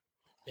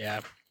 Yeah.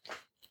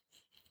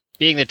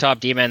 Being the top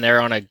D-man there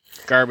on a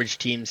garbage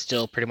team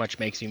still pretty much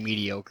makes you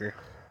mediocre.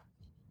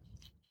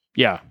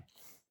 Yeah.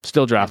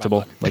 Still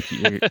draftable.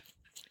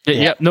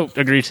 No,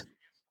 agreed.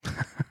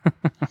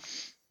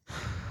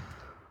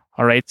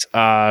 All right.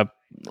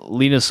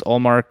 Linus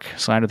Ullmark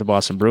signed with the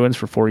Boston Bruins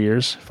for 4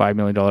 years, $5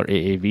 million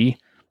AAV.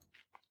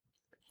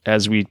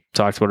 As we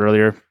talked about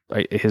earlier,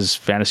 his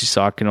fantasy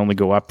stock can only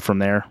go up from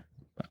there,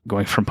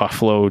 going from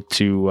Buffalo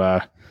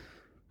to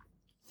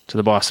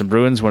the Boston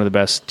Bruins, one of the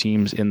best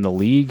teams in the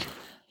league.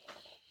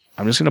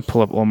 I'm just going to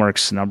pull up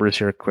Ullmark's numbers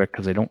here quick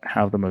because I don't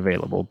have them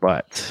available,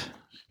 but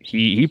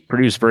he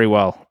produced very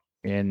well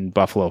in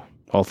Buffalo,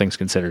 all things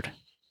considered.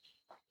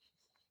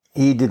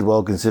 He did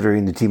well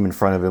considering the team in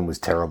front of him was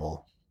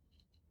terrible.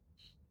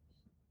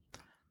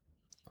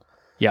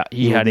 Yeah,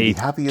 he had the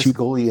happiest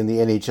goalie in the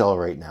NHL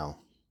right now.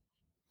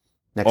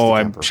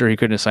 I'm sure he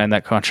couldn't have signed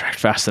that contract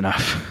fast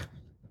enough.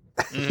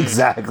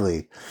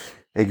 Exactly.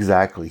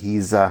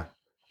 He's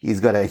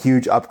got a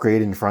huge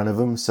upgrade in front of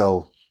him.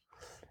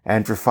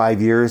 And for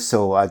 5 years,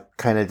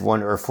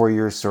 4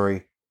 years,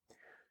 sorry,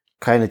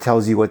 kind of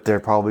tells you what they're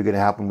probably going to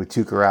happen with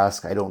Tuukka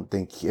Rask. I don't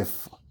think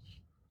if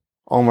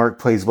Ullmark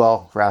plays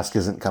well, Rask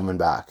isn't coming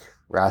back.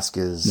 Rask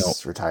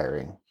is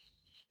retiring.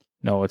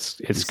 No, it's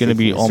going to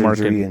be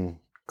Ullmark and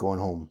going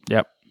home.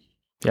 Yep.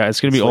 Yeah, it's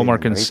going to be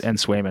Ullmark and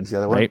Swayman,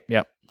 right?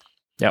 Yep.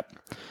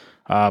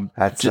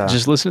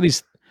 Just listen to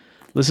these.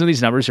 Listen to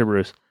these numbers here,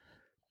 Bruce.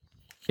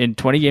 In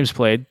 20 games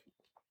played,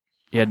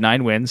 he had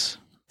 9 wins,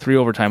 3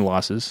 overtime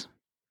losses,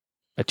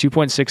 a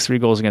 2.63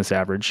 goals against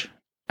average,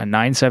 a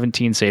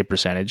 917 save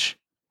percentage,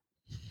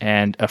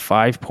 and a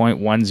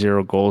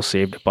 5.10 goals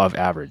saved above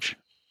average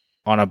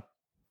on a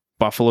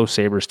Buffalo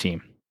Sabres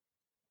team.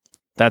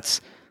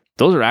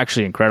 Those are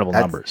actually incredible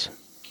numbers.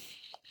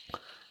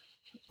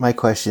 My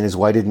question is,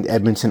 why didn't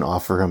Edmonton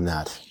offer him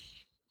that?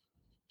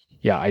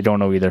 Yeah, I don't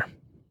know either.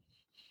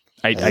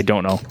 I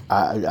don't know.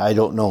 I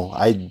don't know.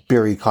 I'd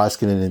bury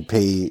Koskinen and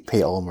pay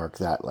Ullmark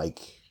that.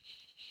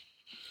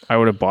 I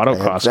would have bought out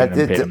Koskinen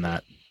and paid him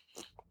that.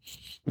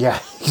 Yeah,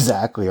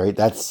 exactly, right?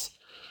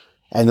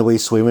 And the way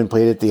Swayman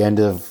played at the end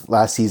of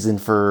last season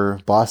for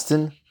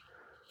Boston,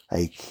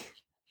 if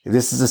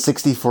this is a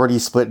 60-40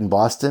 split in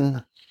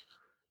Boston,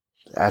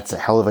 that's a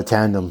hell of a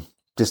tandem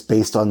just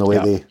based on the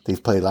way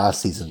they've played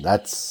last season.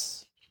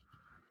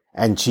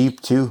 And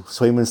cheap too.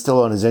 Swayman's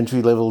still on his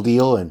entry level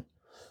deal and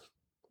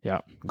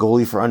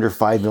goalie for under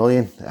 $5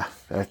 million.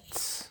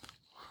 That's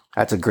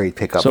a great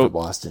pickup for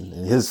Boston.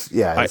 And his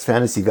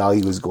fantasy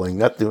value is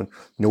going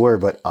nowhere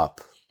but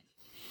up.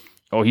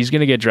 Oh, he's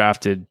going to get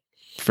drafted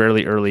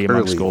fairly early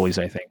amongst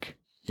goalies, I think.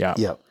 Yeah.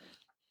 Yep.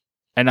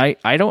 And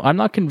I'm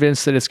not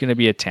convinced that it's going to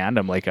be a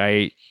tandem.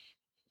 I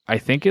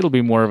think it'll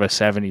be more of a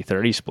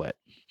 70-30 split.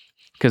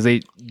 Because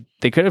they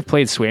could have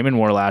played Swayman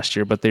more last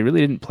year, but they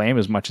really didn't play him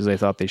as much as I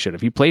thought they should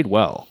have. He played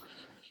well.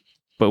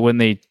 But when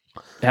they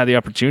had the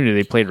opportunity,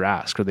 they played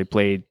Rask or they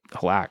played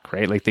Halak,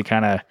 right? They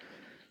kind of...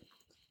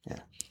 Yeah.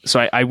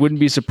 So I wouldn't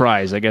be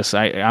surprised. I guess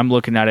I'm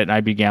looking at it and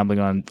I'd be gambling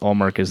on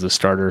Ullmark as the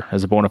starter,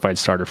 as a bona fide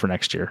starter for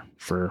next year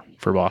for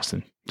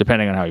Boston,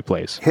 depending on how he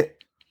plays.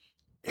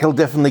 He'll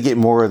definitely get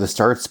more of the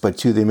starts, but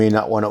too, they may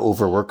not want to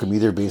overwork him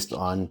either based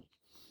on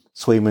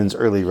Swayman's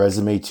early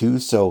resume too.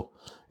 So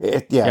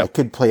it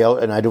could play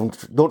out. And I don't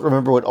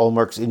remember what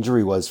Ullmark's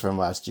injury was from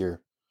last year.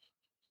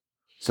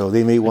 So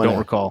they may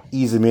want to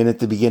ease him in at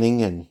the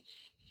beginning, and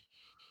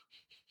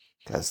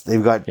because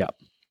they've got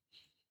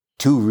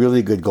 2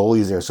 really good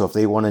goalies there. So if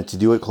they wanted to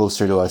do it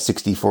closer to a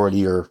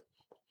 60-40 or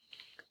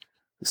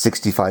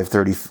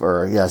 65-30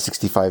 or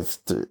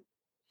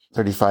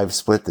 65-35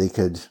 split, they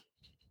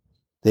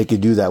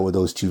could do that with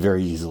those 2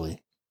 very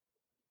easily.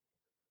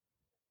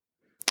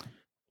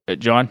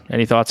 John,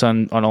 any thoughts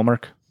on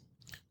Ullmark?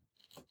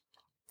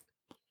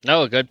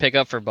 No, a good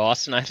pickup for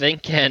Boston, I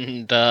think,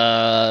 and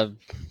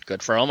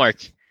good for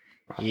Ullmark.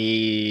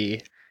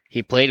 He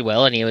played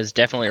well, and he was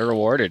definitely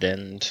rewarded,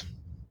 and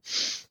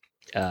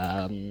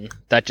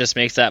that just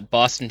makes that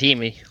Boston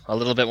team a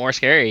little bit more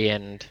scary,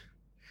 and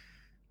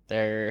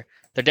they're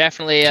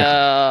definitely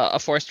a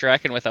force to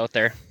reckon with out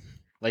there,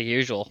 like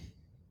usual.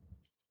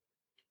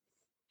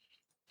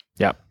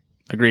 Yeah,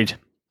 agreed.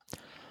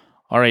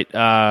 All right,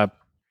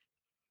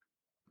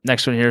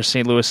 next one here,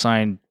 St. Louis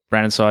signed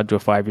Brandon Saad to a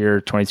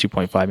 5-year,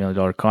 $22.5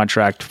 million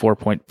contract,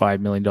 $4.5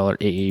 million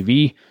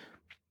AAV.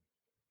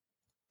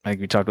 I think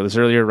we talked about this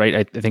earlier, right?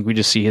 I think we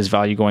just see his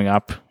value going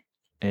up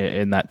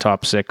in that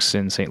top 6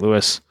 in St.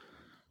 Louis.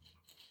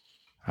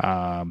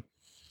 Yay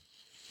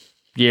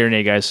or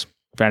nay, guys?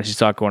 Fantasy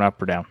stock going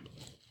up or down?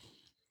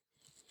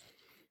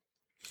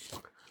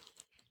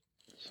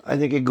 I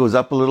think it goes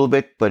up a little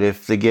bit, but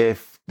if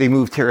they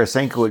move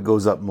Tarasenko, it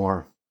goes up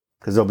more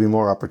because there'll be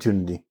more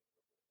opportunity.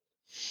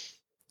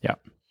 Yeah.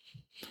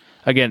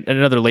 Again,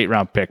 another late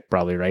round pick,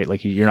 probably,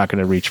 right? You're not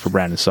going to reach for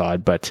Brandon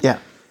Saad, but yeah.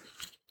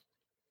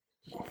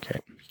 Okay.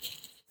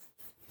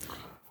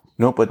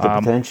 No, but the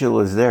potential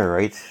is there,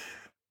 right?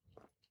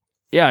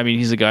 Yeah, I mean,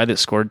 he's a guy that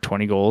scored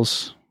 20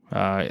 goals.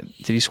 Did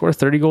he score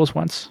 30 goals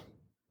once?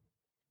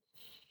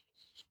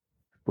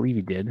 I believe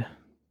he did.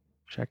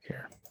 Check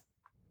here.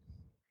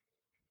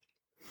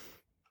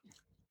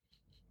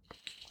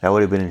 That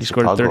would have been in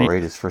Chicago,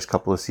 right? His first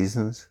couple of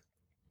seasons.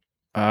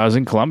 I was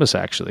in Columbus,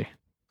 actually.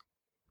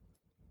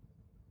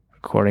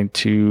 According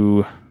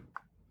to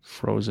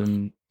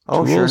Frozen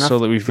Tools, sure enough. So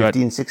that we've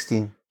 15, got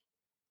 16.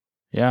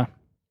 Yeah.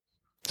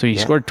 So he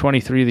scored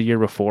 23 the year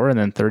before and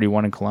then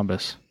 31 in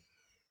Columbus.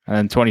 And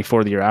then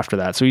 24 the year after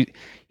that. So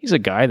he's a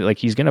guy that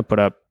he's going to put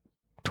up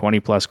 20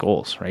 plus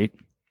goals, right?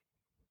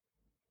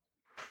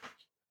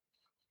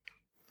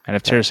 And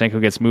if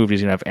Tarasenko gets moved,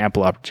 he's going to have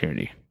ample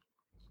opportunity.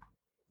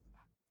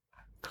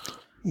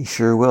 He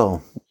sure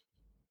will.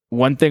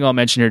 One thing I'll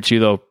mention here too,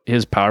 though,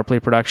 his power play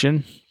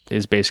production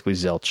is basically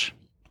zilch.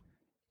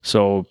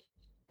 So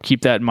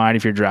keep that in mind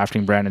if you're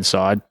drafting Brandon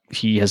Saad.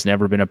 He has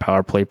never been a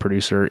power play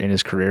producer in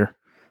his career.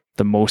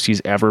 The most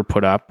he's ever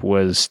put up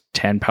was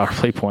 10 power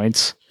play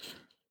points,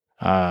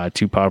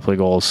 2 power play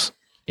goals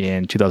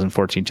in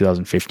 2014,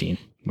 2015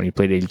 when he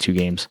played 82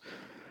 games.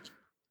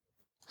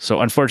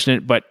 So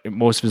unfortunate, but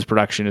most of his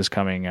production is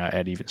coming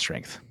at even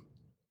strength.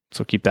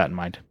 So keep that in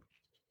mind.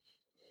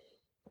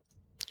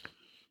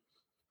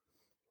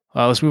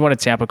 Let's move on to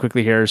Tampa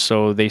quickly here.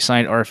 So they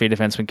signed RFA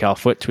defenseman Cal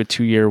Foote to a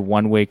 2-year,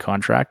 one-way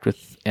contract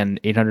with an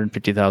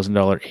 $850,000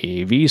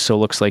 AAV. So it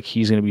looks like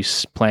he's going to be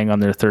playing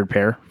on their 3rd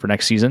pair for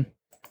next season.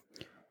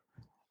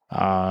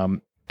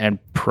 And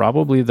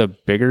probably the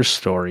bigger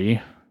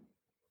story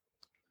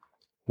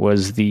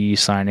was the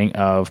signing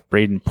of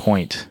Braden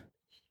Point.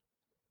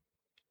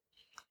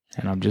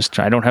 And I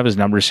don't have his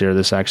numbers here.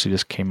 This actually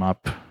just came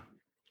up.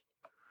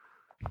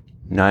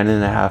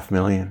 $9.5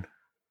 million.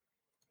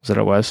 Is that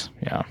what it was?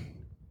 Yeah.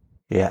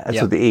 Yeah,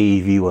 that's what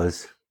the AAV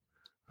was.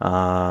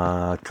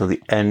 Till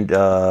the end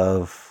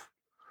of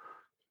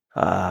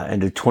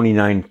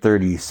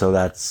 29-30. So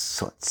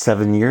that's what,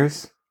 7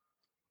 years?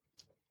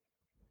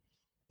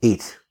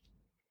 8.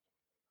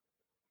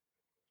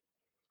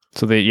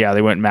 So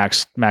they went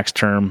max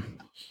term.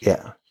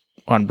 Yeah.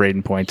 On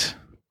Braden Point.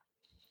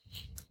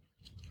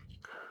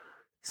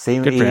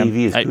 Same Good for him.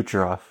 AAV as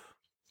Kucherov.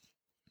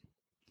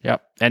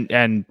 Yep.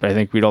 And I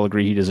think we'd all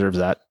agree he deserves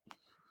that.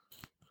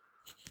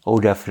 Oh,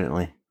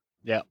 definitely.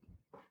 Yeah.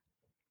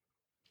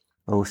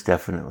 Most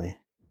definitely.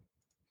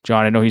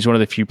 John, I know he's one of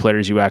the few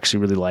players you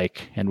actually really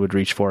like and would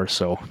reach for,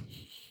 so.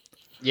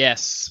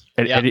 Yes.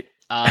 I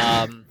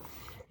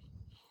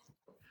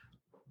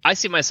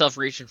see myself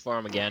reaching for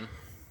him again.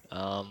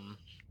 I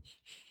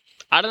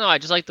don't know. I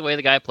just like the way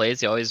the guy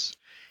plays.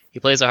 He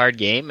plays a hard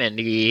game, and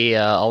he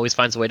always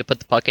finds a way to put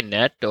the puck in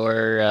net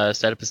or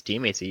set up his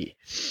teammates. He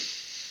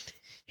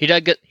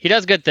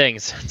does good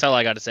things. That's all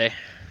I got to say.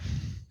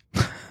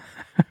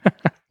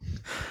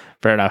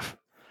 Fair enough.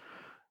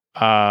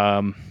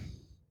 And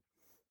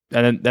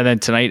then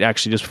tonight,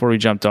 actually, just before we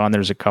jumped on,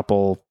 there's a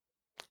couple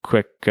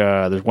quick.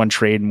 There's one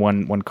trade and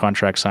one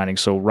contract signing.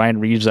 So Ryan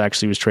Reeves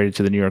actually was traded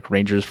to the New York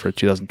Rangers for a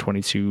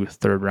 2022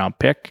 third round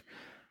pick.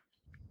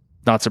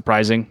 Not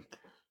surprising.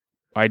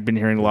 I'd been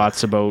hearing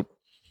lots about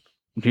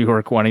New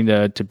York wanting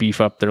to beef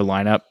up their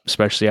lineup,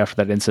 especially after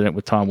that incident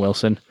with Tom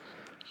Wilson.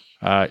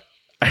 I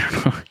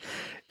don't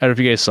know if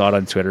you guys saw it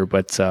on Twitter,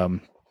 but a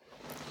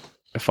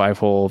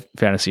 5-hole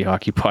fantasy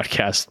hockey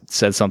podcast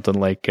said something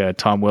like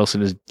Tom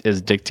Wilson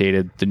is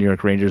dictated the New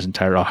York Rangers'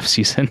 entire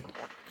offseason.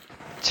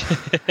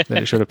 Then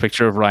it showed a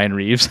picture of Ryan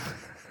Reeves.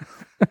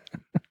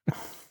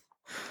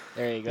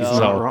 There you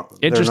go.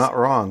 They're not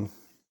wrong.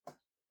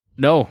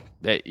 No,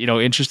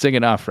 interesting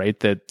enough, right?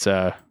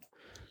 That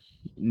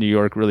New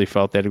York really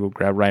felt they had to go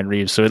grab Ryan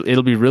Reeves. So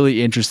it'll be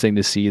really interesting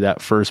to see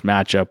that first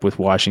matchup with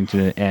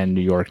Washington and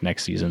New York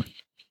next season.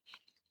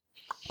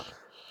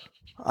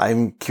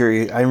 I'm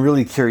curious. I'm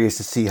really curious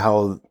to see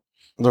how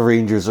the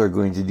Rangers are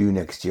going to do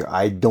next year.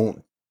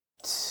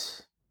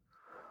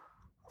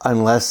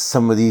 Unless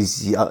some of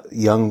these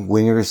young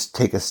wingers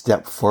take a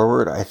step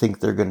forward, I think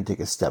they're going to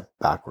take a step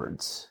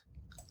backwards.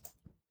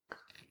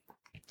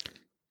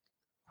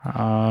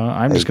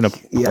 I'm just going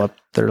to pull up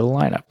their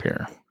lineup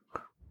here.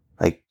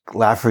 Like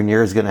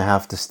Lafreniere is going to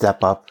have to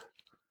step up.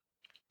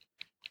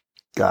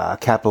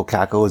 Capo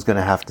Caco is going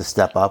to have to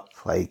step up.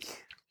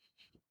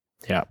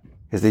 Yeah.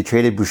 Because they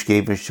traded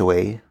Bushkevich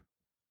away,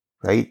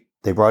 right?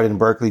 They brought in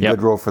Barclay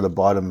Goodrow for the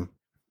bottom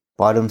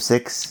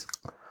 6.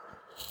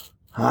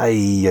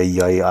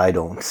 I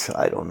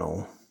don't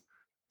know.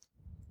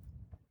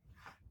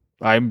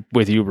 I'm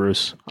with you,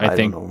 Bruce. I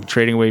think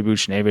trading away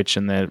Buchnevich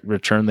and the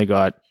return they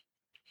got,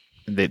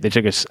 they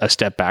took a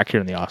step back here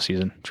in the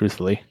offseason,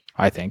 truthfully,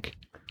 I think.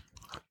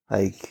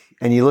 And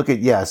you look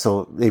at,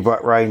 so they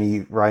brought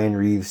Ryan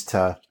Reeves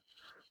to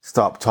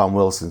stop Tom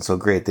Wilson. So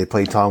great. They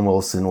play Tom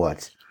Wilson,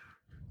 what?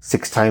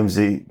 6 times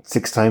a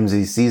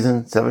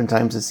season, 7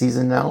 times a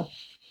season now.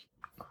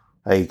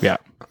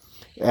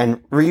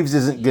 And Reeves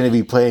isn't going to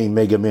be playing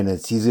mega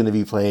minutes. He's going to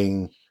be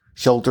playing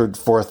sheltered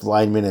fourth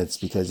line minutes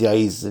because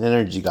he's an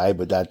energy guy,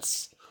 but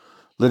that's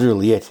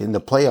literally it. In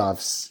the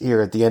playoffs here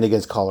at the end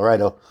against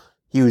Colorado,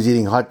 he was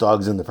eating hot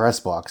dogs in the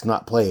press box,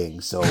 not playing.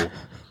 So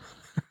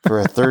for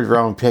a third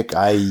round pick,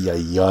 I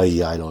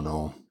don't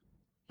know.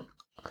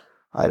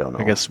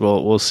 I guess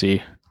we'll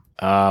see.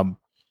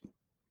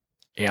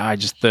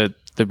 Just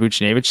the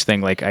Buchnevich thing,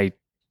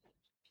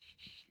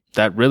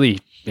 that really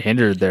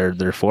hindered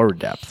their forward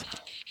depth.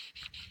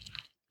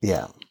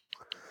 Yeah.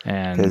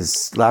 And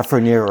because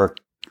Lafreniere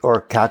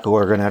or Kako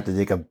are going to have to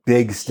take a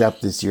big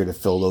step this year to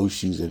fill those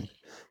shoes in.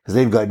 Because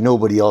they've got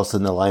nobody else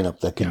in the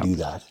lineup that can do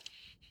that.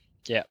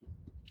 Yeah.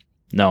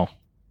 No.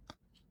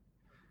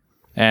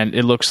 And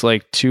it looks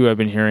like, too, I've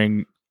been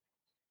hearing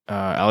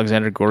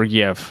Alexander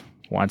Gorgiev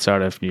wants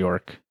out of New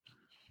York.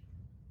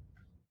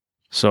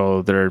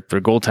 So their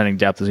goaltending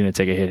depth is going to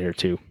take a hit here,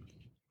 too.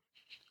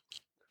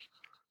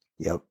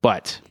 Yep.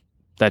 But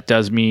that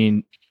does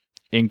mean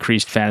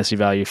increased fantasy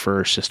value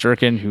for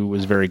Shesterkin, who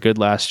was very good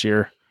last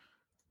year.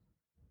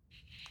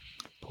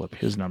 Pull up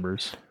his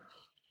numbers.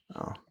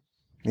 Oh.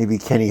 Maybe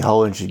Kenny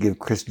Holland should give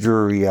Chris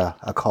Drury a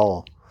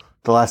call.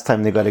 The last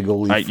time they got a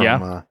goalie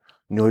from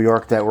New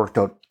York, that worked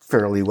out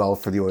fairly well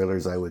for the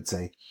Oilers, I would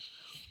say.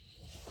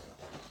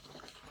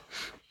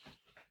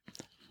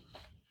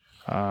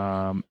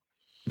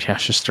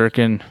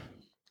 Shesterkin,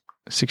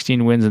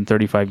 16 wins in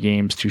 35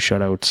 games, 2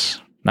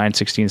 shutouts,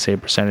 .916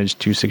 save percentage,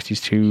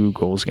 .262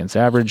 goals against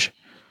average,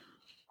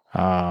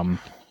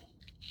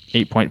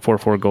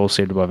 8.44 goals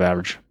saved above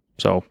average.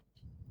 So,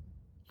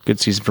 good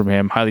season from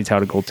him. Highly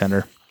touted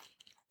goaltender.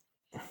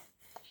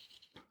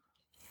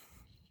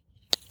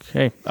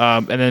 Okay.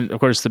 And then, of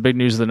course, the big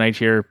news of the night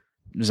here,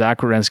 Zach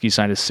Werenski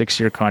signed a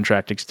 6-year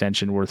contract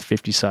extension worth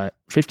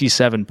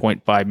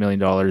 $57.5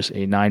 million, a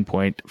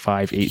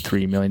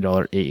 $9.583 million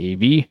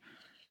AAV.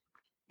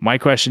 My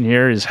question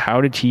here is,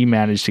 how did he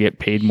manage to get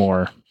paid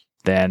more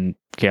than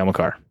Cale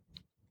Makar?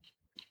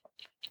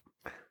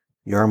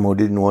 Yarmo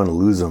didn't want to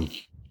lose him.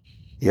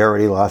 He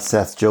already lost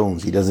Seth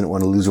Jones. He doesn't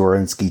want to lose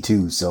Werenski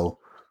too, so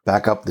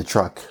back up the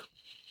truck.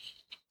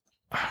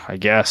 I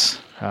guess.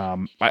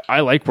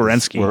 I like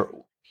Werenski.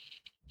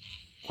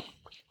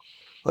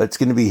 Well, it's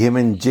going to be him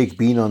and Jake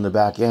Bean on the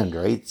back end,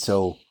 right?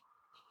 So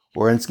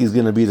Werenski's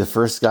going to be the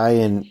first guy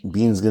and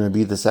Bean's going to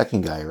be the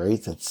second guy,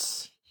 right?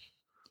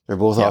 They're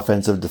both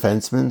offensive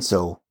defensemen,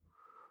 so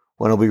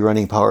one will be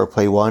running power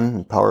play 1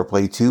 and power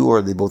play 2,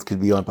 or they both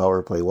could be on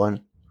power play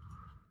 1.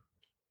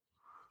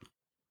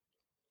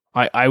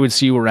 I would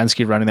see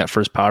Werenski running that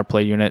first power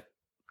play unit.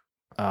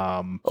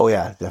 Oh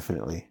yeah,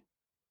 definitely.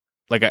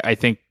 Like I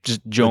think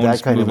just Jones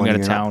that kind moving of out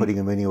of you're town. Not putting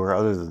him anywhere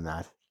other than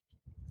that.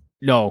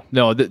 No.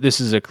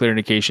 This is a clear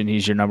indication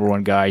he's your number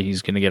one guy.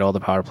 He's going to get all the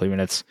power play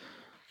minutes.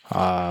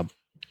 So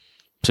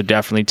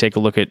definitely take a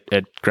look at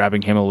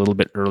grabbing him a little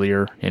bit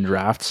earlier in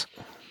drafts.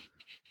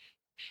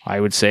 I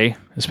would say,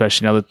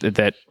 especially now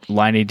that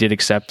Laine did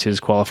accept his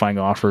qualifying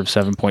offer of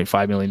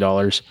 $7.5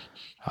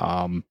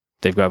 million.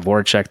 They've got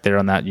Voracek there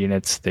on that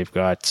unit. They've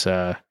got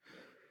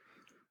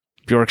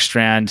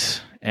Bjorkstrand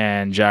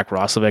and Jack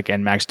Roslovic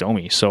and Max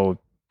Domi. So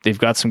they've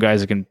got some guys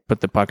that can put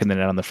the puck in the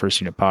net on the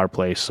first unit power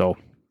play. So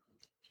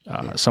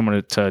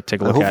someone to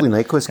take a look hopefully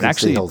at. Nyquist can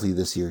stay healthy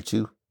this year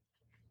too.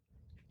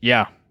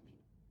 Yeah,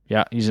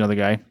 he's another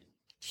guy.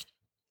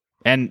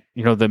 And,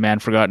 the man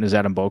forgotten is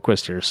Adam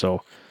Boqvist here.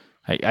 So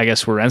I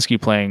guess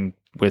Werenski playing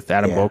with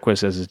Adam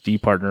Boqvist as his D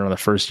partner on the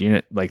first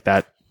unit, like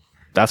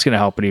that's going to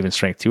help at even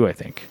strength too, I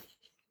think.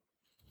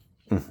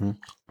 Mm-hmm.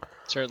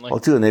 Certainly. Well,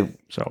 too, and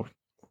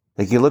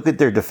you look at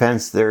their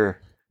defense,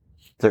 their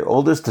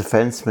oldest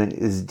defenseman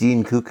is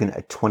Dean Kukin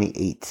at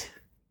 28.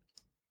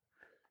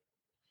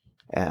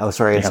 And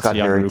Scott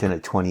Harrington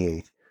at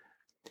 28.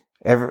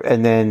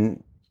 And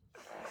then,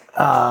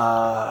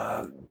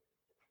 I'm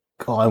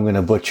going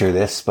to butcher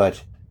this,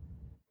 but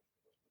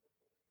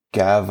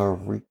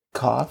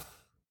Gavrikov?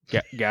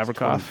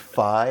 Gavrikov?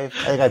 5.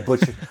 I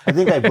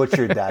think I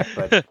butchered that,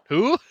 but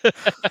who?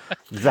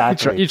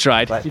 Exactly. You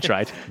tried.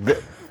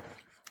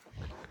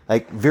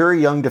 Like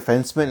very young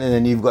defenseman, and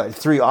then you've got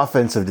 3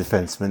 offensive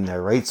defensemen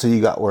there, right? So you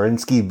got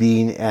Werenski,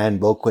 Bean, and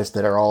Boqvist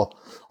that are all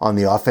on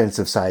the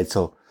offensive side.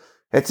 So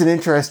it's an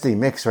interesting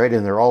mix, right?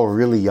 And they're all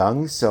really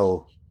young,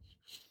 so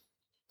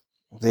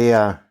they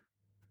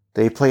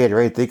play it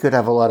right. They could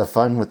have a lot of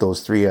fun with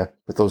those three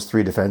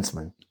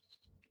defensemen.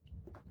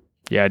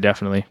 Yeah,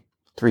 definitely.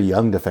 3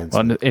 young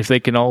defensemen. Well, if they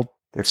can all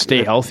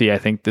stay healthy, I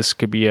think this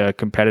could be a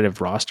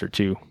competitive roster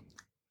too.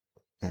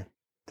 Yeah.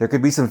 There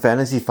could be some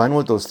fantasy fun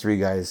with those 3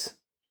 guys.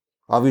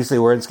 Obviously,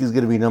 Werenski's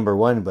going to be number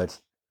 1, but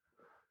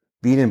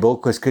Bean and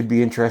Boqvist could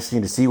be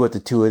interesting to see what the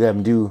 2 of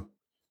them do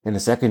in a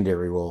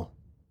secondary role.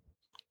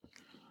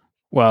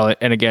 Well,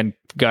 and again,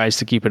 guys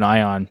to keep an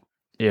eye on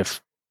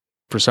if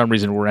for some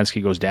reason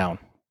Werenski goes down.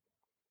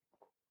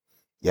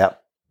 Yep.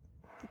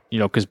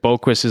 Because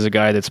Boqvist is a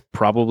guy that's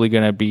probably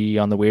going to be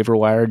on the waiver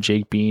wire.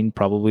 Jake Bean,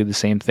 probably the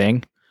same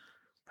thing.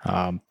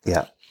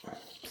 Yeah.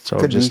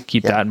 So just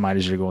keep that in mind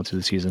as you're going through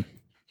the season.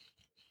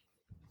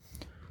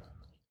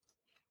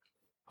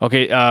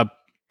 Okay.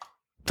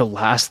 The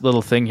last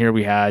little thing here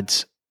we had,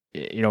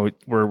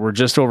 we're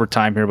just over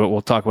time here, but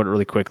we'll talk about it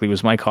really quickly.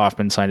 Was Mike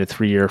Hoffman signed a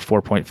 3-year,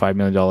 $4.5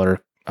 million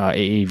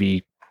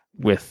AAV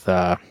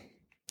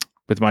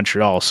with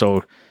Montreal.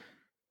 So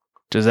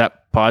does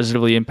that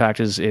positively impact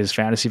his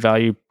fantasy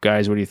value?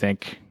 Guys, what do you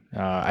think?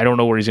 I don't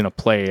know where he's going to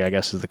play, I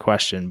guess is the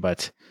question,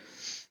 but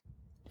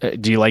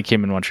do you like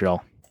him in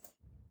Montreal?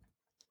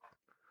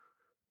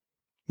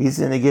 He's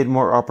going to get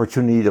more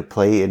opportunity to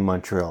play in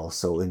Montreal.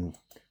 So in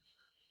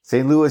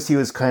St. Louis, he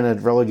was kind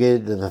of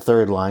relegated to the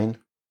 3rd line.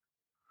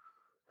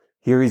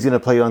 Here he's going to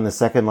play on the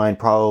 2nd line,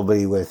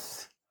 probably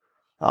with,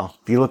 if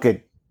you look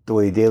at the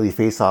way Daily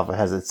Faceoff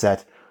has it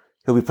set,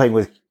 he'll be playing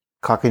with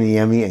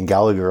Kotkaniemi and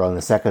Gallagher on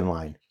the 2nd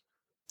line.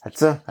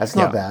 That's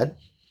not bad.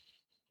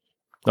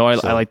 No, I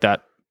like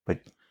that. But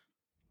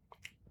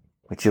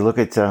you look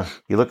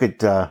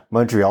at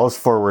Montreal's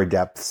forward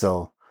depth,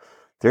 so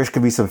there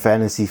could be some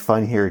fantasy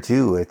fun here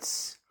too.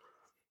 It's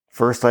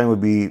first line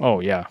would be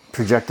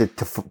projected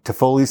to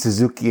Toffoli,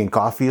 Suzuki, and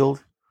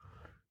Caulfield.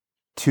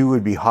 2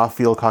 would be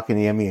Hoffield,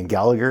 Kotkaniemi, and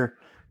Gallagher.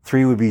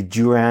 3 would be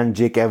Duran,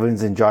 Jake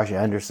Evans, and Josh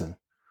Anderson.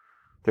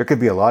 There could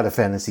be a lot of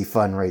fantasy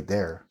fun right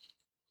there.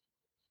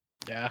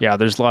 Yeah,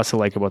 there's lots to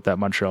like about that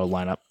Montreal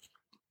lineup.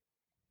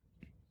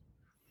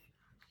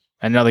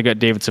 And now they got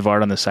David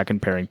Savard on the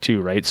 2nd pairing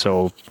too, right?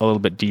 So a little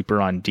bit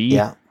deeper on D.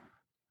 Yeah.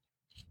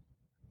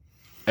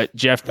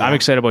 I'm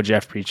excited about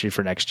Jeff Petrie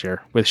for next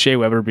year. With Shea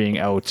Weber being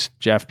out,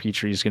 Jeff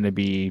Petrie is going to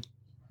be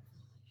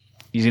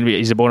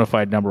he's a bona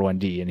fide number 1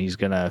 D, and he's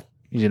gonna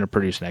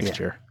produce next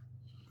year.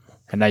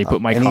 And now you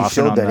put Mike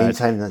Hoffman on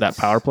that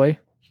power play.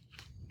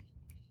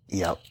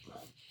 Yep.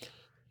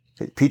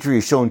 Petrie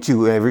has shown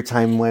too, every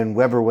time when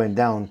Weber went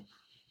down,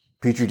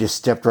 Petrie just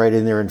stepped right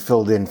in there and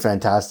filled in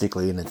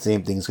fantastically, and the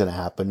same thing's going to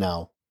happen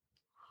now.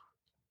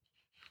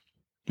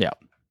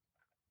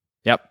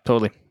 Yep,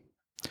 totally.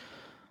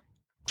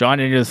 John,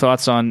 any other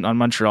thoughts on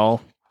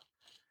Montreal,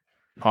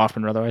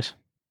 Hoffman, or otherwise?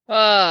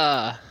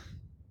 No.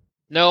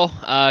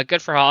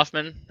 Good for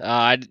Hoffman.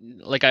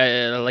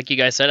 Like you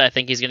guys said, I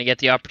think he's gonna get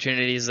the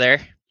opportunities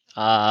there.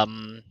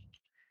 And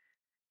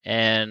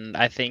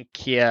I think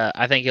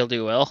he'll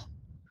do well.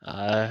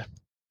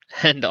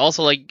 And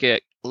also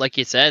like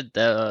you said,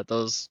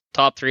 those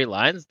top three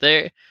lines,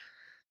 they're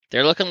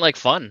looking like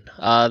fun.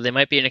 They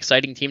might be an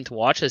exciting team to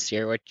watch this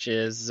year, which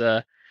is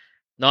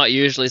not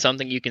usually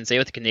something you can say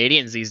with the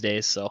Canadians these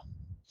days. So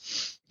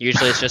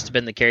usually it's just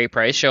been the Carey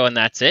Price show and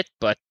that's it.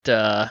 But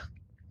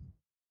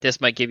this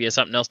might give you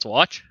something else to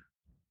watch.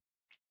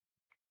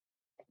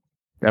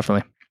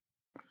 Definitely.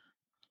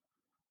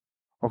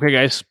 Okay,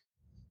 guys.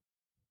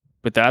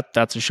 With that,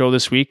 that's the show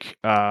this week.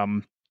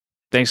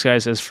 Thanks,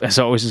 guys. As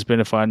always, it's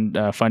been a fun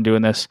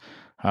doing this.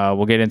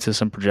 We'll get into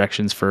some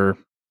projections for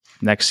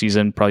next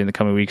season, probably in the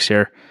coming weeks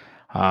here.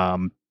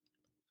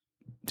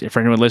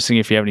 For anyone listening,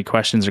 if you have any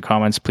questions or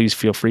comments, please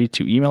feel free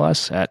to email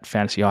us at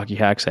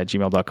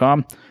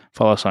fantasyhockeyhacks@gmail.com.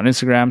 Follow us on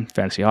Instagram,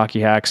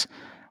 fantasyhockeyhacks,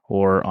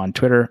 or on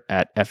Twitter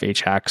at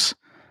FHHacks.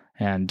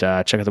 And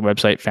check out the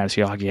website,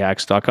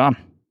 fantasyhockeyhacks.com.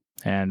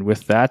 And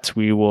with that,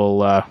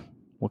 we'll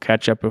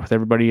catch up with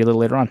everybody a little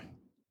later on.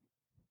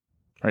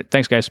 All right.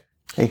 Thanks, guys.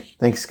 Hey,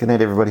 thanks. Good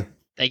night, everybody.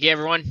 Thank you,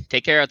 everyone.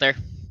 Take care out there.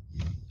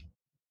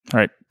 All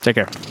right. Take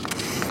care.